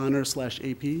the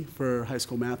honor/AP for high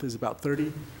school math is about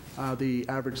 30. The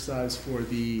average size for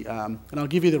the, and I'll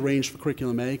give you the range for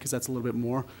curriculum A because that's a little bit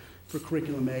more. For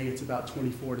curriculum A, it's about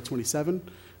 24 to 27.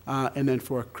 And then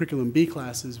for curriculum B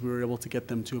classes, we were able to get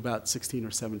them to about 16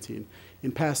 or 17.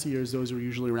 In past years, those were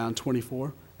usually around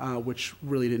 24, which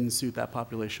really didn't suit that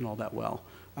population all that well.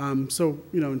 So,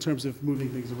 in terms of moving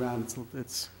things around,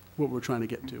 it's what we're trying to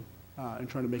get to and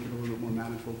trying to make it a little bit more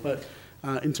manageable. But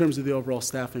in terms of the overall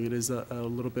staffing, it is a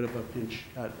little bit of a pinch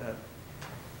at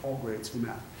all grades for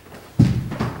math.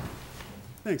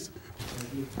 Thanks.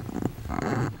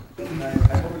 I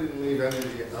hope we didn't leave any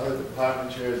of the other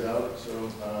department chairs out, so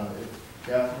if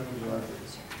Catherine would like to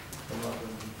come up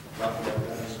and talk about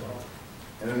that as well.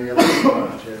 And then the other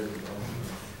department chairs as well.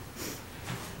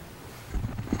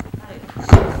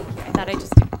 I thought I'd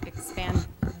just expand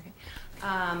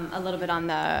a little bit on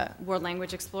the World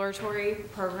Language Exploratory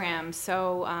Program.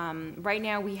 So right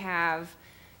now we have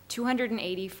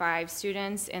 285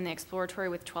 students in the exploratory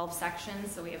with 12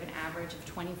 sections, so we have an average of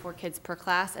 24 kids per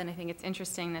class, and I think it's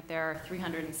interesting that there are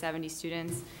 370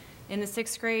 students in the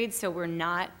 6th grade, so we're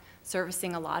not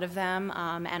servicing a lot of them.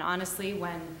 And honestly,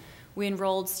 when we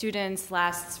enrolled students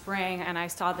last spring and I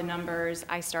saw the numbers,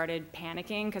 I started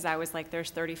panicking because I was like, there's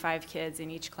 35 kids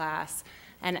in each class.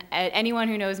 And anyone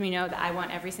who knows me know that I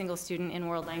want every single student in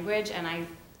world language, and I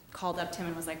called up Tim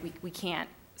and was like, we can't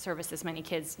service this many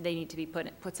kids. They need to be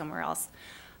put somewhere else.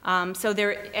 So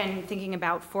and thinking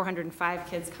about 405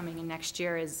 kids coming in next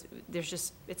year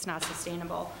it's not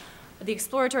sustainable. The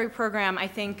exploratory program, I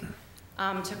think,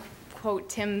 to quote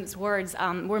Tim's words,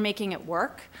 we're making it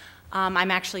work.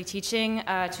 I'm actually teaching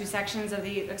 2 sections of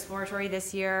the exploratory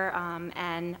this year,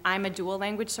 and I'm a dual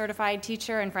language certified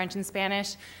teacher in French and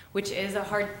Spanish, which is a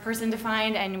hard person to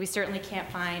find, and we certainly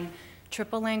can't find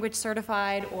triple language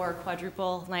certified or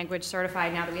quadruple language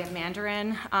certified now that we have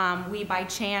Mandarin. We, by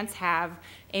chance, have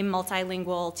a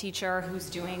multilingual teacher who's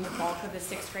doing the bulk of the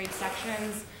 6th grade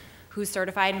sections, who's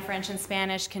certified in French and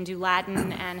Spanish, can do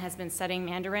Latin, and has been studying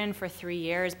Mandarin for 3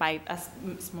 years by a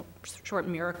short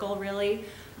miracle, really.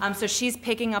 So she's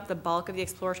picking up the bulk of the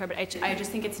exploratory, but I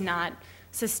just think it's not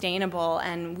sustainable,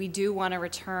 and we do want to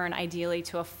return, ideally,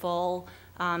 to a full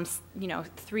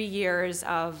 3 years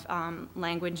of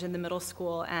language in the middle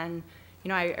school. And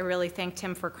I really thank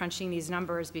Tim for crunching these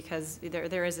numbers because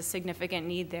there is a significant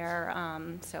need there.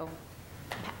 So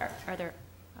are there,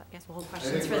 I guess we'll hold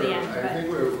questions for the end. I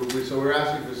think we're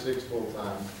asking for 6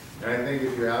 full-time. And I think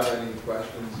if you have any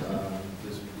questions,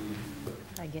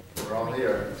 we're all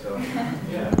here. So.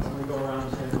 Yeah, let me go around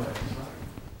the same way.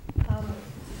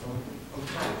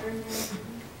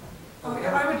 Okay,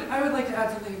 I would like to add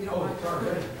something if you don't mind.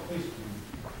 Sorry, please.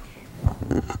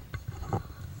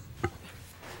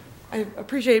 I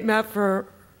appreciate Matt for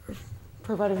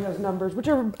providing those numbers, which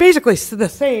are basically the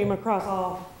same across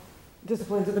all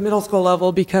disciplines at the middle school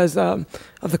level because of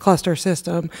the cluster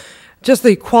system. Just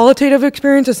the qualitative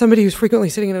experience as somebody who's frequently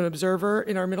sitting in an observer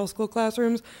in our middle school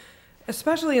classrooms,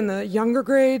 especially in the younger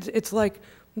grades, it's like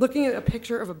looking at a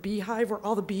picture of a beehive where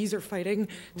all the bees are fighting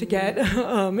to get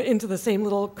into the same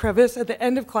little crevice at the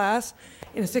end of class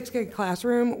in a 6th grade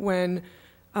classroom when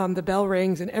the bell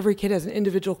rings and every kid has an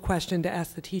individual question to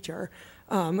ask the teacher.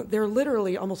 They're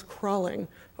literally almost crawling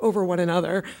over one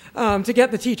another to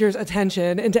get the teacher's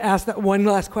attention and to ask that one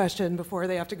last question before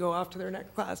they have to go off to their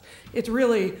next class. It's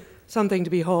really something to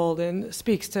behold and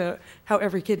speaks to how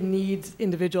every kid needs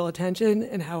individual attention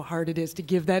and how hard it is to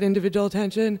give that individual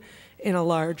attention in a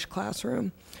large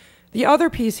classroom. The other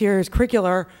piece here is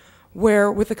curricular, where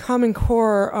with the Common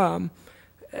Core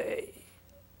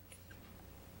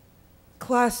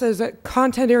classes,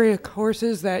 content area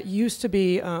courses that used to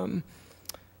be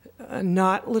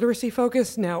not literacy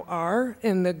focused now are,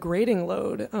 and the grading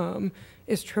load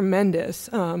is tremendous.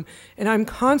 And I'm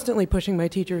constantly pushing my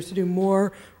teachers to do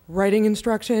more writing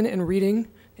instruction and reading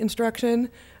instruction.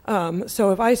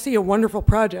 So if I see a wonderful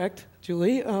project,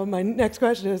 Julie, my next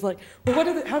question is like, well,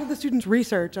 how did the students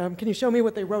research? Can you show me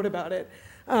what they wrote about it?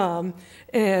 There's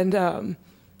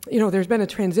been a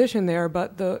transition there,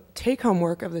 but the take-home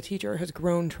work of the teacher has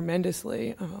grown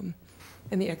tremendously.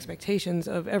 And the expectations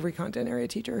of every content area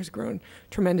teacher has grown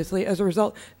tremendously as a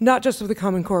result, not just of the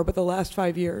Common Core, but the last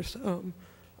 5 years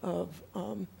of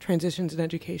transitions in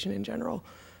education in general.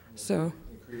 So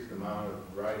increased amount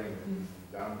of writing and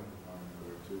down the Common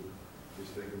Core too.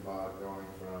 Just think about going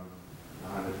from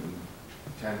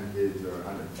 110 kids or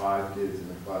 105 kids in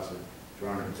a class of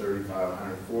 235,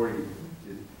 140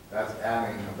 kids. That's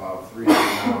adding about 300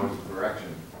 hours of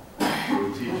correction to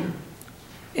a teacher.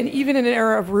 And even in an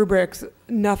era of rubrics,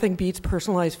 nothing beats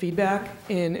personalized feedback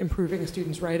in improving a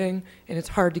student's writing, and it's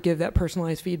hard to give that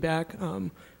personalized feedback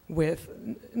with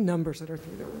numbers that are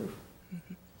through the roof.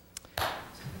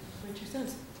 My 2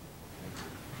 cents.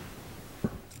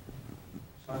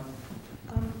 I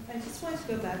just wanted to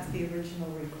go back to the original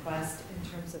request in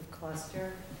terms of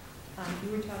cluster.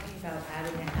 You were talking about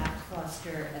adding a half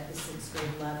cluster at the 6th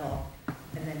grade level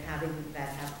and then having that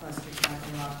half cluster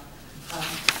travel up.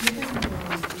 Given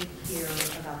when we did hear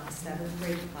about the 7th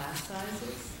grade class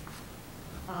sizes,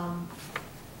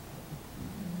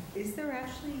 is there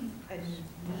actually a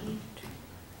need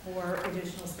for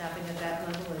additional staffing at that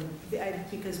level?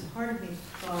 And because part of me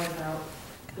thought about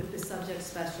with the subject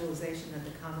specialization that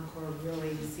the Common Core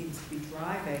really seems to be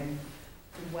driving,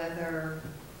 whether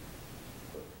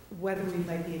we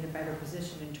might be in a better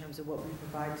position in terms of what we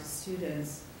provide to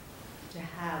students to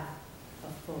have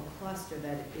a full cluster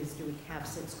that is doing half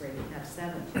 6th grade and half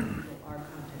 7th, so people are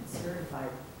content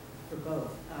certified for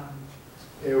both.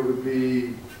 It would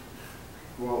be,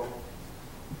 well,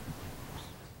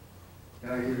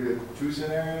 can I give you 2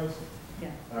 scenarios? Yeah.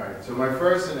 All right, so my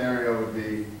first scenario would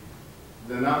be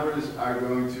the numbers are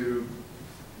going to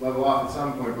level off at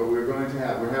some point, but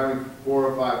we're having 4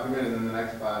 or 5 come in, and then the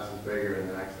next class is bigger, and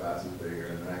the next class is bigger,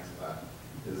 and the next class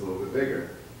is a little bit bigger.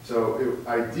 So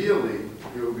ideally,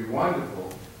 it would be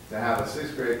wonderful to have a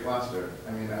 6th grade cluster.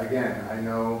 I mean, again, I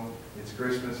know it's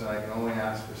Christmas and I can only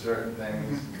ask for certain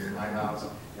things in my house,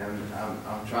 and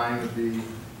I'm trying to be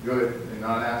good and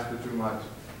not ask for too much.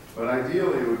 But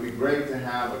ideally, it would be great to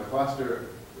have a cluster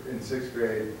in 6th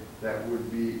grade that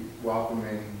would be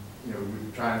welcoming. You know,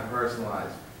 we're trying to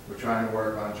personalize. We're trying to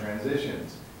work on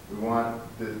transitions. We want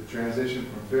the transition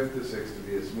from 5th to 6th to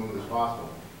be as smooth as possible.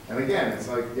 And again, it's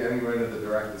like getting rid of the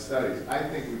directed studies. I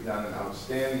think we've done an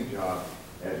outstanding job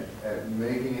at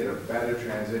making it a better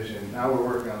transition. Now we're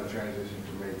working on the transition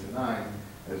from 8 to 9,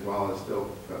 as well as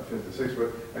still 5th to 6th,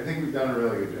 but I think we've done a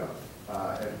really good job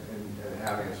at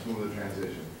having a smoother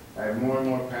transition. I have more and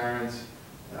more parents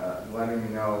letting me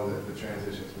know that the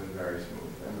transition's been very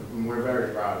smooth, and we're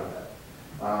very proud of that.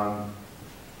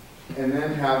 And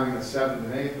then having the 7th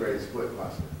and 8th grade split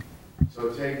cluster. So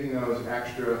taking those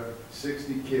extra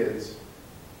 60 kids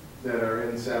that are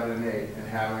in 7 and 8 and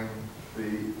having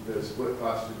the split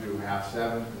cluster do half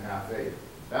 7th and half 8.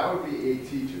 That would be 8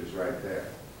 teachers right there.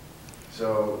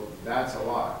 So that's a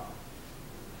lot.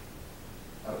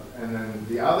 And then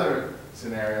the other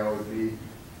scenario would be,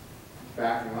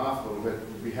 backing off a little bit,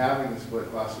 would be having the split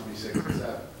cluster be 6 and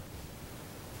 7.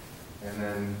 And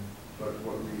then, but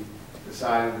what we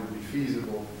decided would be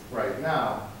feasible right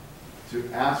now to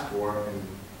ask for, and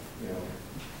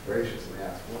graciously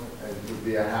ask for, it would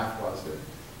be a half cluster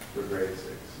for grade 6.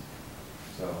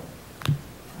 So.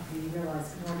 Okay, you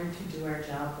realize in order to do our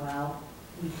job well,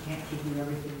 we can't give you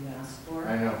everything you ask for.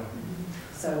 I know.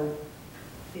 So,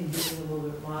 in being a little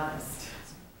bit modest,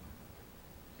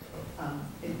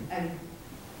 and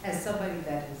as somebody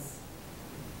that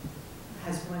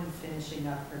has one finishing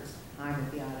up her time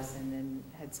at the Otis and then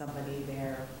had somebody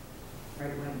there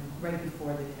right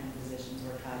before the 10 positions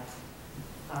were cut,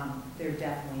 there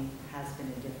definitely has been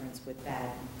a difference with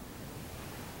that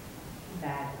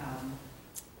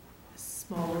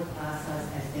smaller class size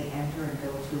as they enter and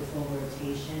go to a full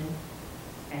rotation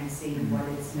and seeing what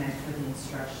it's meant for the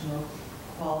instructional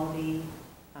quality,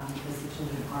 because the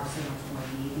children are so much more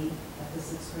needy at the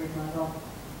 6th grade level.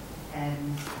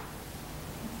 And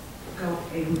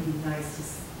it would be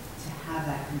nice to have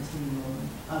that continuum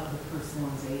of the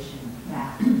personalization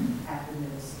back at the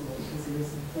middle school, because it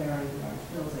is a very large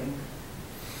building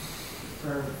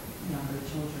for younger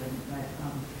children. But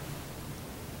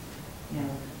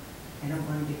I don't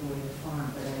want to give away the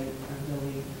farm, but I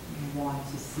really want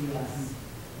to see us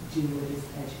do what is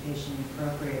educationally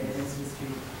appropriate. And as Mr.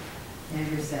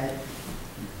 Andrew said,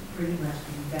 pretty much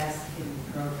invest in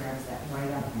programs that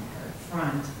right up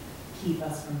front keep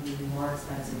us from needing more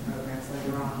expensive programs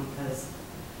later on, because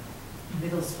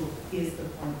middle school is the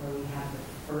point where we have the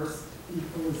first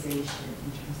equalization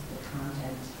in terms of the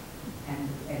content, and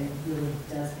it really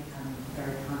does become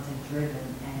very content driven,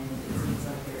 and it seems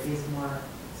like there is more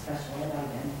special ed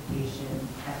identification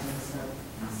at the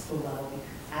school level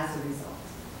as a result.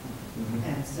 Mm-hmm.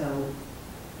 And so,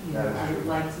 I would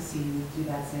like to see you do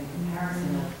that same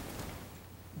comparison of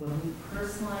when we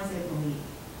personalize it, when we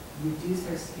reduce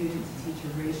our student to teacher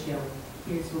ratio,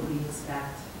 here's what we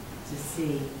expect to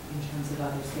see in terms of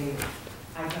other states.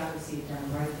 I'd rather see it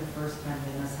done right the first time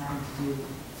than us having to do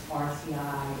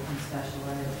RTI and special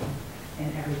ed and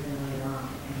everything later on.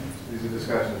 And these are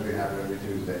discussions we have every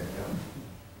Tuesday.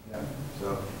 Yeah.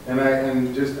 So, I'm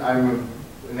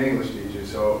an English teacher,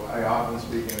 so I often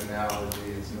speak in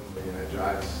analogy and simile, and it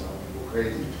drives some people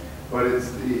crazy. But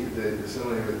it's the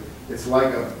simile of it. It's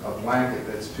like a blanket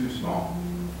that's too small.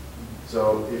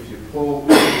 So if you pull the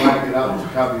blanket up to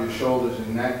cover your shoulders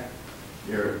and neck,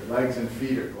 your legs and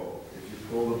feet are cold. If you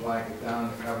pull the blanket down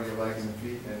to cover your legs and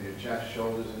feet, then your chest,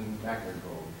 shoulders, and neck are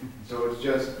cold. So it's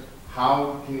just,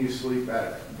 how can you sleep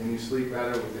better? Can you sleep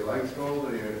better with your legs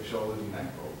cold or your shoulders and neck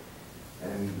cold?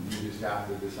 And you just have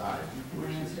to decide. My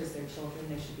answer is their children,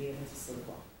 they should be able to sleep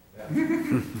well.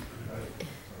 Yeah.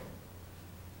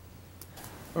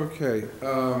 Okay.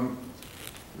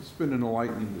 It's been an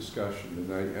enlightening discussion,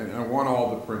 and I want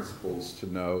all the principals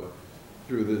to know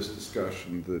through this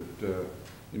discussion that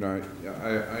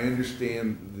I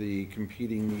understand the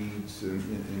competing needs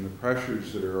and the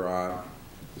pressures that are on,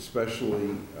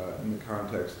 especially in the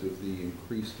context of the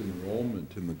increased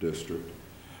enrollment in the district.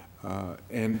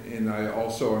 And I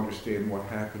also understand what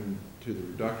happened to the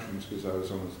reductions, because I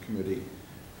was on this committee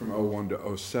from 01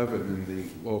 to 07, and the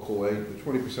local aid, the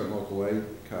 20% local aid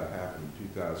cut happened in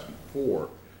 2004,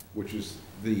 which is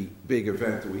the big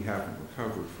event that we haven't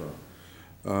recovered from.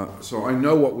 So I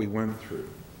know what we went through.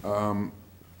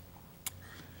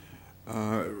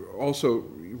 Also,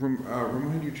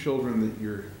 remind your children that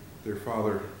their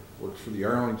father works for the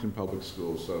Arlington Public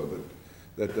Schools, so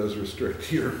that does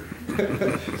restrict your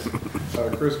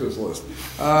Christmas list.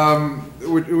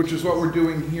 Which is what we're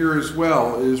doing here as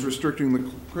well, is restricting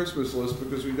the Christmas list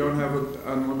because we don't have an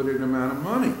unlimited amount of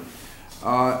money.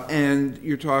 And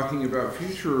you're talking about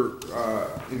future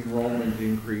enrollment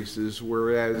increases,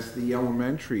 whereas the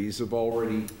elementaries have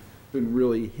already been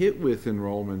really hit with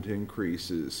enrollment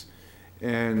increases.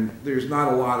 And there's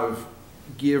not a lot of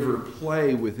give or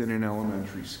play within an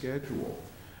elementary schedule.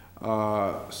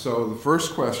 So the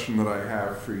first question that I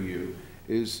have for you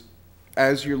is,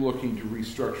 as you're looking to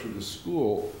restructure the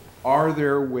school, are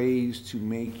there ways to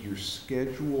make your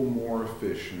schedule more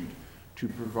efficient to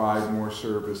provide more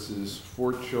services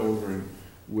for children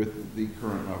with the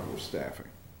current level of staffing?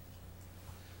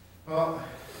 Well,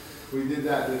 we did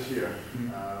that this year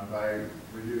by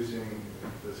reducing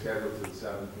the schedule to the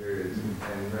 7 periods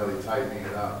and really tightening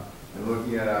it up and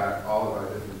looking at all of our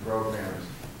different programs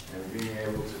and being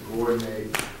able to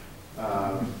coordinate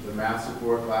the math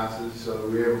support classes so that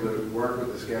we were able to work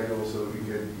with the schedule so that we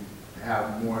could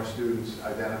have more students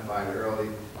identified early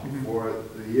before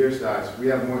the year starts. We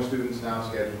have more students now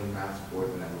scheduled in math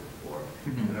support than ever before.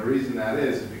 And the reason that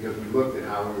is because we looked at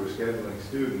how we were scheduling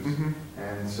students,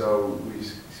 and so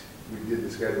we did the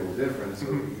schedule different so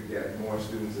that we could get more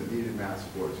students that needed math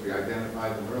support. So we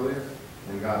identified them earlier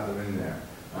and got them in there.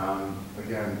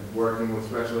 Again, working with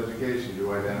special education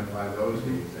to identify those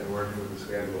needs and working with the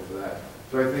schedule for that.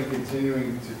 So I think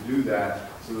continuing to do that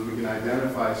so that we can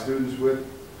identify students with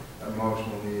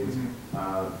emotional needs,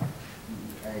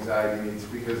 anxiety needs,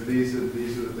 because these are the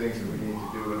things that we need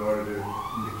to do in order to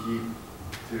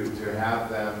have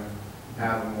them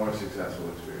have a more successful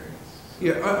experience.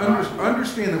 Yeah,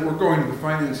 understand that we're going to the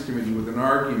Finance Committee with an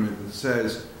argument that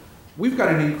says we've got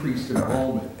an increased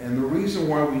enrollment, and the reason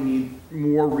why we need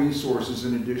more resources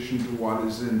in addition to what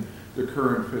is in the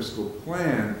current fiscal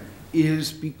plan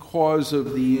is because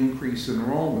of the increased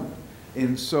enrollment.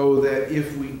 And so that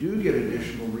if we do get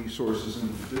additional resources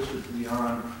into the district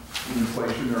beyond the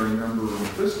inflationary number in the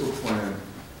fiscal plan,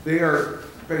 they are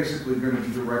basically going to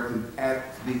be directed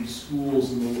at the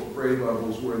schools and the grade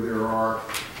levels where there are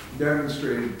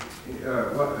demonstrated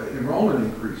enrollment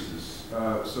increases.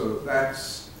 So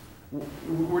that's, we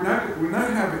don't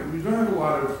have a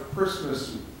lot of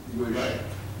Christmas wish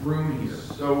room here.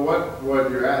 So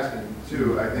what you're asking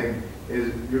too, I think,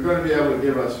 is you're going to be able to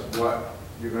give us what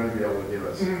you're going to be able to give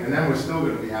us, and then we're still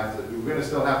going to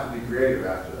still have to be creative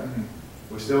after that.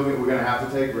 We're going to have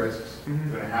to take risks. We're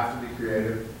going to have to be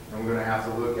creative, and we're going to have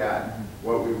to look at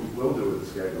what we will do with the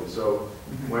schedule. So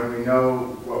when we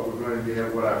know what we're going to be,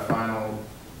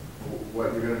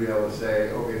 what you're going to be able to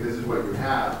say, okay, this is what you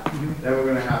have, then we're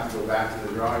going to have to go back to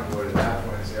the drawing board at that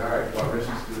point and say, all right, what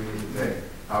risks do we need to take?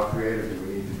 How creative do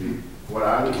we need to be? What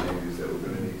are the changes that we're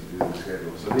going to need to do to the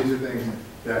schedule? So these are things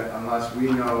that unless we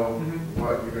know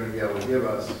what you're going to be able to give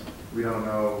us, we don't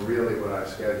know really what our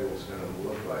schedule is going to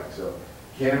look like. So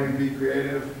can we be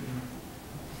creative?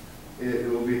 It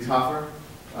will be tougher,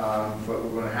 but we're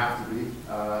going to have to be.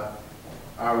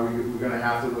 We're going to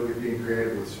have to look at being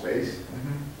creative with space.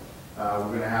 We're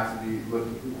going to have to be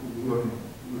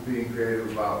being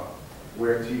creative about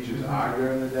where teachers are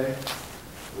during the day,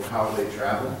 or how they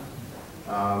travel,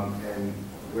 and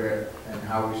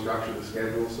how we structure the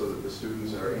schedule so that the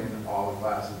students are in all the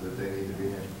classes that they need to be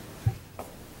in.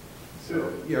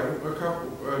 So yeah,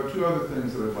 two other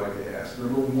things that I'd like to ask.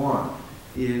 Number one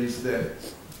is that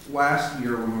last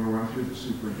year when we went through the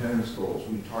superintendent's goals,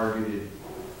 we targeted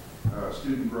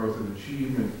student growth and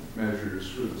achievement measures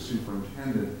for the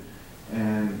superintendent,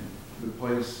 and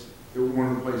one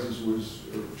of the places was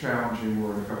challenging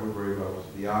were in a couple of grade levels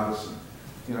at the Odyssey.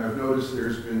 And I've noticed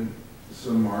there's been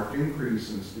some marked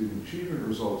increase in student achievement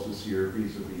results this year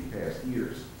vis-a-vis past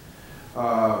years.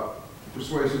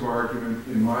 Persuasive argument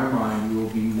in my mind will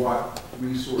be what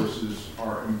resources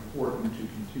are important to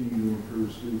continue to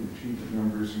improve student achievement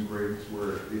numbers in grades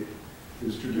where it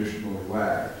is traditionally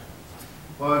lagged.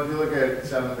 Well, if you look at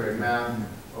 7th grade math,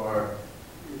 or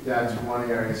that's one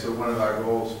area. So one of our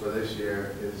goals for this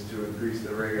year is to increase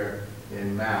the rigor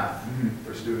in math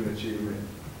for student achievement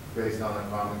based on the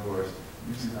Common Core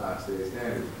state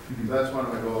standards. So that's one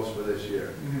of my goals for this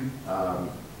year,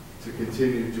 to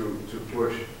continue to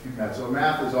push that. So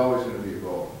math is always going to be a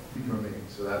goal for me.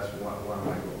 So that's one of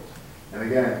my goals. And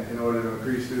again, in order to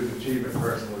increase student achievement,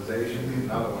 personalization is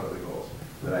another one of the goals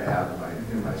that I have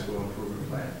in my school improvement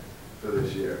plan for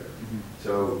this year.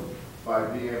 So by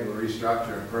being able to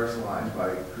restructure and personalize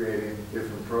by creating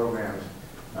different programs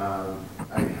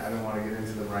I don't want to get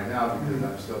into them right now because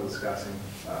I'm still discussing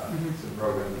some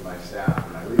programs with my staff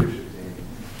and my leadership team.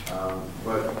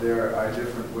 But there are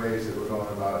different ways that we're going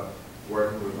about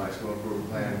working with my school improvement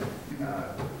plan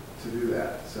to do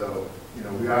that. So, you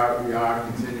know, we are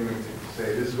continuing to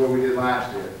say, this is what we did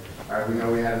last year. All right, we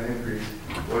know we had an increase.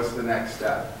 What's the next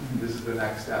step? This is the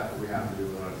next step that we have to do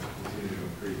in order to continue to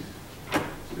increase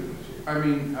students here. I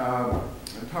mean,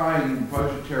 tying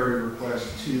budgetary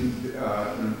requests to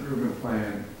an improvement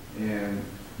plan and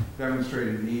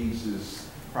demonstrated needs is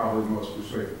probably the most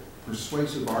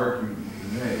persuasive argument you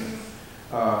can make.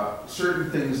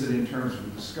 Certain things that in terms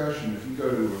of discussion, if you go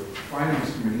to a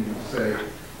finance committee and say,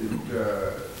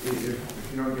 that,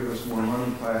 if you don't give us more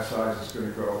money, class size is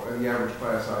going to go, the average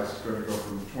class size is going to go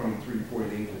from 23.8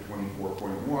 to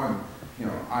 24.1, you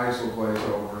know, eyes will glaze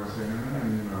over and say,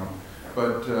 you know.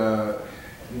 But,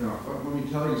 you know, let me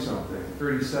tell you something.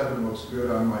 37 looks good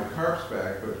on my carp's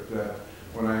back, but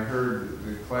when I heard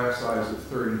the class size of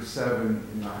 37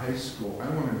 in the high school, I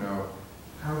want to know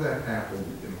how that happened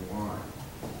in the line.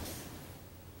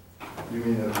 You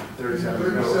mean the 37?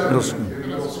 37 middle school.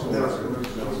 Middle school.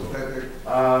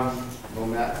 Well,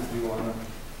 Matt, did you want to?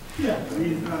 Yeah, I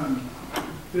mean,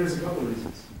 there's a couple of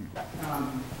reasons.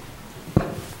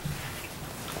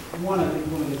 One, I think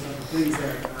one of the type of things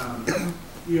that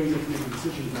we always have to make a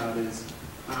decision about is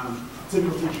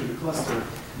typical teacher in a cluster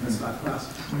has 5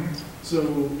 classes. So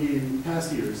in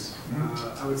past years,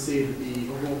 I would say that the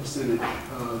overall percentage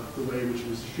of the way in which it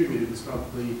was distributed was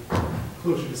probably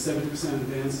closer to 70%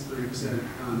 advanced, 30%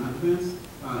 non-advanced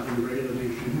in the regular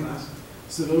mainstream class.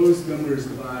 So those numbers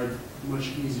divide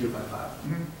much easier by 5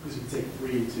 because you can take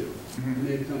 3 and 2, and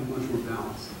they become much more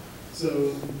balanced.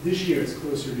 So this year it's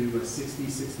closer to 60,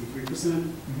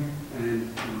 63%,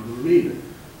 and the remainder.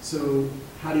 So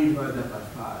how do you divide that by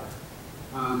 5?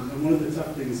 And one of the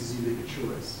tough things is you make a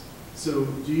choice. So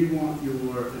do you want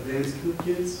your advanced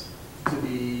kids to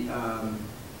be in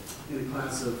a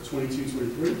class of 22,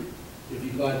 23? If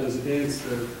you divide those advanced,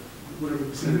 whatever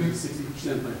percentage is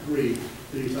 60% by 3,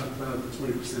 then you talk about the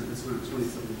 20%, that's around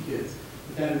 27 kids.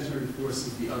 But that in turn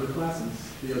forces the other classes,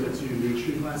 the other 2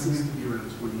 mainstream classes, to be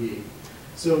around 28.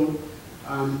 So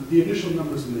the initial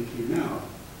numbers when they came out,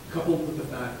 coupled with the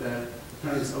fact that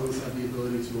parents always have the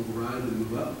ability to override and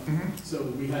move up. So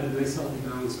we had a nice healthy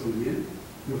balance going in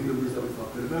with numbers that we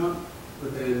felt good about.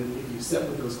 But then if you set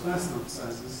with those class number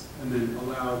sizes and then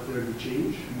allow there to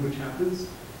change, which happens,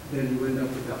 then you end up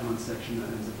with that one section that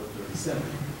ends up with 37.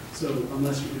 So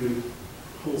unless you're doing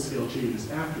whole-scale changes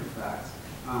after the fact,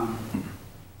 I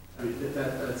mean,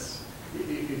 that's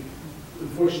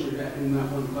unfortunately, that in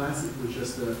that one class, it was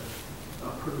just a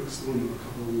perfect storm of a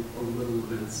couple of little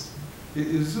events.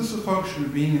 Is this a function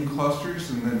of being in clusters,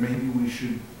 and then maybe we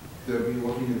should be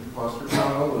looking at the cluster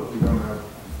model if we don't have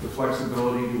the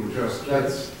flexibility to adjust?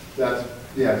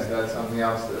 Yes, that's something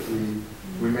else that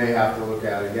we may have to look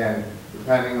at again,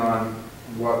 depending on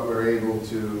what you're able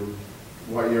to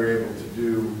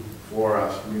do for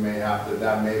us. We may have to,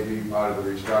 that may be part of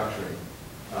the restructuring.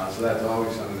 So that's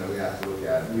always something that we have to look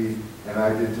at. And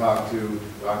I did talk to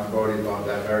Dr. Bodie about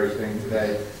that very thing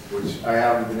today, which I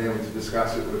haven't been able to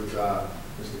discuss it with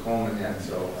Mr. Coleman yet,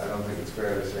 so I don't think it's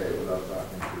fair to say it without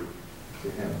talking to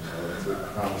him. So it's a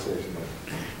conversation that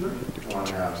I want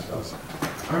to have. So.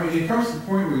 I mean, it comes to the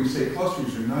point where you say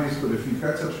clusters are nice, but if you've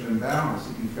got such an imbalance,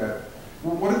 if you've got,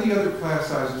 well, what are the other class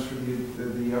sizes for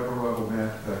the upper level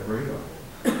math grade level?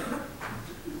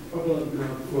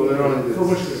 Well, they're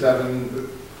only 7.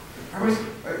 I mean,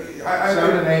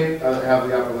 7 and 8 have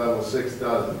the upper level, 6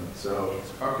 doesn't. So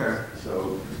okay.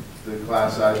 So the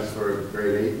class sizes for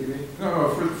grade 8, you mean? No,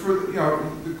 for you know,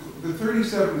 the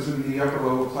 37 is in the upper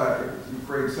level class,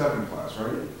 grade 7 class,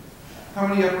 right? How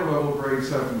many upper level grade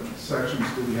 7 sections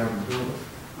do we have in the building?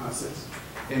 6.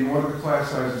 And what are the class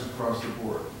sizes across the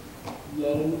board?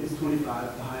 Low is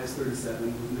 25, the high is 37,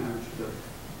 with an average of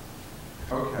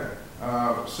 30. Okay.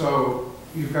 So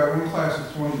you've got one class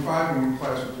of 25 and one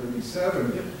class of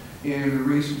 37. Yep. And the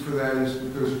reason for that is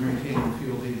because you're maintaining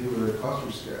field due to the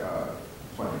cluster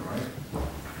plan, right?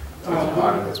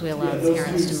 Because we allow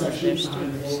parents to move their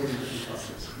students.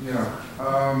 Yeah.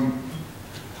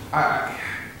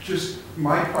 Just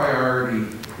my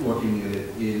priority looking at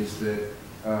it is that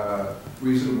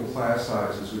reasonable class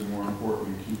sizes are more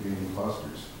important than keeping in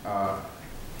clusters.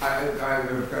 I've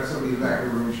got somebody in the back of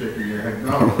the room shaking their head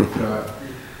no, but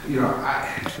you know, I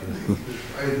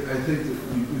think that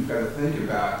we've got to think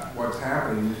about what's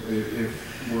happening if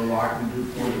we're locked into a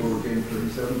point where we're getting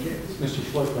 37 kids. Mr.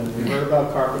 Schlickman, we heard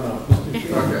about carpet off.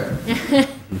 Mr.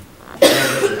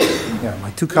 Yeah,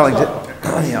 my 2 colleagues.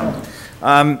 Yeah.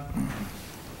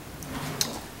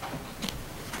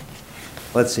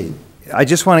 let's see. I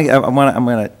just want to, I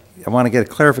want to get a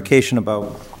clarification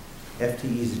about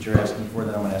FTEs that you're asking for,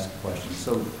 then I'm going to ask a question.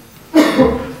 So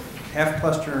half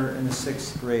cluster in the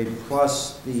 6th grade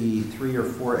plus the 3 or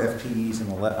 4 FTEs in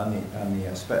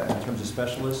in terms of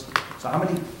specialists. So how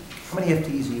many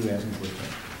FTEs are you asking for?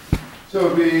 So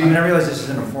it'd be. I mean, I realize this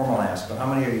isn't a formal ask, but how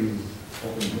many are you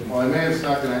hoping to? Well, I may have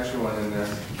snuck an extra one in there,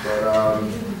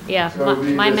 but yeah, so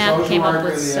my math came up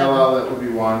with 7. The social worker and the LL, that would be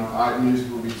 1. Art and music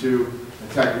would be 2.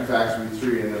 And tech and facts would be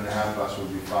 3, and then the half class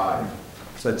would be 5.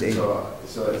 So it's 8.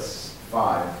 So it's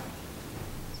 5.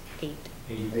 8.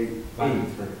 8.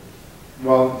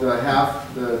 Well, the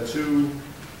half, the 2,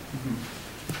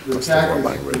 the tech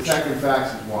and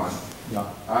facts is 1. Yeah.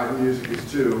 Art and music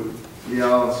is 2.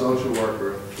 EL and social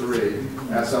worker 3.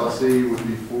 SLC would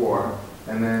be 4.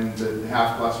 And then the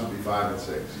half plus would be 5 and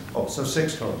 6. Oh, so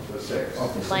 6 total. So 6.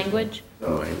 Okay, Language?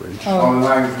 Language. Oh, and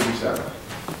language would be 7.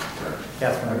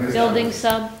 Catherine. Building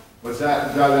sub? What's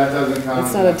that? No, that doesn't count.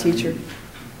 It's not a teacher.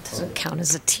 Doesn't count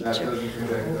as a That teacher. doesn't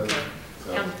count.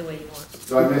 So. Count the way you want.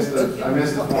 So I missed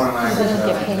the foreign language.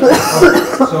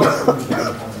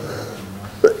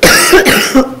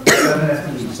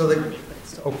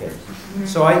 Okay.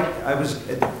 So I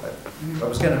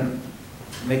was going to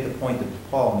make the point that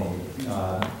Paul made,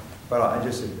 but I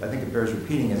think it bears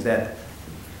repeating, is that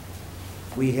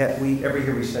every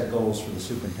year we set goals for the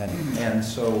superintendent, and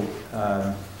so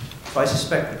I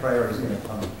suspect the priority is going to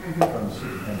come from the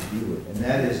superintendent's view, and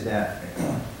that is that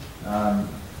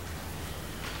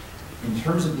in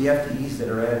terms of the FTEs that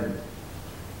are added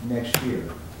next year,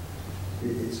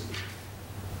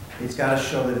 it's got to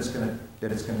show that it's going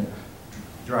to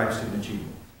drive student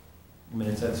achievement. I mean,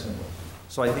 it's that simple.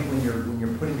 So I think when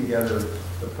you're putting together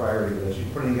the priority list,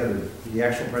 you're putting together the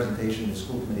actual presentation to the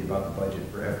school committee about the budget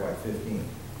for FY15.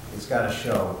 It's got to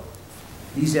show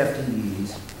these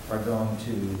FTEs are going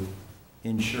to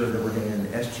ensure that we're getting an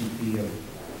SGP of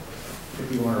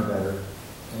 51 or better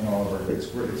in all of our. It's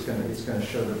going to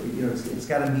show that it's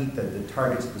got to meet the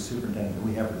targets of the superintendent that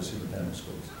we have for the superintendent of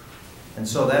schools. And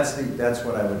so that's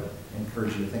what I would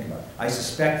encourage you to think about. I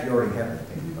suspect you already have been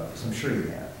thinking about this. I'm sure you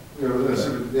have.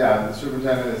 The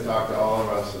superintendent has talked to all of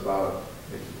us about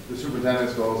the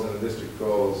superintendent's goals and the district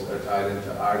goals are tied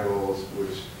into our goals,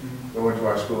 which go into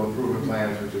our school improvement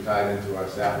plans, which are tied into our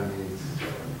staffing needs,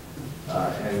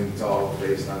 and it's all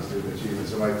based on student achievement.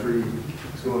 So my 3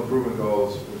 school improvement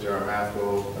goals, which are a math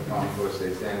goal, a Common Core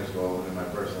State Standards goal, and then my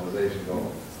personalization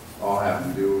goal, all have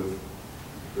to do with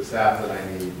the staff that I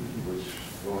need, which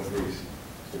will increase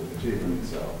student achievement.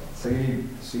 So you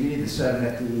need the 7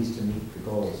 FTEs to meet the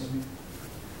goals.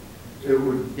 It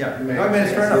would. Yeah. I mean,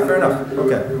 it's fair enough.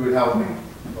 Okay. It would help me.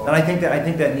 And I think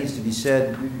that needs to be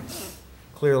said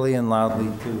clearly and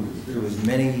loudly to as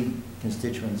many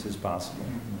constituents as possible.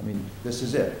 I mean, this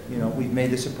is it. We've made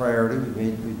this a priority.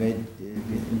 We've made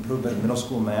improvement in middle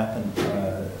school math and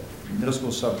middle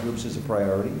school subgroups as a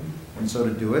priority. And so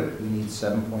to do it, we need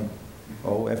 7.0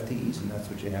 FTEs, and that's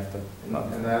what you have to.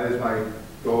 And that is my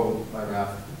goal. My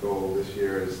math goal this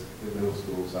year is the middle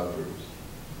school subgroups.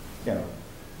 Yeah.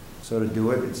 So to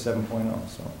do it, it's 7.0.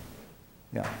 So,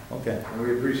 yeah, okay. And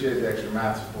we appreciate the extra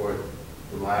math support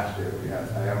from last year.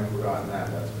 I haven't forgotten that.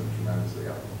 That's been tremendously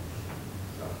helpful.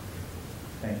 So,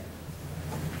 thank you.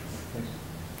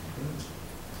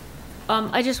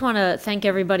 I just want to thank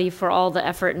everybody for all the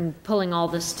effort in pulling all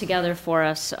this together for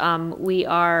us. We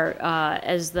are,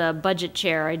 as the budget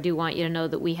chair, I do want you to know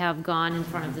that we have gone in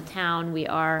front of the town. We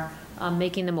are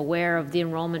making them aware of the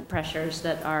enrollment pressures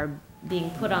that are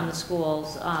being put on the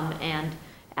schools and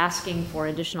asking for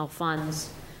additional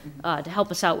funds to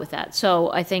help us out with that. So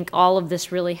I think all of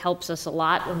this really helps us a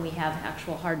lot when we have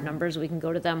actual hard numbers we can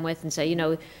go to them with and say,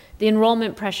 the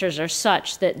enrollment pressures are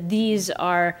such that these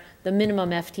are the minimum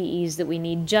FTEs that we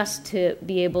need just to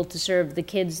be able to serve the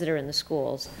kids that are in the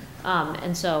schools.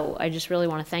 And so I just really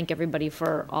want to thank everybody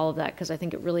for all of that, because I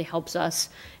think it really helps us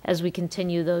as we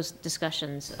continue those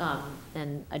discussions.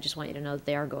 And I just want you to know that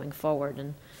they are going forward.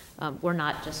 And we're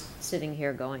not just sitting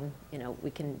here going, we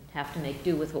can have to make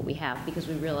do with what we have, because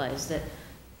we realize that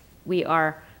we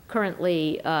are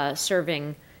currently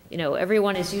serving,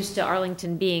 everyone is used to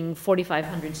Arlington being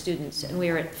 4,500 students, and we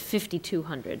are at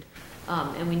 5,200.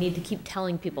 And we need to keep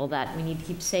telling people that. We need to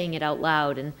keep saying it out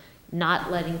loud and not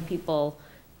letting people,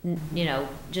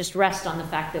 just rest on the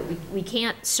fact that we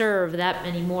can't serve that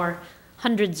many more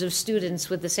hundreds of students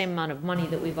with the same amount of money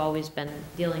that we've always been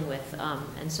dealing with.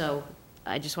 And so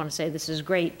I just want to say this is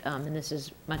great, and this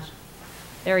is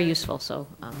very useful. So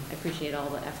I appreciate all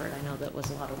the effort. I know that was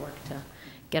a lot of work to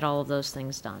get all of those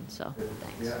things done. So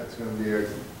thanks. Yeah, it's going to be a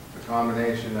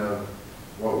combination of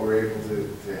what we're able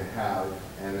to have,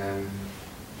 and then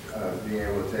being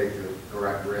able to take the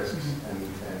correct risks and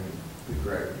the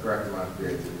correct amount of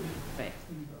creativity. Right.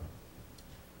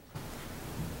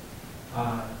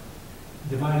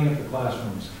 Dividing up the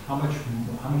classrooms, how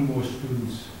many more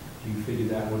students do you figure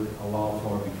that would allow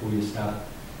for before you start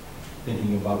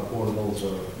thinking about portables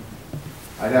or?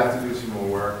 I'd have to do some more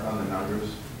work on the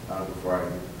numbers before I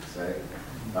can say.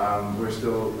 We're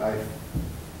still,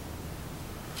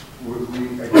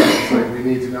 it's like we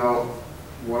need to know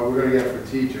what we're going to get for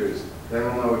teachers. Then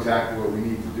we'll know exactly what we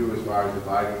need to do as far as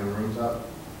dividing the rooms up.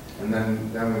 And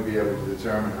then we'll be able to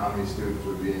determine how many students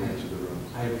would be in each of the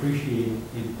rooms. I appreciate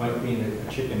it might being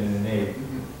a chicken and an egg.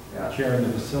 Yeah. Sharing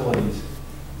the facilities,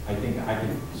 I think I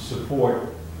can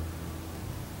support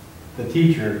the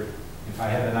teacher if I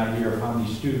had an idea of how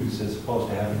many students as opposed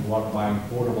to having to go out buying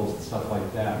portables and stuff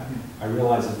like that. I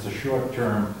realize it's a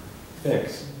short-term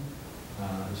fix.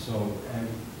 So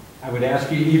I would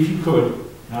ask you if you could,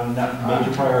 not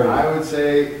major priority. I would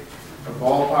say a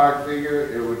ballpark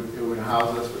figure, it would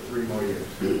house us for 3 more years.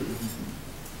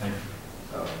 Thank you.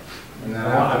 So, and then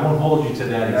I won't hold you to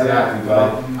that exactly, but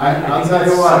I'll I think tell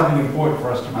that's you what, something important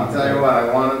for us to be. I'll tell you what,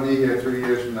 I want to be here 3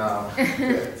 years from now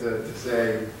to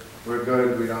say we're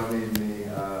good, we don't need any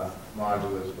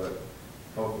modulars, but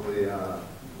hopefully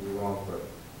we won't. But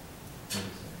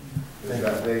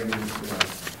that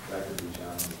could be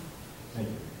challenging. Thank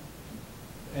you.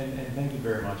 And thank you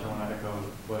very much. I want to echo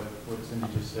what Cindy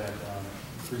just said.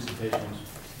 The presentation was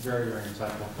very, very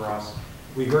insightful for us.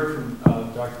 We heard from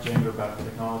Dr. Janger about the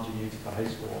technology needs at the high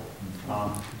school.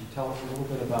 Could you tell us a little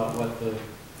bit about what the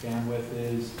bandwidth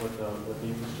is, what the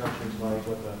infrastructure is like,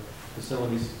 what the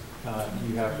facilities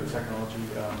you have for technology?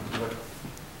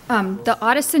 The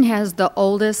Audison has the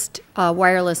oldest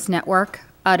wireless network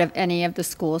out of any of the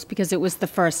schools because it was the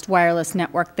first wireless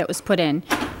network that was put in.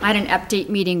 I had an update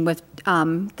meeting with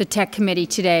the tech committee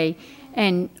today,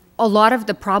 and a lot of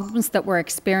the problems that we're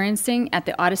experiencing at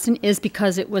the Audison is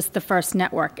because it was the first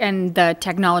network, and the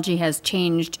technology has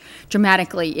changed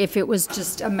dramatically. If it was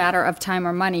just a matter of time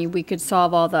or money, we could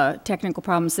solve all the technical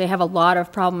problems. They have a lot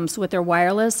of problems with their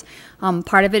wireless.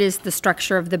 Part of it is the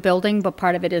structure of the building, but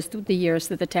part of it is the years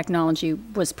that the technology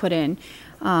was put in.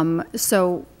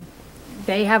 So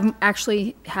they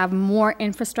actually have more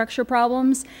infrastructure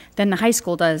problems than the high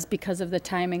school does because of the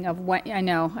timing of when, I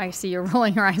know, I see you're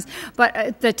rolling your eyes,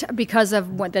 but because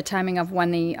of the timing of when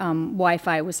the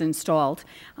Wi-Fi was installed.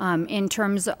 In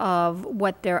terms of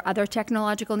what their other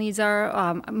technological needs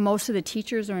are, most of the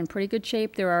teachers are in pretty good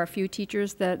shape. There are a few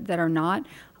teachers that are not,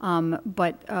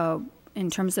 but in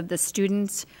terms of the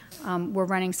students, we're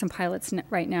running some pilots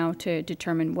right now to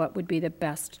determine what would be the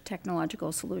best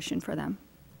technological solution for them.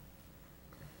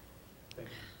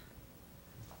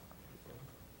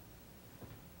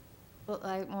 Well,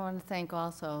 I want to thank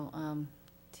also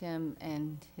Tim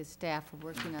and his staff for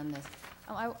working on this.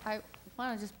 I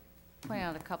want to just point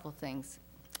out a couple things.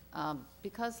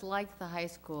 Because like the high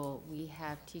school, we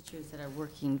have teachers that are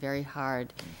working very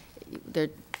hard. The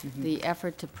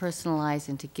effort to personalize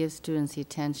and to give students the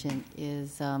attention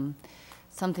is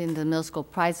something the middle school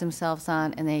prides themselves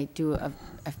on, and they do a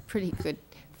pretty good,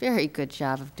 very good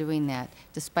job of doing that,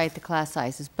 despite the class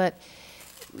sizes. But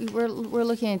we're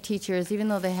looking at teachers, even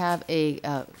though they have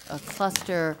a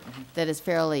cluster that is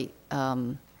it's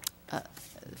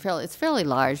fairly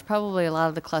large. Probably a lot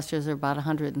of the clusters are about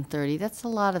 130. That's a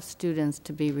lot of students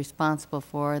to be responsible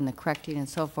for, and the correcting and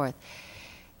so forth.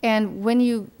 And when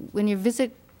you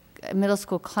visit middle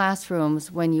school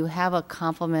classrooms, when you have a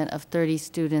complement of 30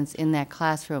 students in that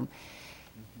classroom,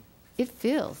 it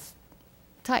feels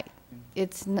tight.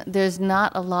 There's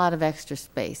not a lot of extra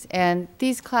space, and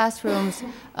these classrooms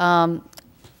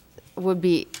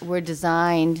were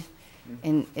designed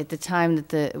at the time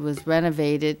that it was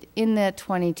renovated. In that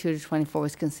 22 to 24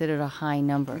 was considered a high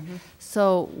number.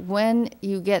 So when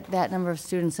you get that number of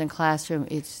students in classroom,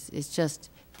 it's just,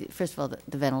 first of all,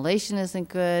 the ventilation isn't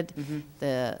good,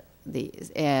 just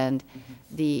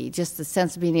the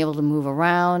sense of being able to move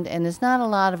around, and there's not a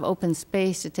lot of open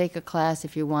space to take a class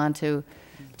if you want to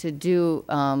do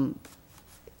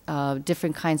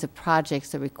different kinds of projects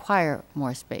that require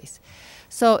more space.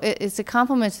 So it's a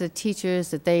compliment to the teachers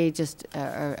that they just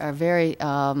are very,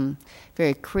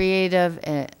 very creative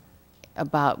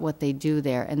about what they do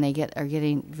there, and they are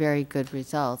getting very good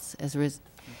results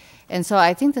and so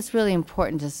I think that's really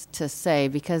important to say,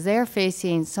 because they're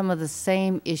facing some of the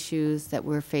same issues that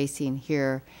we're facing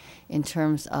here in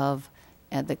terms of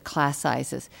the class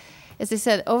sizes. As I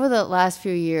said, over the last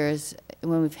few years,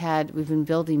 when we've been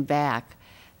building back,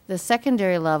 the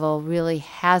secondary level really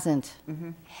hasn't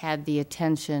had the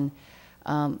attention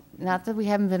Not that we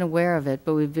haven't been aware of it,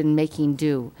 but we've been making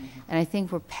do. And I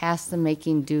think we're past the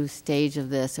making do stage of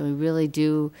this, and we really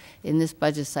do, in this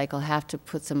budget cycle, have to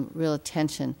put some real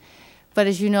attention. But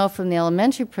as you know from the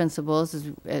elementary principals,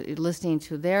 listening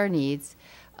to their needs,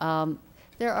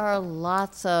 there are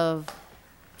lots of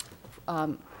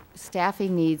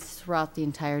staffing needs throughout the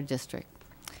entire district.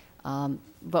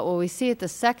 But what we see at the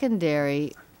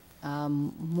secondary,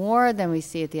 more than we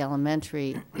see at the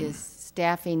elementary, is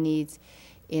staffing needs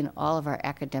in all of our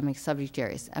academic subject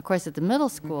areas. Of course, at the middle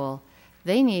school,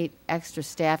 they need extra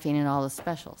staffing in all the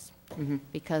specials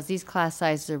because these class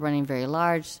sizes are running very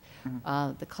large.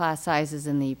 The class sizes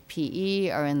in the PE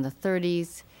are in the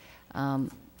 30s,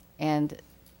 and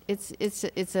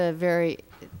it's a very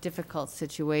difficult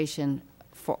situation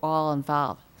for all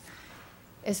involved.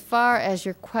 As far as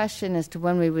your question as to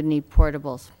when we would need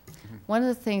portables, one of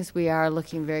the things we are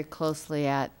looking very closely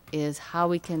at is how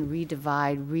we can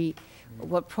redivide,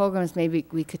 what programs maybe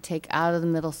we could take out of the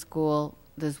middle school.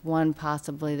 There's one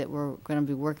possibly that we're going to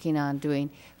be working on doing,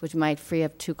 which might free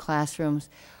up 2 classrooms.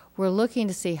 We're looking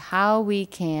to see how we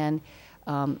can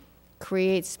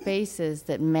create spaces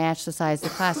that match the size of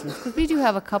the classrooms, because we do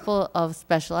have a couple of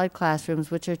special ed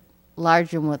classrooms which are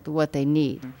larger than what they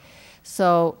need.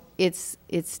 So it's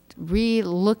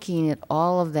re-looking at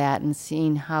all of that and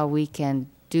seeing how we can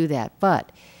do that.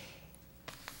 But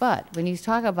when you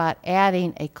talk about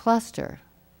adding a cluster,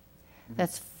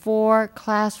 that's 4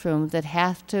 classrooms that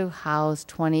have to house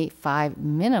 25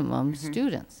 minimum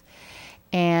students.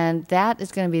 And that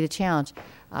is going to be the challenge.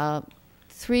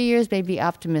 3 years may be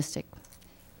optimistic.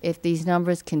 If these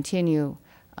numbers continue,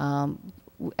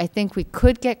 I think we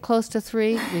could get close to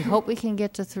 3. We hope we can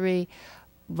get to 3.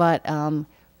 But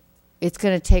it's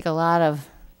going to take a lot of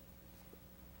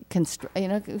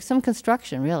some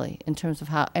construction, really, in terms of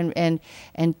how, and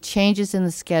changes in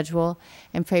the schedule,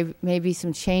 and maybe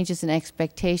some changes in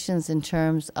expectations in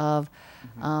terms of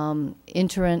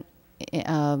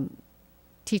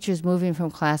teachers moving from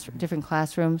different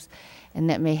classrooms, and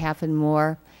that may happen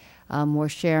more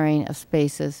sharing of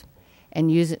spaces,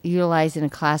 and utilizing a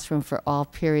classroom for all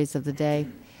periods of the day.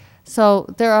 So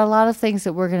there are a lot of things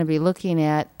that we're going to be looking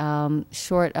at,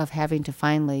 short of having to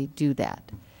finally do that.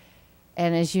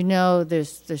 And as you know,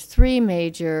 there's 3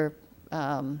 major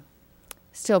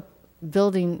still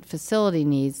building facility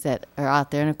needs that are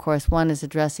out there. And of course, one is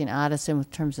addressing Addison in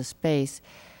terms of space.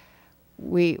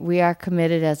 We are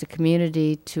committed as a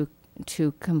community to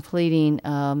completing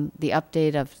the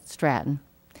update of Stratton.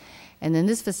 And then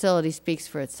this facility speaks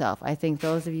for itself. I think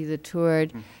those of you that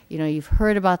toured, you've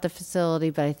heard about the facility,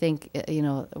 but I think,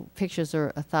 pictures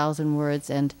are 1,000 words,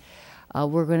 and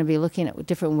we're going to be looking at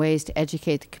different ways to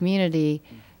educate the community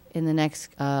in the next,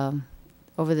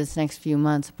 over this next few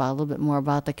months about a little bit more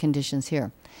about the conditions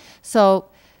here. So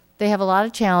they have a lot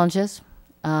of challenges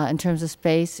in terms of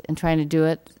space and trying to do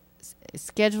it.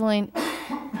 Scheduling,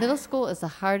 middle school is the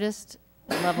hardest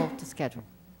level to schedule,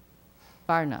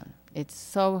 bar none. It's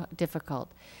so difficult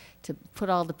to put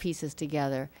all the pieces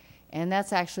together. And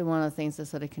that's actually one of the things that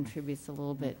sort of contributes a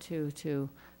little bit, too, to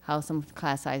how some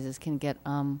class sizes can get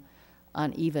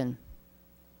uneven.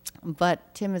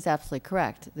 But Tim is absolutely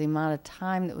correct. The amount of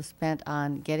time that was spent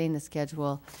on getting the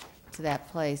schedule to that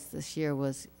place this year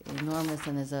was enormous,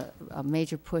 and there's a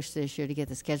major push this year to get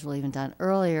the schedule even done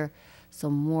earlier so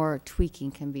more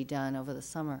tweaking can be done over the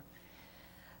summer.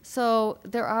 So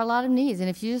there are a lot of needs, and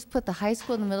if you just put the high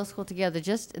school and the middle school together,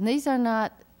 and these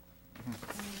are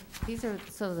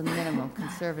sort of the minimum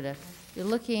conservative. You're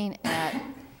looking at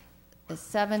a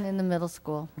 7 in the middle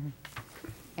school,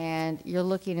 and you're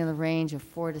looking in the range of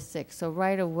 4 to 6. So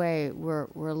right away, we're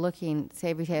looking,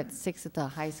 say we had 6 at the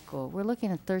high school, we're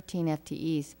looking at 13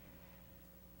 FTEs.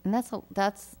 And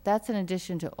that's in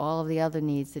addition to all of the other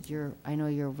needs that I know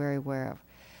you're very aware of.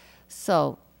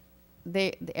 So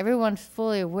everyone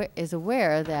fully is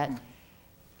aware that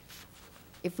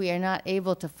if we are not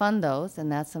able to fund those,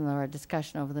 and that's some of our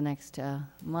discussion over the next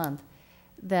month,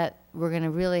 that we're going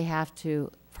to really have to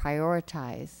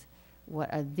prioritize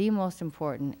what are the most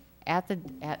important at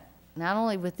not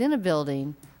only within a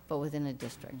building, but within a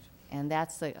district. And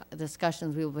that's the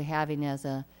discussions we will be having as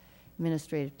a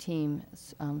administrative team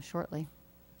shortly.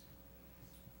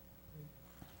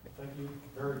 Thank you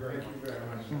very, very much.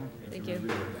 Thank you.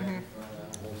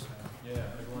 Yeah,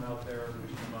 everyone out there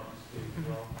who's come up to speak as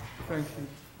well. Thank you.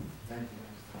 Thank you.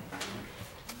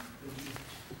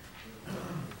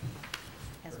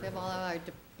 Yes, we have all of our,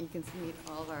 you can meet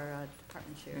all of our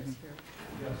department chairs here.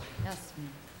 Yes. Yes.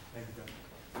 Thank you,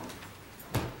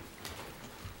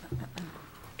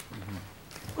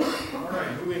 All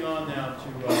right, moving on now to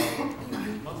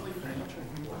monthly financial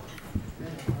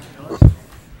report.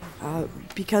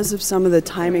 Because of some of the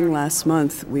timing last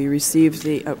month, we received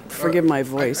the, forgive my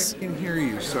voice. I can hear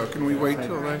you, so can we wait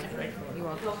till then?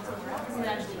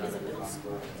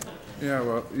 Yeah,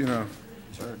 well, you know,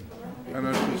 I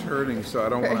know she's hurting, so I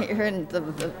don't want to. You're hearing the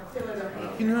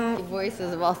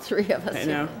voices of all three of us. I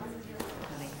know.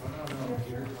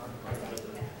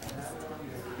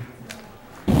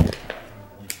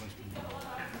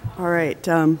 All right,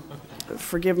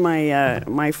 forgive my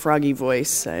my froggy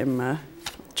voice. I'm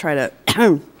try to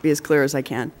be as clear as I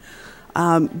can.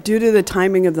 Due to the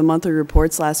timing of the monthly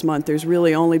reports last month, there's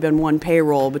really only been one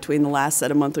payroll between the last set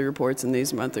of monthly reports and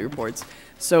these monthly reports.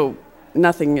 So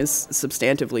nothing is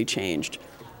substantively changed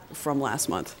from last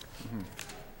month.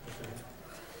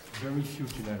 Very few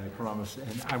tonight, I promise.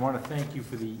 And I want to thank you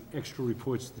for the extra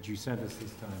reports that you sent us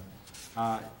this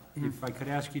time. If I could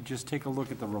ask you, just take a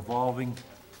look at the revolving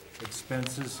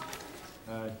expenses,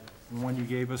 the one you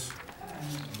gave us.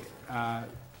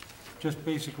 Just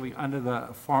basically under the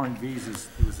foreign visas,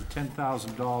 there was a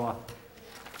 $10,000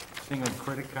 thing on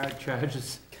credit card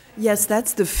charges. Yes,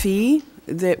 that's the fee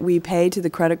that we pay to the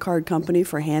credit card company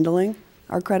for handling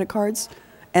our credit cards,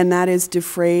 and that is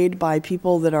defrayed by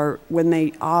people that are, when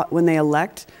they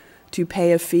elect to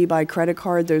pay a fee by credit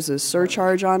card, there's a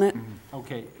surcharge on it.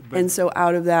 Okay. And so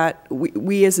out of that,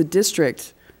 we as a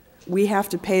district, we have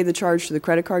to pay the charge to the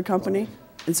credit card company,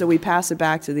 and so we pass it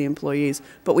back to the employees,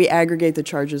 but we aggregate the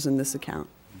charges in this account.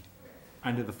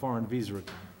 Under the foreign visa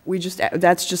account?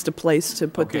 That's just a place to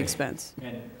put the Okay. expense.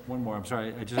 And one more, I'm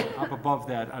sorry, up above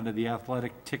that, under the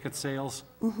athletic ticket sales,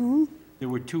 there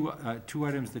were two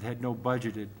items that had no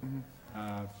budgeted.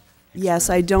 Yes,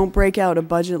 I don't break out a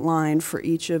budget line for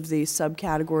each of the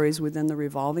subcategories within the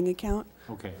revolving account.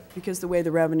 Okay. Because the way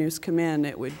the revenues come in,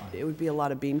 it would be a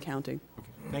lot of bean counting. Okay.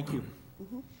 Thank you.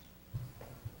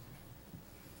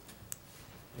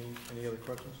 Any other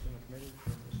questions from the committee?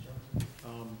 Ms.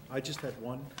 Johnson? I just had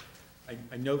one.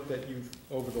 I note that you've,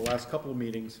 over the last couple of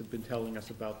meetings, have been telling us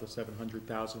about the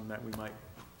 700,000 that we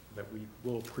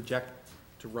will project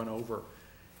to run over.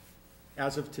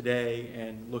 As of today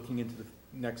and looking into the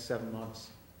next 7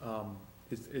 months,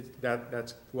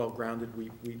 that's well grounded. We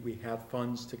have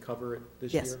funds to cover it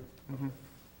this year. Yes.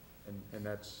 And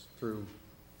that's through.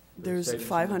 There's a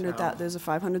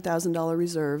 $500,000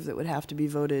 reserve that would have to be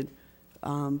voted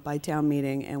by town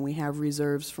meeting, and we have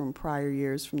reserves from prior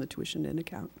years from the tuition in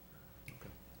account.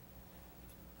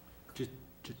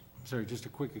 Just a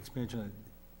quick expansion.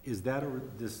 Is that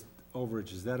this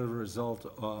overage, is that a result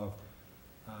of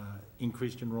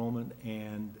increased enrollment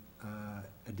and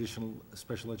additional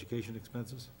special education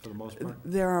expenses for the most part?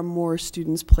 There are more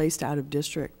students placed out of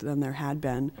district than there had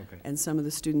been. Okay. And some of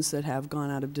the students that have gone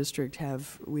out of district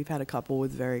we've had a couple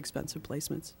with very expensive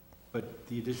placements. But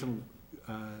the additional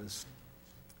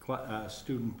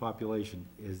student population,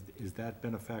 is that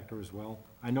been a factor as well?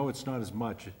 I know it's not as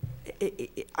much.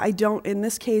 I don't, in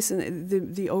this case,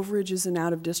 the overage is an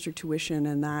out-of-district tuition,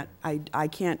 and that, I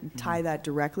can't tie that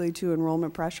directly to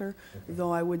enrollment pressure,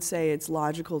 though I would say it's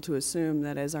logical to assume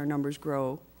that as our numbers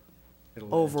grow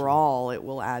overall, it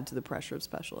will add to the pressure of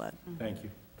special ed. Thank you.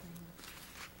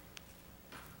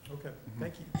 Okay,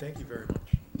 thank you very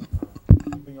much.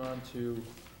 Moving on to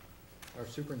our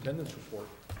superintendent's report.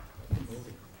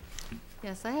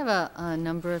 Yes, I have a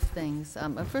number of things.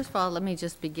 First of all, let me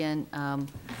just begin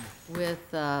with,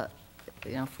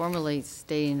 formally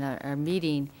stating at our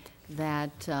meeting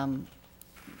that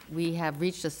we have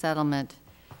reached a settlement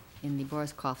in the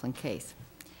Boris Coughlin case.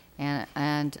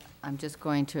 And I'm just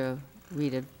going to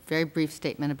read a very brief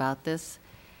statement about this.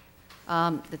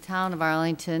 The town of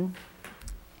Arlington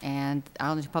and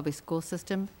Arlington Public School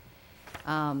System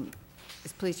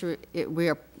is pleased to we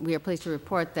are pleased to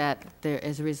report that there,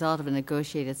 as a result of a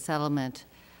negotiated settlement,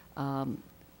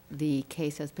 the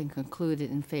case has been concluded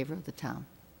in favor of the town.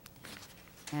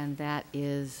 And that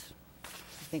is,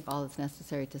 I think, all that's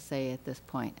necessary to say at this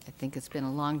point. I think it's been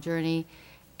a long journey,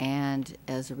 and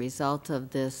as a result of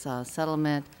this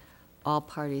settlement, all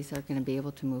parties are going to be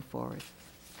able to move forward.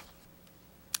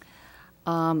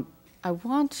 I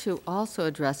want to also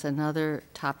address another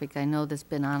topic I know that's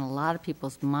been on a lot of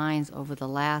people's minds over the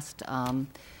last,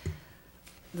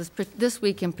 this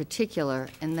week in particular,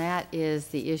 and that is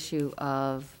the issue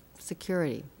of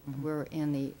security. We're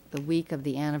in the week of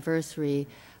the anniversary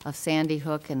of Sandy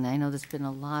Hook, and I know there's been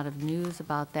a lot of news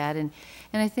about that. And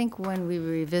I think when we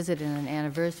revisit an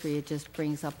anniversary, it just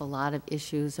brings up a lot of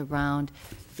issues around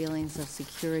feelings of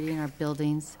security in our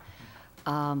buildings.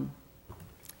 And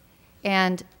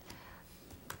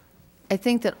I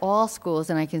think that all schools,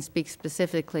 and I can speak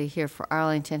specifically here for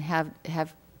Arlington,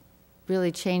 have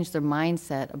really changed their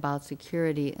mindset about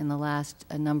security in the last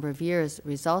number of years, a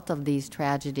result of these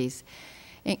tragedies,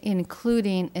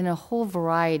 including in a whole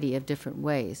variety of different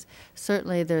ways.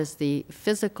 Certainly there's the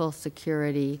physical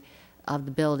security of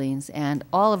the buildings, and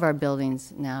all of our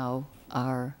buildings now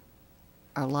are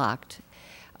locked.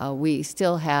 We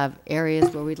still have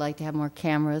areas where we'd like to have more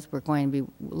cameras. We're going to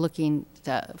be looking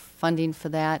to funding for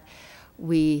that.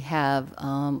 We have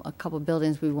a couple of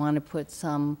buildings we want to put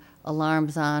some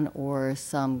alarms on, or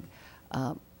some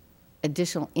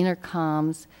additional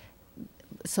intercoms,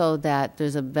 so that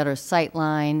there's a better sight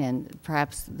line, and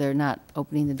perhaps they're not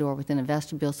opening the door within a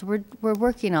vestibule. So we're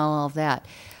working on all of that.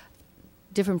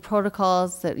 Different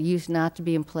protocols that used not to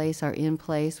be in place are in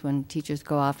place. When teachers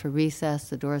go off for recess,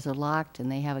 the doors are locked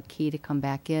and they have a key to come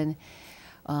back in,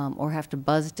 or have to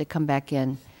buzz to come back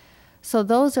in. So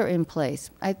those are in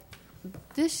place.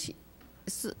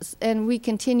 And we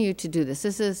continue to do this.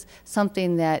 This is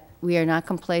something that we are not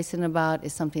complacent about.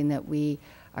 It's something that we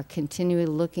are continually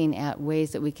looking at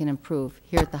ways that we can improve.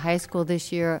 Here at the high school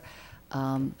this year,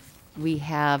 we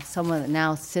have someone that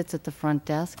now sits at the front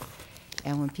desk,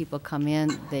 and when people come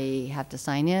in, they have to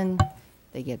sign in.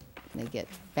 They get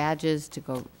badges to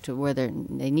go to where they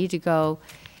need to go,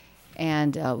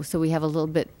 and so we have a little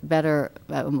bit better,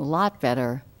 a lot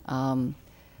better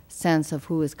sense of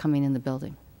who is coming in the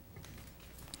building.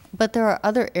 But there are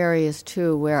other areas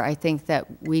too where I think that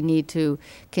we need to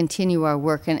continue our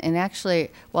work, and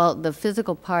actually, while the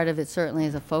physical part of it certainly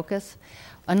is a focus,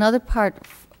 another part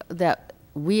that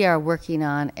we are working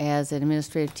on as an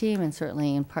administrative team, and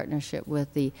certainly in partnership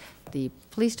with the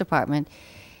police department,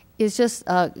 is just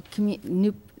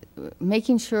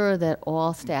making sure that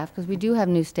all staff, because we do have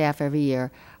new staff every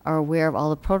year, are aware of all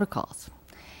the protocols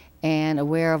and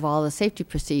aware of all the safety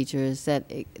procedures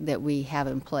that we have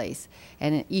in place.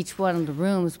 And in each one of the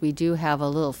rooms, we do have a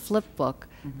little flip book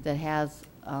that has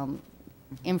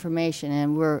information,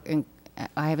 and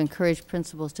I have encouraged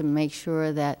principals to make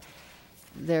sure that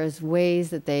there's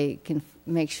ways that they can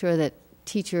make sure that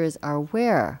teachers are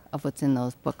aware of what's in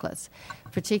those booklets,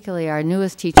 particularly our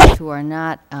newest teachers who are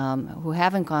not, who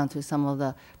haven't gone through some of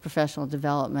the professional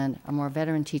development our more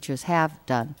veteran teachers have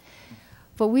done.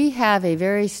 But we have a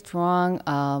very strong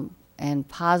and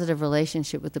positive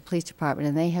relationship with the police department,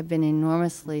 and they have been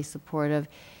enormously supportive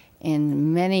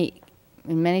in many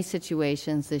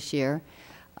situations this year.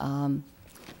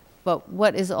 But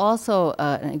what is also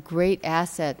a great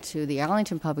asset to the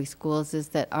Arlington Public Schools is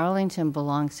that Arlington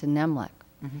belongs to NEMLEC.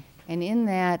 And in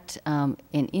that,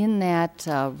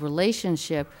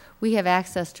 relationship, we have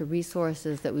access to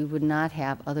resources that we would not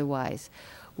have otherwise,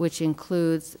 which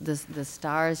includes the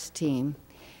STARS team.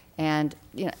 And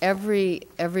every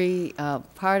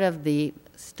part of the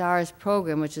STARS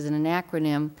program, which is an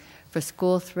acronym for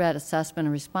School Threat Assessment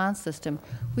and Response System,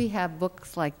 we have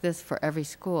books like this for every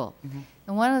school.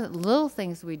 And one of the little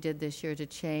things we did this year to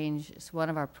change one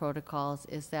of our protocols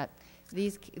is that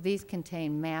these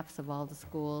contain maps of all the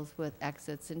schools with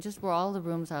exits and just where all the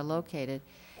rooms are located.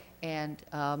 And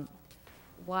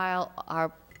while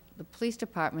the police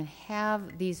department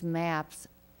have these maps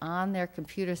on their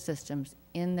computer systems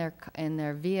in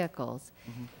their vehicles,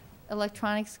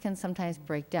 electronics can sometimes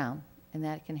break down, and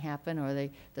that can happen, or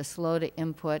they're slow to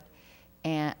input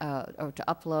and or to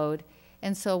upload.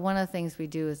 And so one of the things we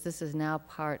do is this is now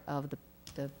part of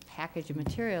the package of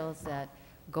materials that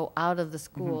go out of the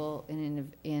school in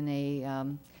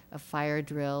a fire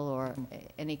drill or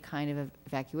any kind of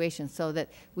evacuation, so that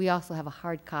we also have a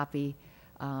hard copy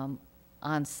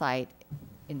on site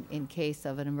in case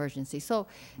of an emergency. So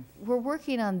we're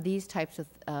working on these types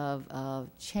of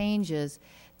changes,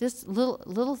 just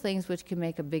little things which can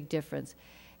make a big difference.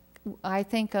 I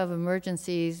think of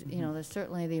emergencies, there's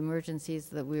certainly the emergencies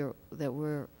that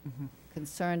we're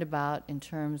concerned about in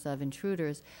terms of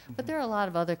intruders, but there are a lot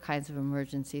of other kinds of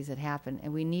emergencies that happen,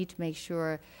 and we need to make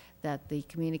sure that the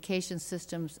communication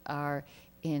systems are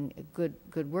in good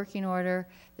working order,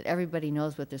 that everybody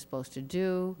knows what they're supposed to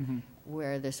do,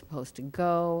 where they're supposed to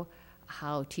go,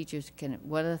 how teachers can,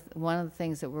 one of the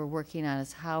things that we're working on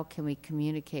is how can we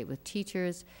communicate with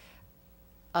teachers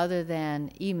other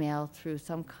than email through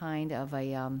some kind of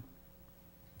a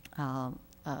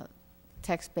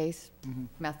text-based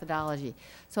methodology.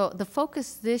 So the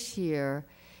focus this year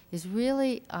is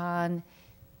really on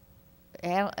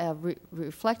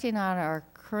reflecting on our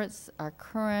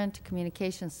current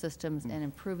communication systems and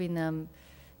improving them,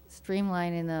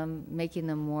 streamlining them, making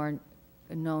them more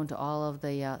known to all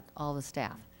the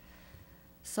staff.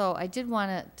 So I did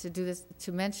want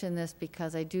to mention this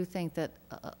because I do think that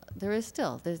there is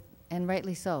still, and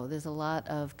rightly so, there's a lot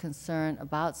of concern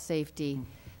about safety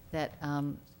that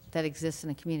that exists in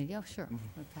the community. Oh, sure,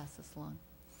 we'll pass this along.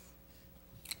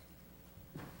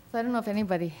 So I don't know if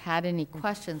anybody had any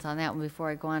questions on that one before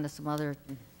I go on to some other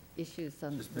issues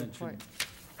on the report.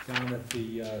 Down at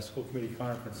the school committee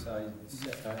conference, I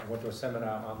went to a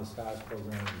seminar on the STARS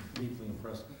program. I was deeply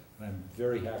impressed, and I'm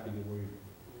very happy that we're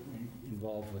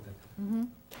involved with it. Mm-hmm.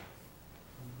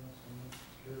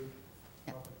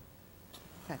 Yeah.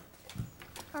 Okay.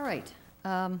 All right.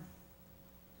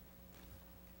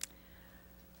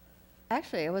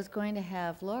 Actually, I was going to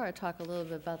have Laura talk a little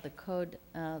bit about the code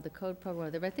program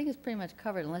there, but I think it's pretty much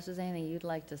covered, unless there's anything you'd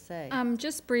like to say.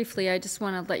 Just briefly, I just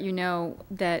want to let you know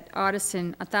that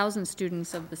Audison, 1,000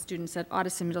 students of the students at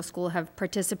Audison Middle School have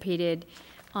participated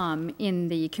in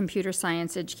the Computer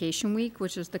Science Education Week,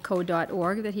 which is the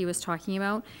code.org that he was talking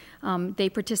about. They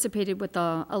participated with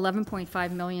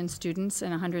 11.5 million students in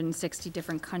 160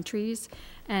 different countries,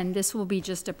 and this will be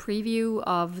just a preview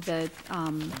of the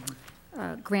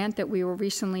grant that we were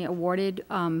recently awarded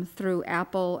through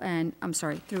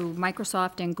through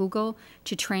Microsoft and Google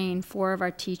to train 4 of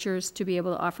our teachers to be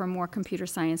able to offer more computer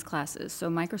science classes. So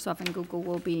Microsoft and Google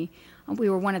will be, we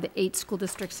were one of the 8 school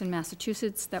districts in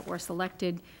Massachusetts that were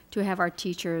selected to have our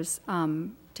teachers,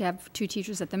 to have 2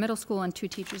 teachers at the middle school and 2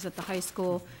 teachers at the high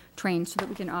school trained so that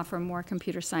we can offer more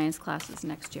computer science classes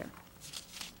next year.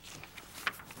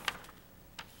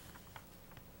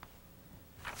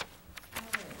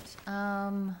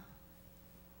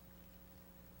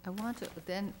 I want to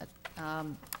then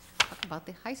talk about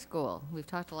the high school. We've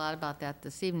talked a lot about that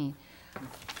this evening.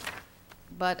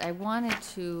 But I wanted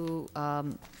to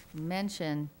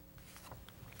mention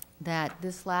that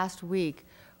this last week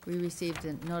we received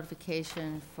a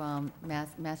notification from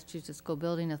Massachusetts School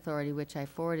Building Authority, which I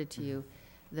forwarded to you,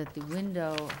 that the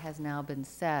window has now been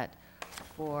set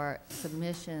for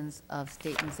submissions of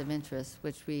statements of interest,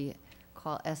 which we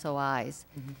call SOIs.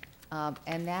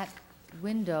 And that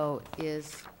window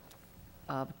is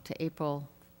to April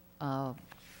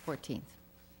 14th.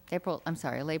 April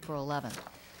 11th.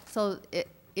 So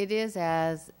it is,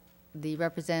 as the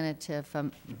representative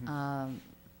from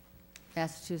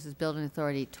Massachusetts Building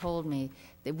Authority told me,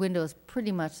 the window is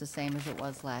pretty much the same as it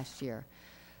was last year.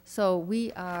 So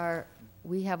we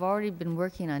have already been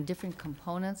working on different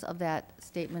components of that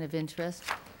statement of interest.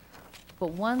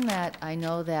 But one that I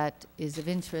know that is of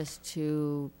interest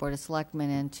to Board of Selectmen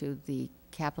and to the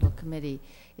Capital Committee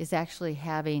is actually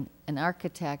having an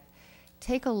architect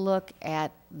take a look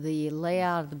at the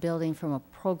layout of the building from a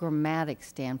programmatic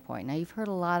standpoint. Now, you've heard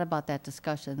a lot about that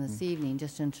discussion this evening,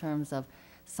 just in terms of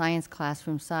science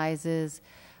classroom sizes,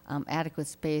 adequate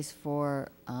space for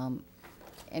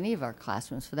any of our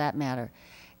classrooms, for that matter.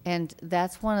 And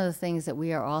that's one of the things that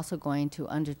we are also going to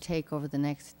undertake over the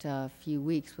next few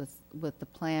weeks with the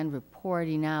plan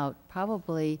reporting out,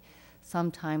 probably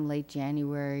sometime late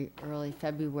January, early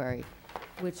February,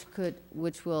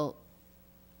 which will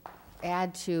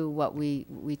add to what we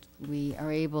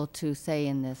are able to say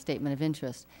in the statement of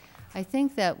interest. I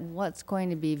think that what's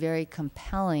going to be very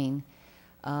compelling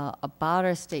about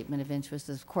our statement of interest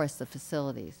is, of course, the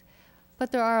facilities.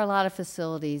 But there are a lot of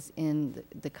facilities in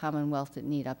the Commonwealth that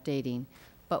need updating.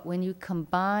 But when you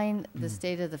combine the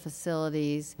state of the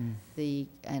facilities,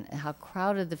 and how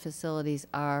crowded the facilities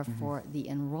are for the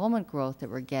enrollment growth that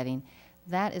we're getting,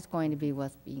 that is going to be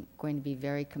what's going to be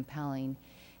very compelling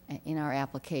in our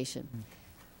application.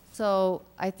 So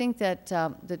I think that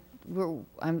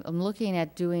I'm looking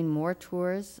at doing more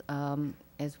tours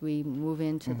as we move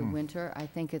into the winter. I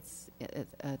think it's with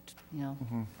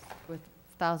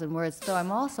 1,000 words. So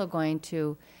I'm also going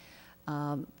to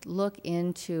look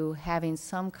into having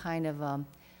some kind of a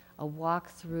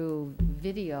walkthrough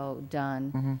video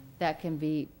done that can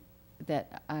be,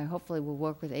 that I hopefully will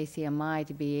work with ACMi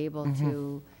to be able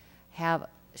to have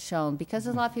shown, because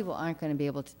a lot of people aren't going to be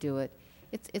able to do it.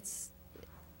 It's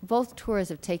both tours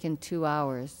have taken 2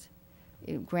 hours.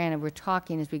 Granted, we're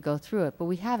talking as we go through it, but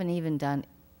we haven't even done,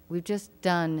 we've just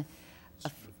done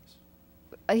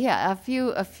a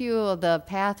few of the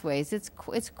pathways. It's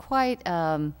quite,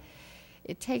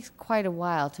 it takes quite a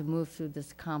while to move through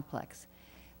this complex.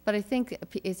 But I think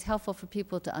it's helpful for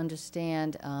people to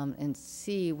understand and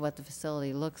see what the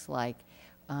facility looks like.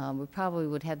 We probably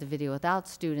would have the video without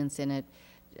students in it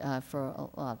for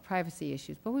a lot of privacy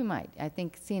issues, but we might. I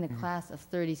think seeing a class of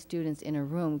 30 students in a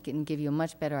room can give you a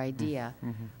much better idea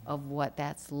of what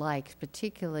that's like,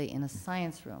 particularly in a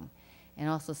science room, and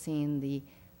also seeing the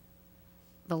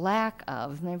lack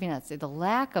of, maybe not say, the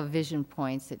lack of vision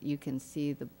points that you can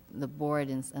see the board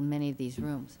in many of these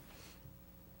rooms.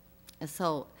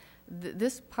 So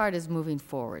this part is moving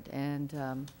forward,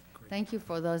 and Thank you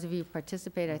for those of you who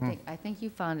participated. I think you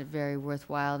found it very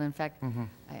worthwhile. And in fact,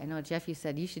 I know, Jeff, you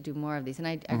said you should do more of these, and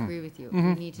I agree with you. We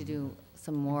need to do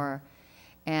some more.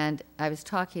 And I was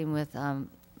talking with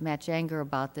Matt Janger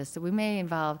about this, so we may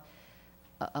involve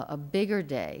a bigger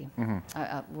day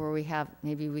where we have,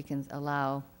 maybe we can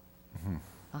allow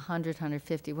 100,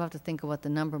 150. We'll have to think of what the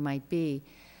number might be,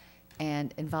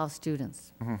 and involve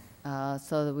students,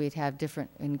 so that we'd have different,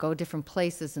 and go different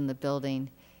places in the building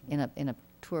in a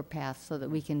tour path, so that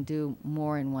we can do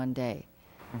more in one day.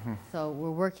 So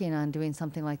we're working on doing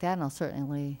something like that, and I'll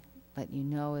certainly let you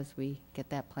know as we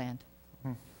get that planned.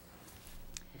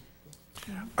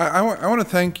 I want to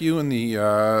thank you and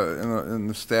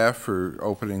the staff for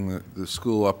opening the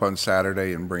school up on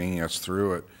Saturday and bringing us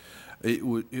through it.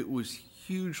 It was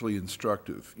hugely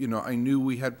instructive. You know, I knew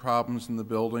we had problems in the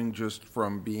building just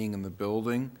from being in the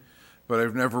building, but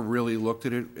I've never really looked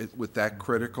at it with that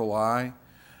critical eye.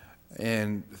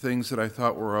 And things that I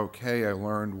thought were okay, I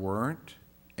learned weren't.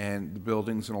 And the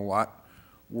building's in a lot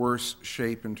worse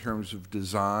shape in terms of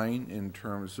design, in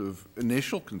terms of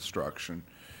initial construction,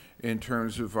 in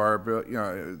terms of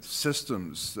our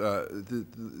systems.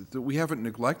 We haven't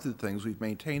neglected things. We've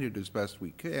maintained it as best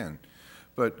we can.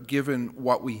 But given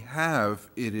what we have,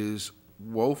 it is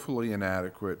woefully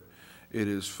inadequate. It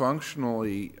is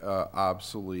functionally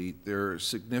obsolete. There are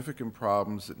significant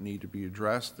problems that need to be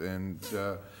addressed, and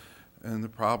the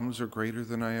problems are greater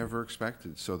than I ever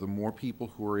expected. So the more people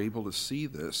who are able to see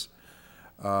this,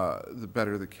 the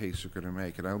better the case you're going to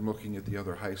make. And I'm looking at the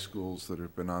other high schools that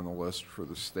have been on the list for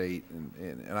the state,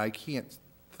 and I can't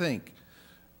think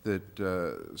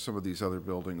that some of these other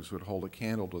buildings would hold a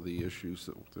candle to the issues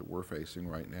that we're facing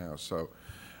right now. So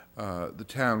the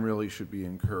town really should be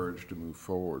encouraged to move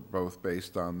forward, both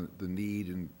based on the need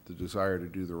and the desire to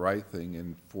do the right thing,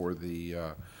 and for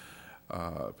the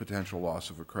potential loss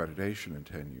of accreditation in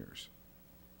 10 years.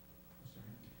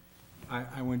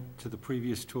 I went to the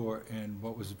previous tour, and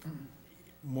what was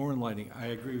more enlightening, I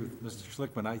agree with Mr.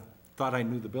 Schlickman. I thought I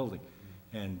knew the building,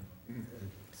 and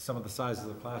some of the size of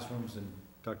the classrooms, and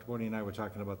Dr. Boney and I were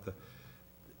talking about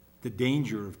the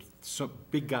danger of some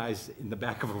big guys in the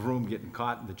back of a room getting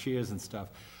caught in the chairs and stuff.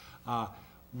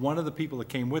 One of the people that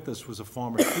came with us was a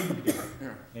former student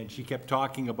here, and she kept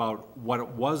talking about what it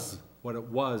was,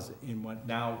 and what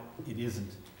now it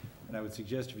isn't. And I would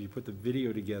suggest if you put the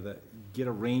video together, get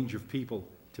a range of people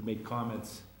to make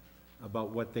comments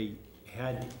about what they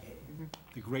had,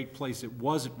 the great place it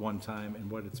was at one time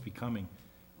and what it's becoming,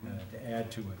 to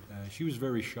add to it. She was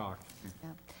very shocked.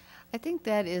 Yeah. I think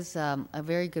that is a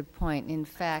very good point. In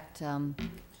fact,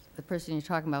 the person you're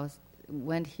talking about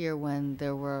went here when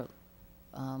there were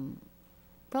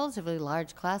relatively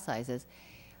large class sizes.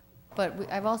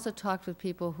 But I've also talked with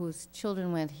people whose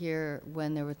children went here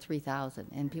when there were 3,000,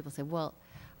 and people say, well,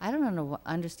 I don't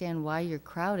understand why you're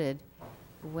crowded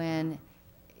when,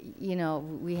 you know,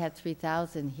 we had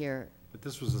 3,000 here. But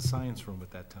this was a science room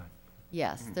at that time.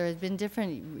 Yes, there has been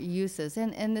different uses,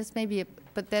 and this may be,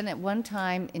 but then at one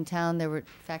time in town, there were, in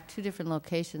fact, 2 different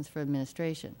locations for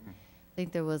administration. I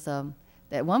think there was,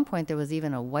 at one point, there was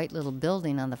even a white little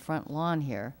building on the front lawn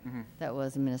here that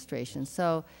was administration.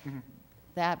 So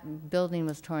that building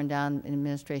was torn down and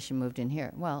administration moved in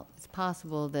here. Well, it's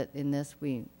possible that in this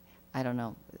I don't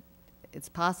know, it's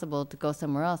possible to go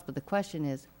somewhere else, but the question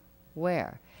is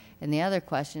where? And the other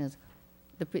question is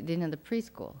the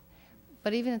preschool.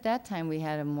 But even at that time, we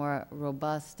had a more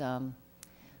robust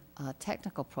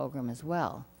technical program as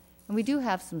well. And we do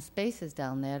have some spaces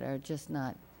down there that are just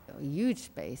not a huge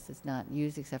space. It's not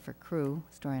used except for crew,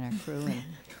 storing our crew.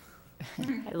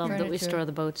 And I love that we store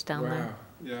the boats down there.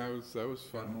 Yeah, that was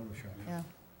fun. Yeah.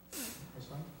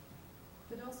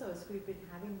 But also, as we've been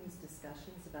having these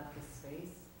discussions about the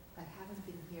space, I haven't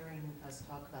been hearing us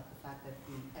talk about the fact that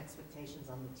the expectations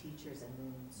on the teachers and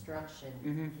the instruction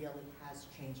really has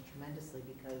changed tremendously,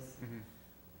 because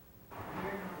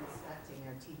we're not expecting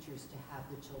our teachers to have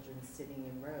the children sitting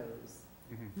in rows,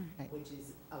 which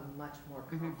is a much more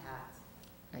compact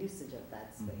usage of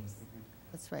that space.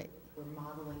 That's right. We're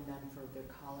modeling them for their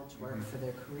college work, for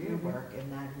their career work,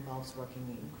 and that involves working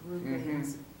in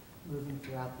groupings, moving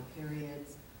throughout the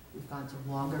periods. We've gone to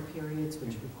longer periods,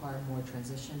 which require more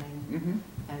transitioning,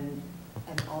 and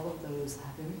all of those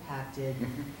have impacted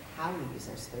how we use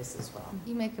our space as well.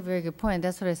 You make a very good point.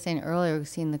 That's what I was saying earlier. We've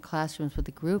seen the classrooms with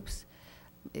the groups.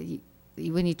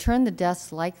 When you turn the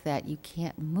desks like that, you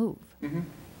can't move.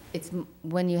 It's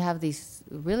when you have these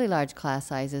really large class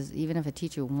sizes, even if a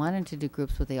teacher wanted to do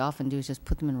groups, what they often do is just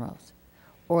put them in rows.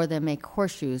 Or they make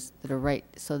horseshoes that are right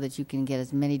so that you can get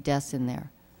as many desks in there.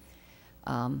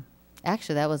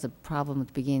 Actually, that was a problem at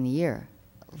the beginning of the year.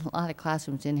 a lot of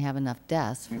classrooms didn't have enough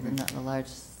desks for the large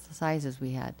sizes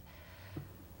we had.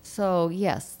 So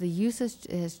yes, the usage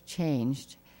has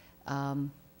changed.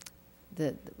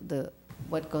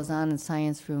 What goes on in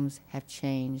science rooms have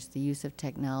changed, the use of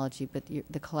technology, but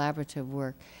the collaborative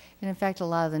work. And in fact, a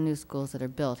lot of the new schools that are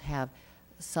built have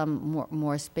some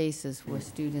more spaces where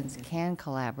students can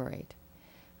collaborate.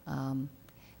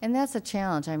 And that's a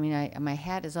challenge. I mean, my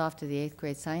hat is off to the 8th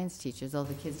grade science teachers. Though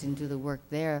the kids didn't do the work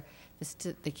there,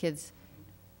 the kids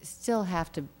still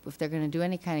have to, if they're going to do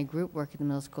any kind of group work in the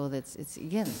middle school, it's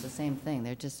the same thing.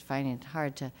 They're just finding it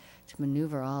hard to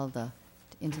maneuver all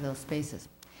into those spaces.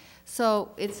 So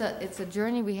it's a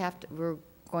journey we're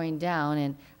going down,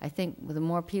 and I think the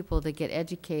more people that get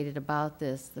educated about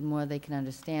this, the more they can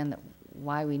understand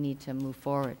why we need to move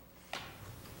forward.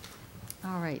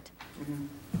 All right.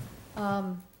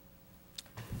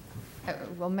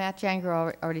 Well, Matt Janger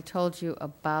already told you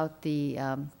about the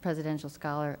Presidential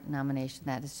Scholar nomination.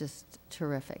 That is just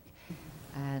terrific.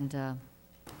 And our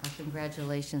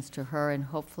congratulations to her, and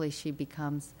hopefully she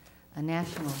becomes a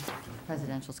national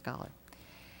Presidential Scholar.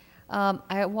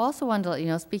 I also wanted to let you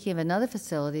know, speaking of another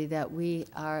facility, that we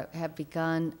have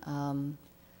begun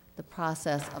the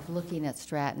process of looking at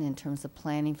Stratton in terms of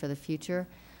planning for the future.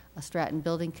 A Stratton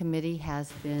Building Committee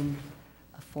has been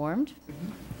formed.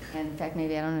 And in fact,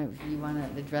 maybe, I don't know if you want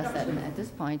to address that at this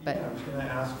point, but. Yeah, I was going to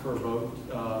ask for a vote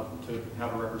to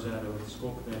have a representative of the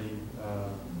school committee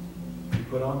be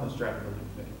put on the Stratton Building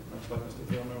Committee, much like Mr.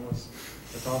 Thielman was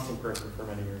the council person for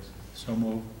many years. So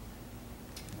moved.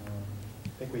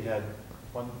 I think we had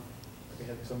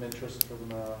some interest from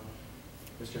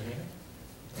Mr. Hayner.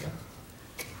 Yeah.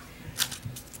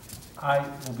 I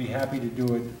will be happy to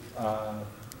do it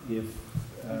if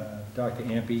Dr.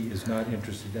 Ampe is not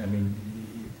interested. I mean,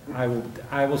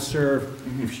 I will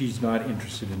serve if she's not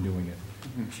interested in doing it.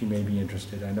 She may be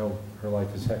interested. I know her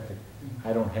life is hectic.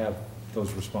 I don't have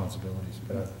those responsibilities,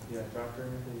 but yeah, Dr.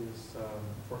 Ampe is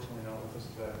unfortunately not with us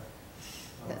today.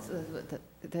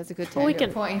 That's a good Well, we time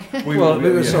can- point.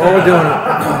 Well, so all we're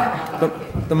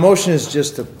doing, the motion is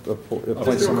just to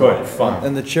appoint someone,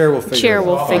 and the chair will figure it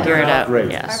out. Figure it out,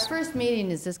 Great. yes. Our first meeting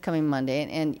is this coming Monday,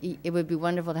 and it would be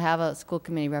wonderful to have a school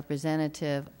committee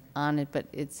representative on it, but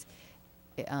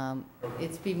even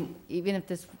if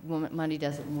this Monday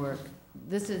doesn't work,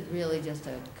 this is really just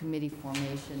a committee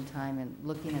formation time and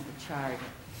looking at the charge.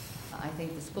 I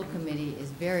think the school committee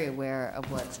is very aware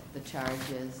of what the charge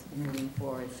is moving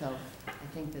forward, so I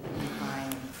think that we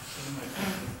find.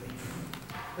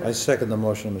 I second the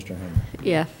motion of Mr. Henry.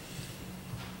 Yeah.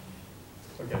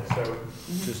 Okay, so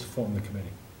just form the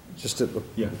committee. Just to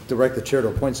direct the chair to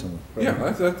appoint someone. Yeah,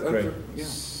 that's Great. yeah.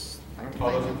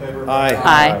 all those in favor? Aye.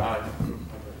 Aye.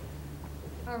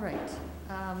 All right.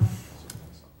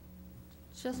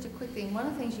 Just a quick thing. One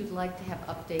of the things you'd like to have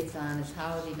updates on is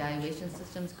how the evaluation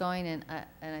system's going, and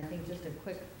I think just a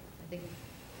quick,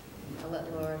 I'll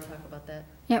let Laura talk about that.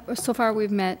 Yeah, so far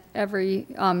we've met every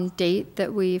date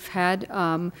that we've had.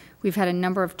 We've had a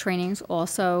number of trainings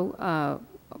also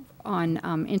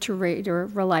on inter-rater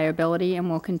reliability, and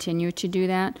we'll continue to do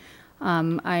that.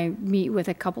 I meet with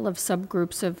a couple of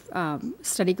subgroups of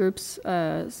study groups,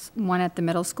 one at the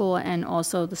middle school and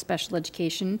also the special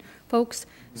education folks.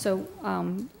 So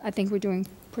I think we're doing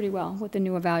pretty well with the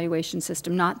new evaluation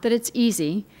system. Not that it's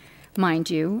easy, mind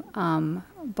you,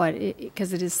 but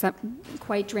because it is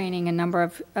quite draining. A number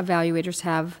of evaluators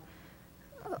have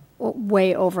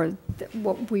way over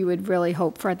what we would really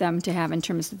hope for them to have in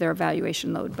terms of their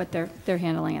evaluation load, but they're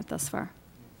handling it thus far.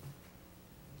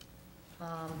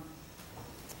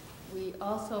 We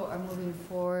also are moving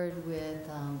forward with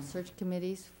search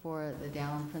committees for the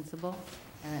Dallin principal,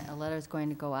 and a letter is going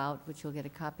to go out, which you'll get a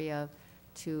copy of,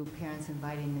 to parents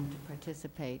inviting them to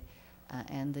participate,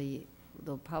 and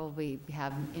they'll probably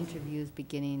have interviews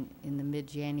beginning in the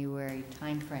mid-January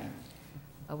timeframe.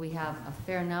 We have a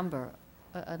fair number,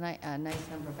 a nice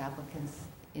number of applicants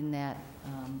in that,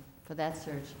 for that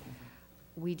search.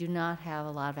 We do not have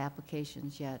a lot of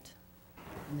applications yet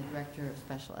in the Director of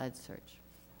Special Ed search.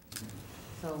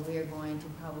 So we are going to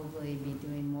probably be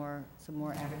doing some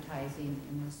more advertising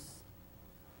in this.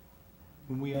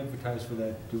 When we advertise for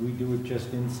that, do we do it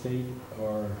just in state,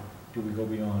 or do we go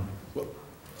beyond?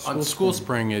 On School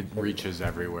Spring, it reaches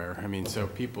everywhere. I mean, so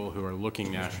people who are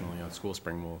looking nationally on School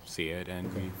Spring will see it,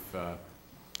 and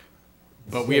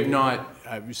but we have not,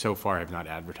 so far, have not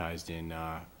advertised in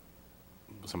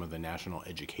some of the national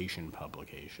education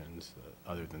publications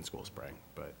other than School Spring,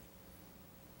 but.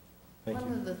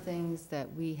 One of the things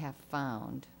that we have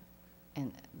found,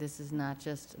 and this is not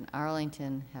just in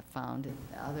Arlington have found,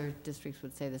 other districts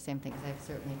would say the same thing, because I've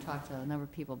certainly talked to a number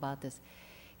of people about this,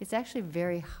 it's actually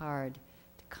very hard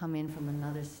to come in from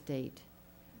another state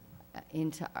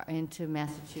into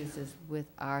Massachusetts with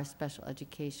our special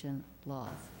education laws.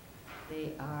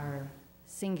 They are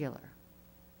singular.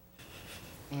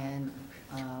 And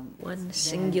one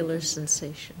singular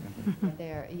sensation.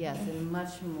 They're, yes, and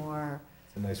much more.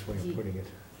 It's a nice way of putting it.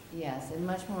 Yes, and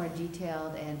much more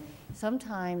detailed, and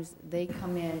sometimes they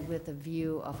come in with a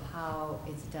view of how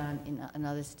it's done in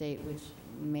another state, which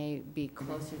may be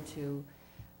closer to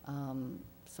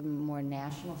some more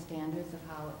national standards of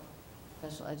how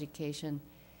special education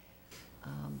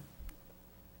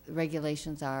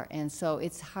regulations are, and so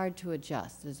it's hard to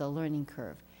adjust. There's a learning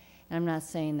curve. And I'm not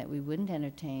saying that we wouldn't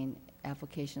entertain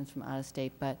applications from out of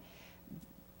state, but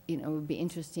you know, it would be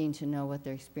interesting to know what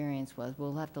their experience was.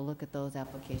 We'll have to look at those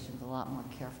applications a lot more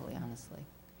carefully, honestly.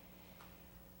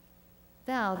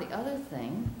 Now, the other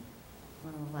thing,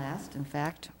 one of the last, in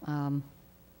fact,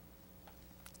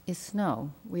 is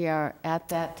snow. We are at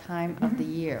that time of the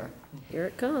year. Here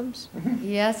it comes.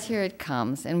 Yes, here it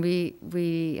comes. And we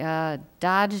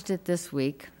dodged it this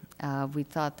week. We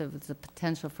thought there was a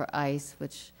potential for ice,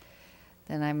 which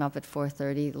then I'm up at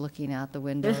 4:30 looking out the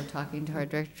window, talking to our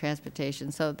director of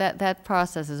transportation. So that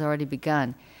process has already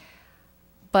begun.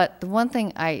 But the one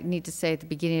thing I need to say at the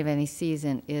beginning of any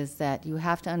season is that you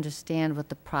have to understand what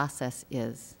the process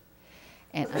is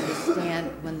and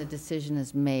understand when the decision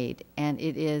is made. And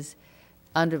it is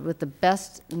with the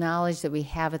best knowledge that we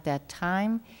have at that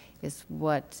time is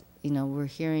what we're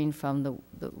hearing from the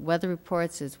weather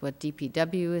reports, is what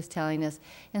DPW is telling us.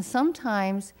 And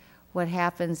sometimes what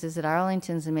happens is that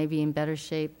Arlington's maybe in better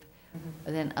shape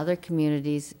than other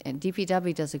communities, and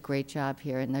DPW does a great job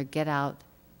here, and they get out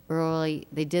early.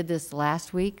 They did this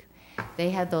last week. They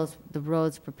had the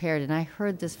roads prepared, and I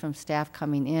heard this from staff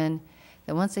coming in,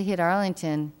 that once they hit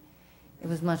Arlington, it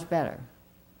was much better.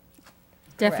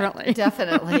 Definitely.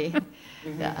 Definitely.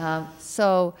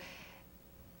 So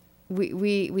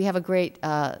we have a great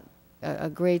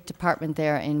department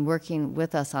there in working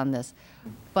with us on this.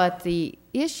 But the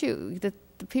issue that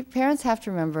the parents have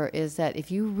to remember is that if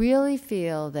you really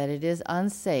feel that it is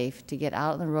unsafe to get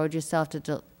out on the road yourself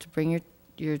to bring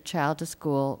your child to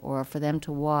school or for them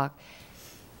to walk,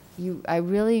 I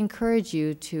really encourage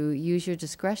you to use your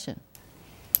discretion.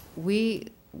 We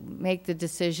make the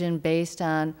decision based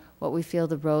on what we feel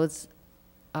the roads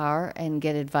are and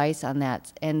get advice on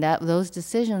that. And those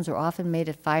decisions are often made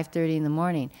at 5:30 in the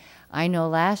morning. I know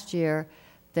last year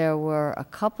there were a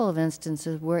couple of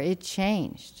instances where it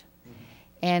changed.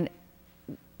 And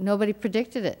nobody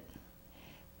predicted it.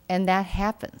 And that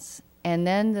happens. And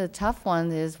then the tough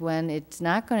one is when it's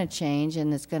not going to change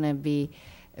and it's going to be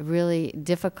really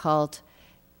difficult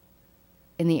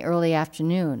in the early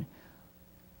afternoon.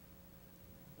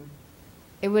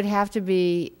 It would have to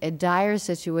be a dire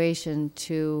situation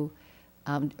to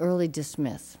early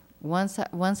dismiss. Once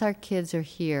our kids are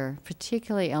here,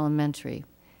 particularly elementary,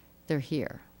 they're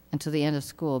here until the end of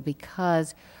school,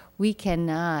 because we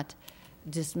cannot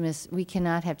dismiss, we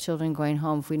cannot have children going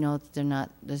home if we know that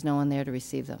there's no one there to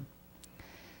receive them.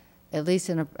 At least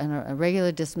in a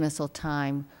regular dismissal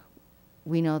time,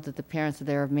 we know that the parents are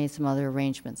there, have made some other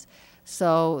arrangements.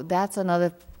 So that's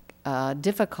another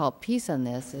difficult piece on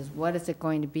this, is what is it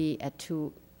going to be at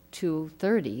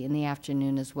 2:30 in the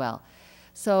afternoon as well.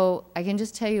 So I can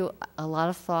just tell you a lot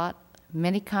of thought.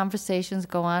 Many conversations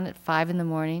go on at 5 in the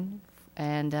morning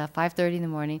and 5:30 in the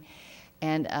morning.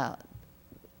 And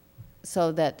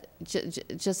so that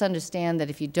just understand that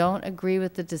if you don't agree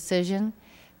with the decision,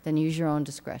 then use your own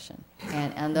discretion.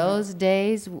 And on those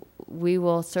days, we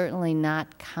will certainly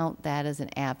not count that as an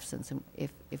absence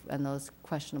if on those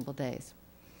questionable days.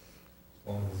 As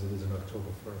long as it isn't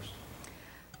October 1st.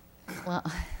 Well,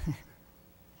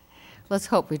 let's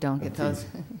hope we don't get those.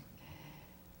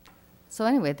 So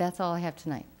anyway, that's all I have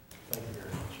tonight. Thank you very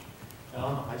much. And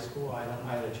on the high school, I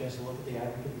had a chance to look at the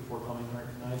Advocate before coming here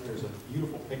tonight. There's a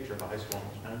beautiful picture of the high school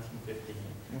in 1915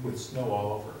 with snow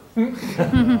all over it.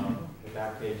 The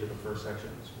back page of the first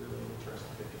section is really an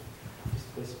interesting picture. Just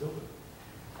they spilled it.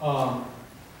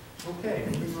 Okay,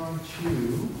 moving on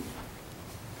to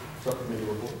subcommittee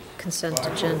reports. Consent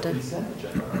agenda. Consent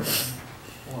agenda. I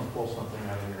want to pull something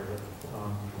out of here that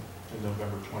in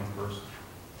November 21st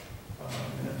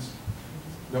minutes.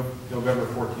 November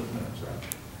 14th minutes, right?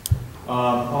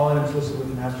 All items listed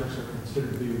with an asterisk are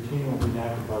considered to be routine and will be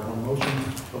enacted by one motion.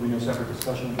 There will be no separate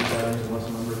discussion of these items unless a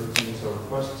member of the team so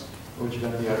requests, in which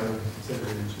event the item will be considered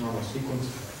in its normal sequence.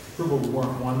 Approval of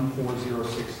warrant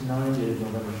 14069 dated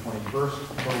November 21st.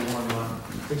 Total warrant amount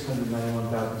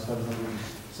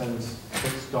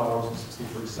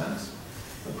 $691,776.63.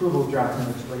 Approval of draft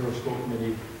minutes, regular school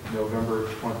committee November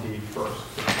 21st.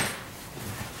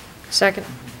 Second.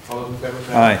 All those in favor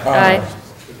say Aye. Aye.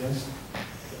 Against?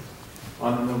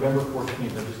 On November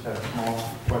 14th, I just had a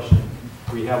small question.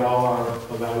 We have all our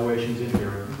evaluations in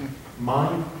here.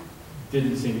 Mine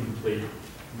didn't seem complete.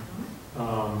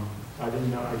 I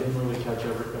didn't really catch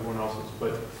everyone else's,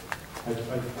 but I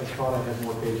thought I had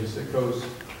more pages. It goes,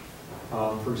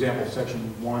 for example, section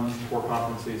 1, core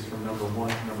competencies from number 1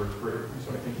 to number 3.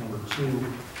 So I think number 2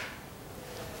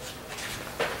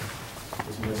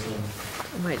 is missing.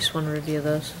 I might just want to review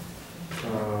those.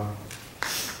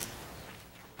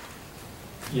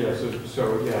 Yeah,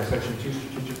 so yeah, section 2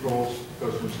 strategic goals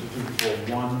goes from strategic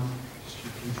goal 1 to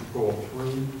strategic goal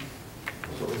 3.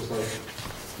 So it's like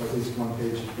at least one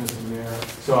page is missing there.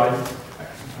 So I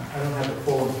don't have the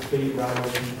full and complete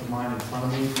evaluation of mine in front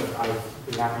of me, but I'd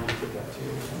be happy to put that to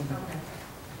you.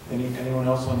 Okay. Anyone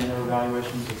else on their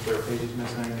evaluations, if there are pages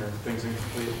missing or things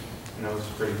incomplete? I know it's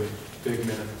a pretty big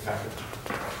minute package.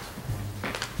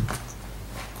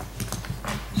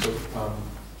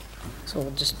 So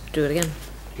we'll just do it again.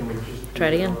 Can we just try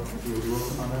it again? Do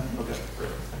work on that? Okay,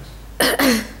 great,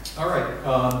 thanks. All right,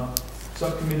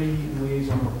 subcommittee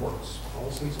liaison reports,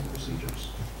 policies and procedures.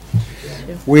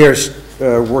 We are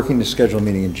working to schedule a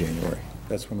meeting in January.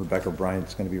 That's when Rebecca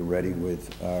Bryant's going to be ready with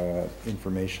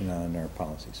information on our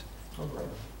policies. Oh, great.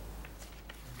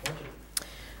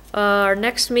 Our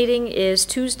next meeting is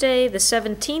Tuesday, the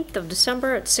 17th of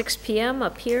December at 6 p.m.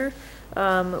 up here.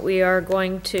 We are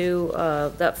going to,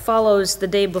 that follows the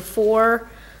day before.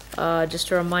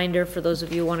 Just a reminder for those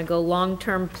of you who want to go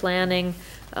long-term planning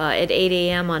at 8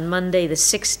 a.m. on Monday, the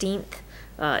 16th,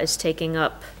 is taking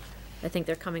up, I think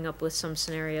they're coming up with some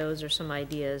scenarios or some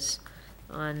ideas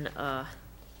on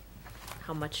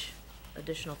how much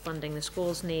additional funding the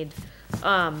schools need.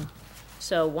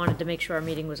 So wanted to make sure our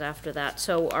meeting was after that.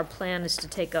 So our plan is to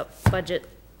take up budget,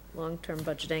 long-term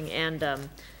budgeting, and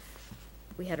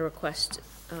we had a request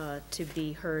to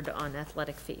be heard on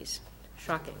athletic fees.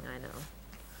 Shocking, I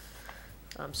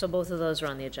know. So both of those are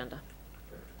on the agenda.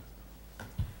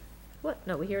 What?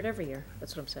 No, we hear it every year.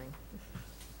 That's what I'm saying.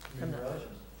 I'm not.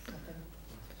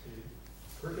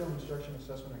 Curriculum instruction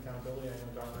assessment accountability. I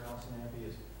know Dr. Allison Abbey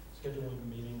is scheduling a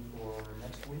meeting for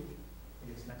next week. I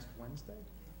think it's next Wednesday.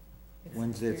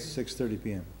 Wednesday at 6:30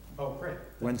 p.m. Oh, great.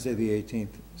 Wednesday the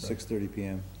 18th, 6:30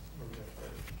 p.m.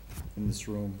 In this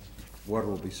room, water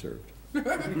will be served.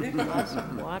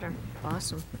 Awesome. Water.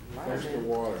 Awesome. Extra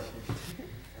water.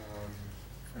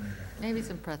 Maybe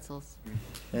some pretzels.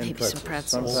 And Maybe some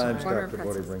pretzels. Sometimes Water Dr. and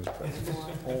Bodie pretzels. brings pretzels.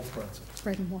 All pretzels.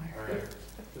 Bread and water. All right.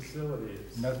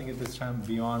 Facilities. Nothing at this time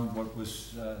beyond what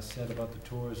was said about the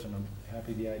tours, and I'm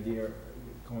happy the idea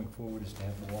going forward is to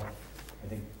have the walk, I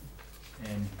think,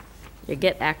 and You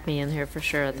get ACMi in here for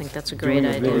sure. I think that's a great doing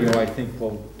a idea. video, I think,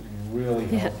 will really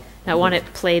Yeah. help. I want it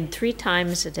played 3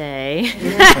 times a day.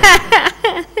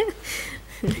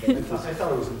 I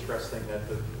thought it was interesting that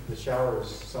the showers,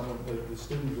 some of the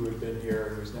student who had been here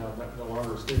and was now no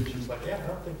longer a student, she was like, yeah, I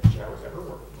don't think the showers ever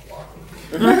work in the locker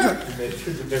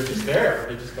room. They're just there,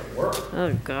 they just don't work.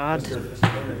 Oh, God.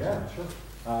 Yeah, sure.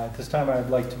 At this time, I'd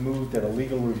like to move that a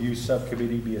legal review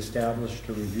subcommittee be established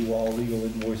to review all legal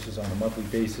invoices on a monthly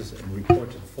basis and report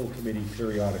to the full committee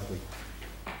periodically.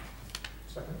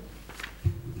 Second.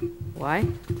 Why?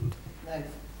 I'd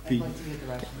like to get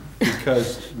direction.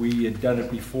 Because we had done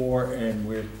it before, and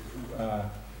we're,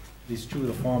 these two of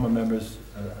the former members,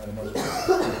 I don't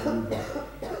know,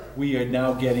 we are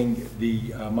now getting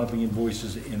the monthly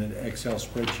invoices in an Excel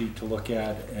spreadsheet to look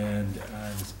at, and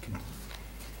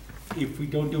if we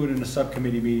don't do it in a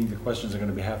subcommittee meeting, the questions are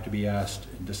going to have to be asked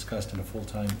and discussed in a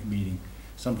full-time meeting.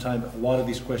 Sometimes, a lot of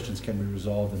these questions can be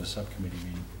resolved in a subcommittee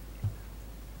meeting.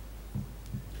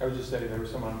 I would just say there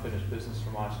was some unfinished business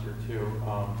from last year too,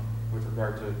 with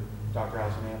regard to Dr.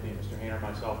 Allison Anthony and Mr. Hayner and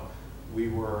myself. We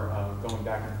were going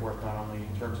back and forth not only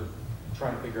in terms of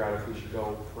trying to figure out if we should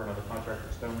go for another contract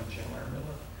with Stone and Chandler and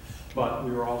Miller, but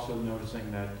we were also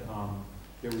noticing that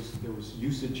there was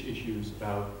usage issues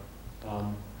about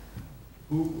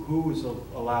who is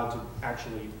allowed to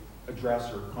actually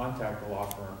address or contact the law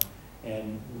firm,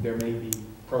 and there may be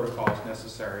protocols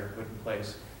necessary to put in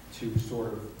place to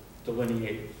sort of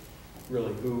delineate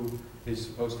really who is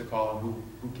supposed to call and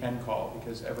who can call,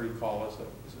 because every call is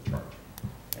a charge.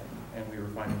 And we were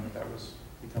finding that was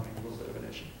becoming a little bit of an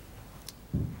issue.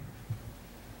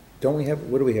 Don't we have,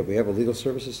 what do we have? We have a legal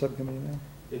services subcommittee now?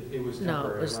 It was No,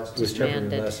 temporary. it was last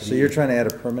disbanded. year. So you're trying to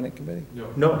add a permanent committee?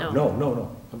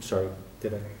 No. I'm sorry.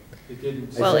 Did I? It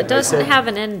didn't. Well, it doesn't have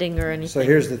an ending or anything. So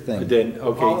here's the thing. Then,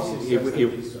 policy says that okay,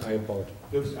 these- I apologize.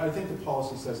 I think the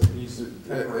policy says that these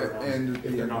temporary ones,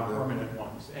 if they're not permanent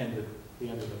ones, ended the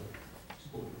end of the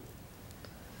school year.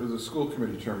 For the school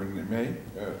committee term in May,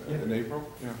 in April?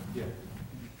 Yeah. Yeah.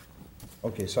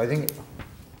 Okay, so I think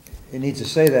it needs to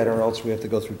say that, or else we have to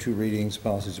go through 2 readings,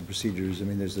 policies and procedures. I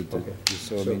mean, there's a,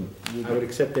 so I mean. I would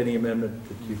accept any amendment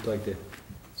that you'd like to.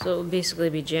 So it would basically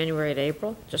be January to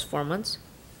April, just 4 months?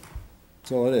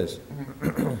 That's all it is.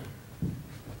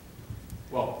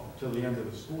 Well, till the end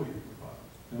of the school year.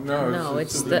 No,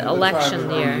 it's the time election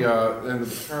of year. the end of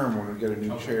the term when we get a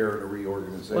new chair and a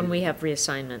reorganization. When we have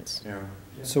reassignments. Yeah.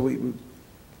 So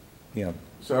yeah.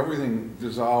 So everything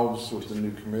dissolves with the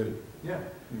new committee. Yeah,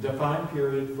 defined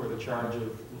period for the charge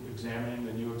of examining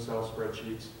the new Excel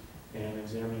spreadsheets and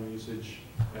examining usage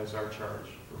as our charge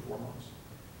for 4 months.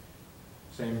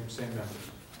 Same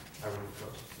method, I would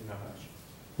propose in that match.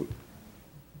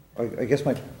 I guess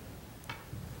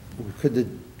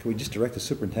could we just direct the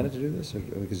superintendent to do this? Or,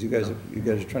 because you guys are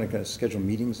trying to kind of schedule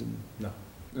meetings and.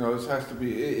 No, this has to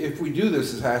be, if we do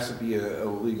this, it has to be a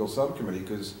legal subcommittee,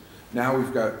 because now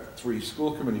we've got 3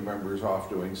 school committee members off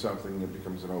doing something that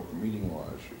becomes an open meeting law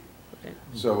issue. Okay.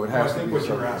 So it has to be. I think what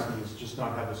you're asking is just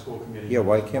not have the school committee. Yeah,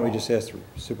 why can't we just ask the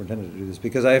superintendent to do this?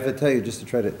 Because I have to tell you, just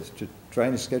to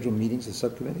trying to schedule meetings and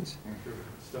subcommittees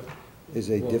is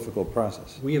a difficult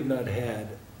process. We have not had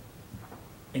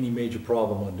any major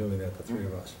problem on doing that, the 3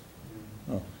 of us.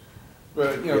 Oh.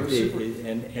 But, you know,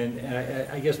 and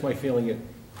I guess my feeling,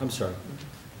 I'm sorry.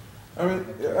 I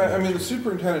mean, the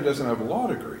superintendent doesn't have a law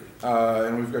degree,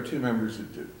 and we've got 3 members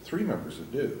that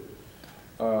do.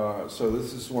 So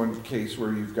this is one case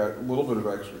where you've got a little bit of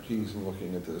expertise in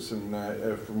looking at this, and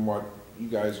from what you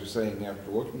guys are saying after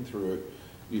looking through it,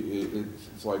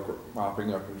 it's like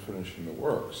mopping up and finishing the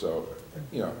work. So,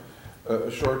 you know,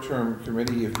 a short-term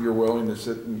committee, if you're willing to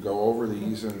sit and go over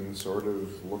these and sort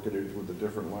of look at it with a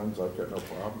different lens, I've got no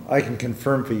problem. I can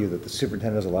confirm for you that the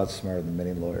superintendent is a lot smarter than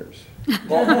many lawyers.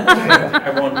 Well, I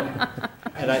won't,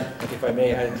 and if I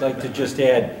may, I'd like to just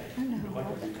add,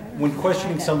 when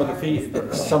questioning some of the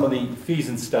fees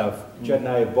and stuff, Jed and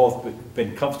I have both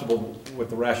been comfortable with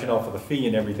the rationale for the fee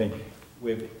and everything.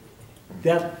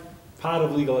 That part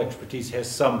of legal expertise has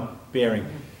some bearing.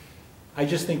 I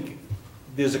just think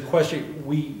there's a question.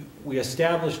 We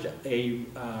established a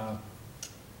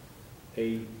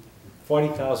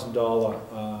 $40,000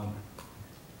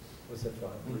 what's that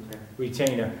called?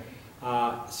 Retainer.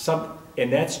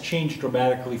 And that's changed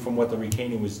dramatically from what the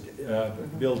retainer was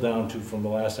billed down to from the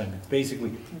last time. It's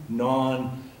basically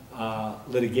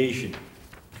non-litigation.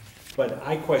 But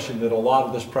I question that a lot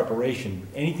of this preparation,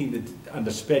 anything that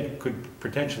under SPED could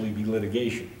potentially be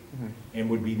litigation, and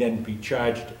would then be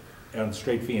charged on the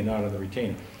straight fee and not on the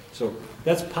retainer. So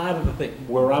that's part of the thing.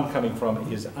 Where I'm coming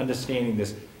from is understanding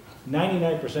this.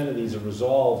 99% of these are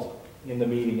resolved in the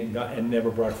meeting and never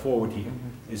brought forward to you.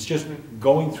 It's just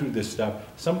going through this stuff.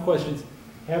 Some questions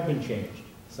have been changed.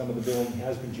 Some of the billing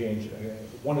has been changed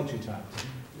 1 or 2 times.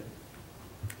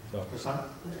 So.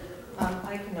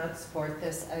 I cannot support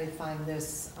this. I find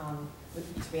this, to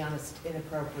be honest,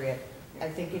 inappropriate. I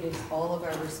think it is all of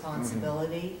our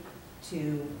responsibility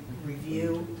to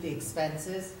review the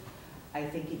expenses. I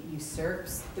think it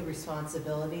usurps the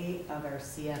responsibility of our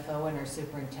CFO and our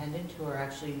superintendent, who are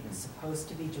actually supposed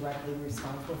to be directly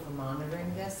responsible for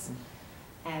monitoring this.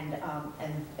 And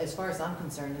as far as I'm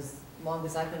concerned, as long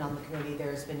as I've been on the committee,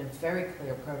 there's been a very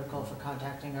clear protocol for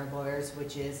contacting our lawyers,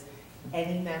 which is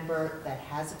any member that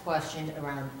has a question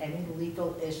around any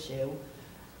legal issue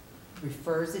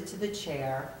refers it to the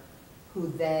chair, who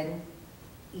then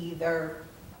either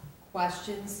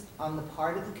questions on the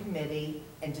part of the committee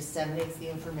and disseminates the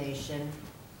information,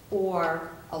 or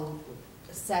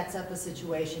sets up a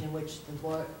situation in which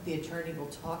the attorney will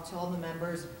talk to all the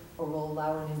members, or will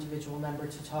allow an individual member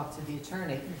to talk to the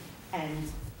attorney.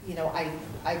 And you know,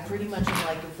 I pretty much am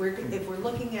like, if we're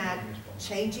looking at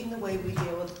changing the way we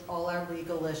deal with all our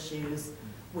legal issues,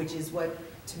 which is what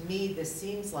to me this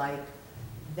seems like,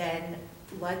 then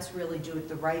let's really do it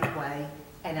the right way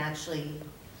and actually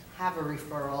have a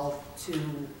referral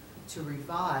to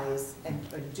revise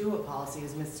and do a policy,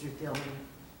 as Mr. Dillon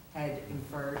had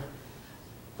inferred.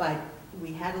 But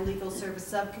we had a legal service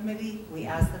subcommittee. We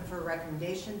asked them for a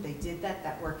recommendation. They did that.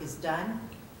 That work is done.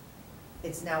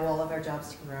 It's now all of our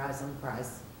jobs to keep our eyes on the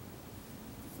prize.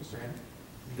 Mr. Henry?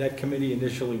 That committee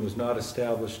initially was not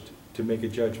established to make a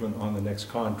judgment on the next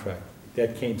contract.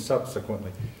 That came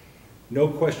subsequently. No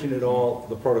question at all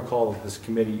the protocol of this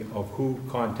committee of who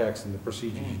contacts and the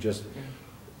procedures you just.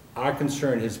 Our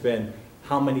concern has been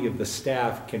how many of the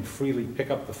staff can freely pick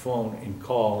up the phone and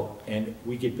call, and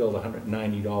we get billed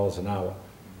 $190 an hour.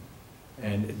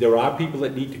 And there are people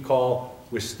that need to call.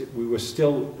 We were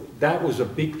still, that was a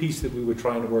big piece that we were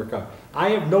trying to work out. I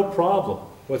have no problem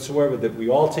whatsoever that we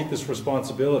all take this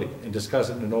responsibility and discuss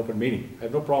it in an open meeting. I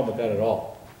have no problem with that at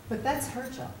all. But that's her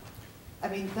job. I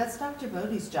mean, that's Dr.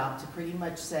 Bodie's job to pretty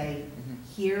much say,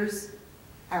 here's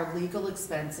our legal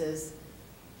expenses,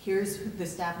 here's the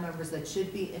staff members that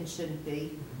should be and shouldn't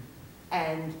be.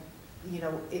 And, you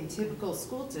know, in typical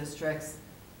school districts,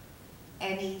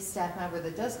 any staff member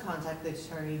that does contact the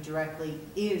attorney directly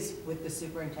is with the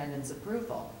superintendent's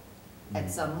approval at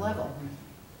some level.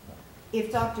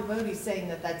 If Dr. Bodie's saying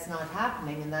that that's not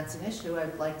happening and that's an issue, I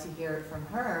would like to hear it from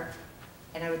her,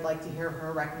 and I would like to hear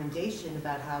her recommendation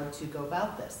about how to go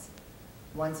about this.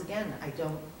 Once again,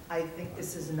 I think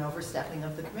this is an overstepping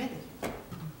of the committee.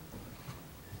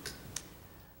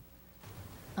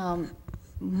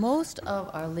 Most of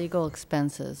our legal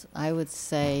expenses, I would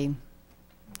say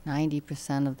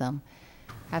 90% of them,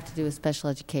 have to do with special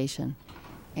education.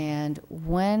 And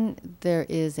when there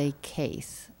is a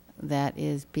case that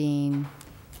is being,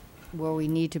 where we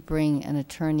need to bring an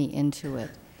attorney into it,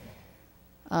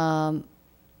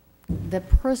 the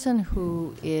person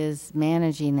who is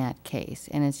managing that case,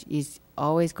 and is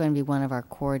always going to be one of our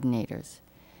coordinators,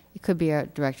 it could be our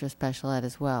director of special ed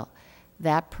as well,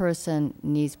 that person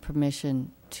needs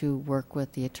permission to work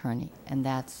with the attorney, and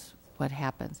that's what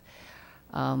happens.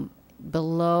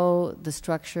 Below the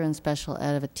structure in special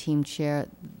ed of a team chair,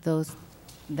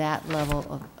 that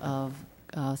level of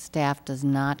staff does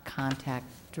not contact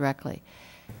directly.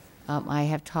 I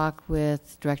have talked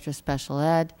with director of special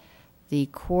ed. The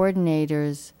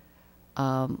coordinators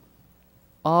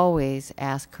always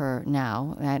ask her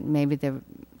now, and maybe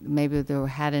there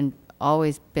hadn't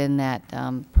always been that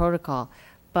protocol,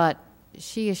 but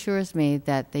she assures me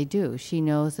that they do. She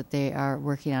knows that they are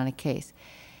working on a case.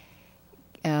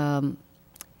 Can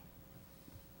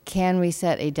we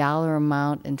set a dollar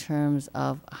amount in terms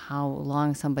of how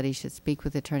long somebody should speak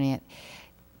with the attorney?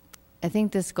 I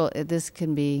think this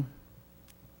can be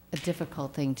a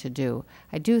difficult thing to do.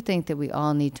 I do think that we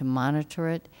all need to monitor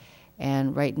it,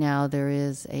 and right now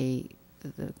the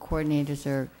coordinators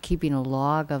are keeping a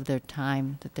log of their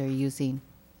time that they're using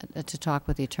to talk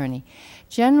with the attorney.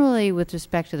 Generally, with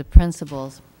respect to the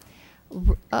principals,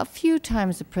 a few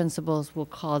times the principals will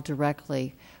call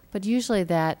directly, but usually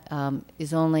that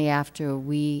is only after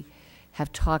we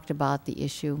have talked about the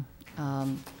issue,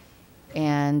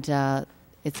 and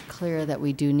it's clear that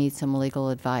we do need some legal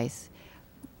advice.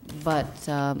 But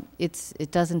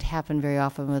it doesn't happen very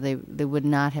often where they would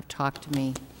not have talked to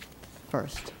me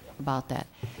first about that.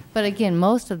 But again,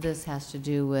 most of this has to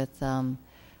do with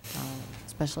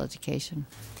special education.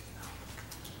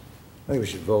 I think we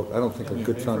should vote. I don't think a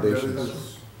good foundation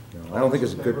is, I don't think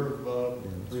it's a good.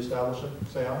 Reestablish it,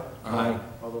 say aye. Aye.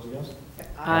 All those against?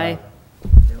 Aye.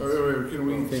 Can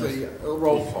we say a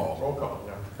roll call? Roll call,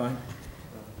 yeah. Fine.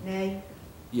 Nay.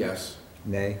 Yes.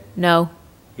 Nay. No.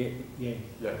 Yeah.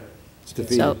 It's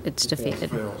defeated. So it's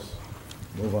defeated. Fails.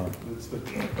 Move on.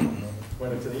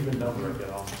 When it's an even number, I get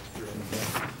off.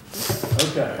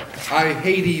 Okay. I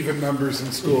hate even numbers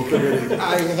in school committee.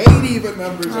 I hate even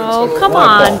numbers in school. Oh, come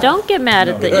on, don't get mad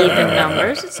at the even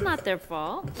numbers. It's not their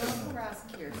fault. Don't harass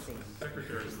Kiersey.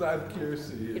 It's not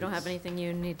Kiersey. You don't have anything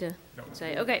you need to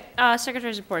say? Okay,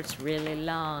 Secretary's report's really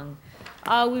long.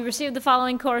 We received the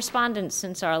following correspondence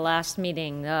since our last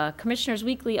meeting. Commissioner's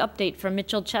Weekly Update from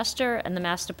Mitchell Chester and the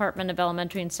Mass Department of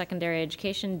Elementary and Secondary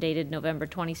Education dated November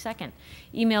 22nd.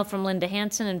 Email from Linda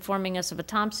Hansen informing us of a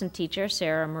Thompson teacher,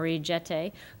 Sarah Marie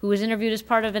Jette, who was interviewed as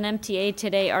part of an MTA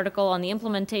Today article on the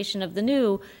implementation of the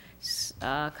new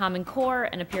Common Core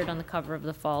and appeared on the cover of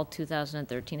the fall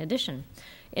 2013 edition.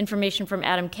 Information from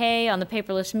Adam Kay on the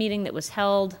paperless meeting that was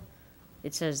held.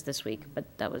 It says this week, but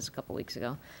that was a couple weeks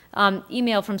ago.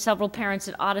 Email from several parents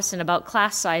at Ottoson about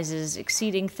class sizes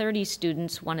exceeding 30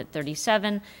 students, one at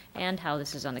 37, and how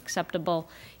this is unacceptable.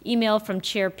 Email from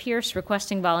Chair Pierce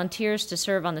requesting volunteers to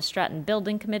serve on the Stratton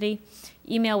Building Committee.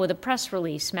 Email with a press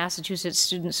release, Massachusetts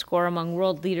students score among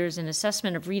world leaders in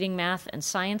assessment of reading, math, and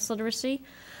science literacy.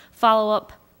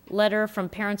 Follow-up letter from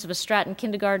parents of a Stratton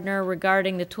kindergartner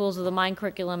regarding the tools of the Mind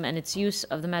curriculum and its use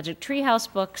of the Magic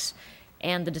Treehouse books,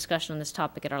 and the discussion on this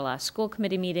topic at our last school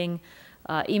committee meeting.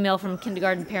 Email from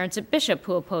kindergarten parents at Bishop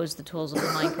who opposed the tools of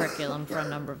the Mind curriculum for a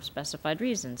number of specified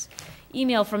reasons.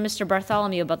 Email from Mr.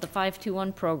 Bartholomew about the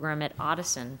 521 program at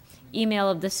Ottoson.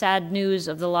 Email of the sad news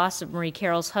of the loss of Marie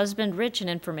Carroll's husband, Rich, and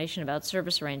information about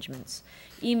service arrangements.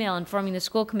 Email informing the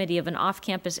school committee of an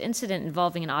off-campus incident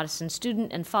involving an Ottoson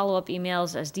student, and follow-up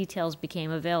emails as details became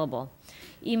available.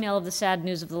 Email of the sad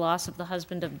news of the loss of the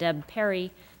husband of Deb Perry,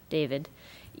 David.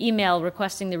 Email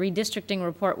requesting the redistricting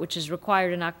report, which is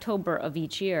required in October of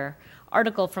each year.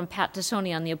 Article from Pat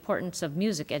Tassoni on the importance of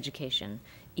music education.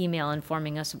 Email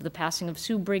informing us of the passing of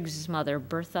Sue Briggs' mother,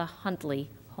 Bertha Huntley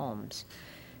Holmes.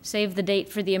 Save the date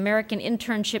for the American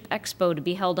Internship Expo to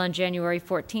be held on January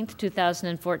 14th,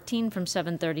 2014 from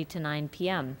 7:30 to 9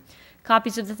 p.m.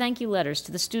 Copies of the thank you letters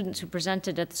to the students who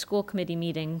presented at the school committee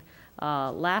meeting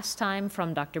last time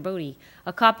from Dr. Bodie.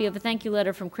 A copy of a thank you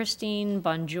letter from Christine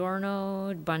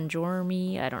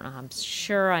Bonjormi, I don't know, I'm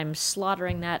sure I'm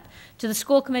slaughtering that, to the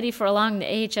school committee for allowing the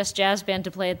AHS Jazz Band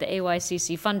to play at the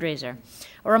AYCC fundraiser.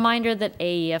 A reminder that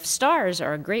AEF stars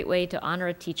are a great way to honor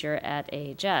a teacher at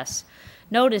AHS.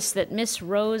 Notice that Miss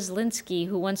Rose Linsky,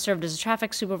 who once served as a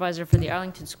traffic supervisor for the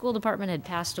Arlington School Department, had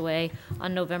passed away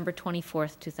on November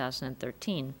 24th,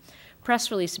 2013.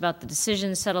 Press release about the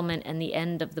decision, settlement, and the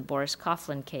end of the Boris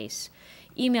Coughlin case.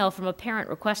 Email from a parent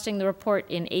requesting the report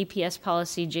in APS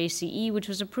policy JCE, which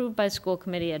was approved by the school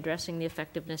committee, addressing the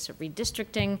effectiveness of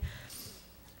redistricting.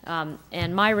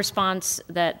 And my response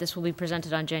that this will be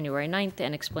presented on January 9th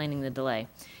and explaining the delay.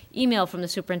 Email from the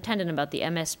superintendent about the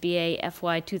MSBA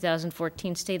FY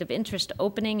 2014 State of Interest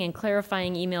opening and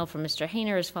clarifying email from Mr.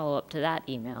 Hayner as follow-up to that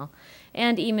email.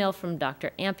 And email from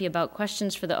Dr. Ampey about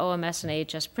questions for the OMS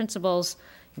and AHS principals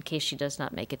in case she does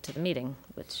not make it to the meeting,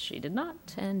 which she did not,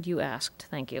 and you asked.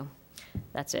 Thank you.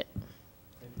 That's it.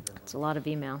 It's a lot of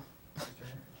email.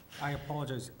 I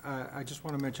apologize. I just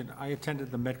want to mention, I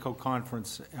attended the Medco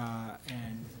conference,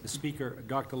 and the speaker,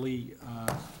 Dr. Lee,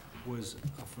 was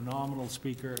a phenomenal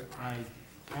speaker. I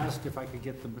asked if I could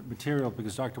get the material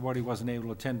because Dr. Bodie wasn't able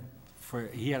to attend.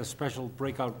 He had a special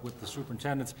breakout with the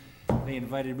superintendents. They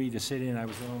invited me to sit in. I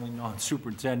was the only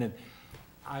non-superintendent.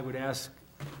 I would ask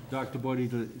Dr. Bodie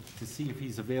to see if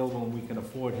he's available and we can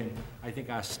afford him. I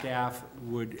think our staff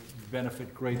would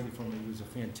benefit greatly from him. He was a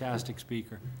fantastic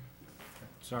speaker.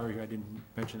 Sorry I didn't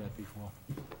mention that before.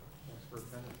 Thanks for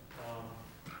attending.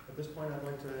 At this point, I'd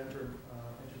like to entertain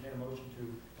a motion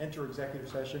to enter executive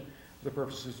session for the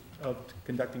purposes of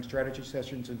conducting strategy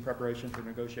sessions in preparation for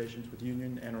negotiations with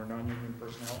union and or non-union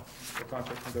personnel, or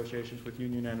contract negotiations with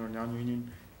union and or non-union,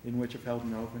 in which if held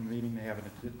in an open meeting may have a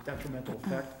detrimental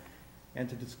effect, and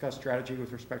to discuss strategy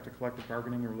with respect to collective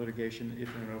bargaining or litigation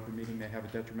if in an open meeting may have a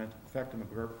detrimental effect on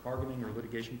the bargaining or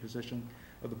litigation position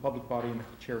of the public body, and if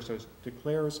the chair so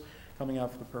declares, coming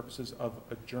out for the purposes of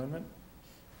adjournment.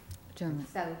 Adjournment.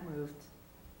 So moved.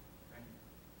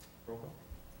 Roll call.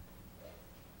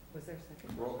 Was there a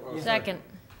second? Roll call. Second.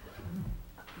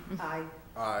 Aye.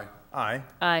 Aye. Aye.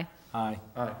 Aye. Aye.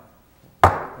 Aye.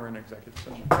 We're in executive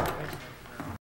session. Thanks.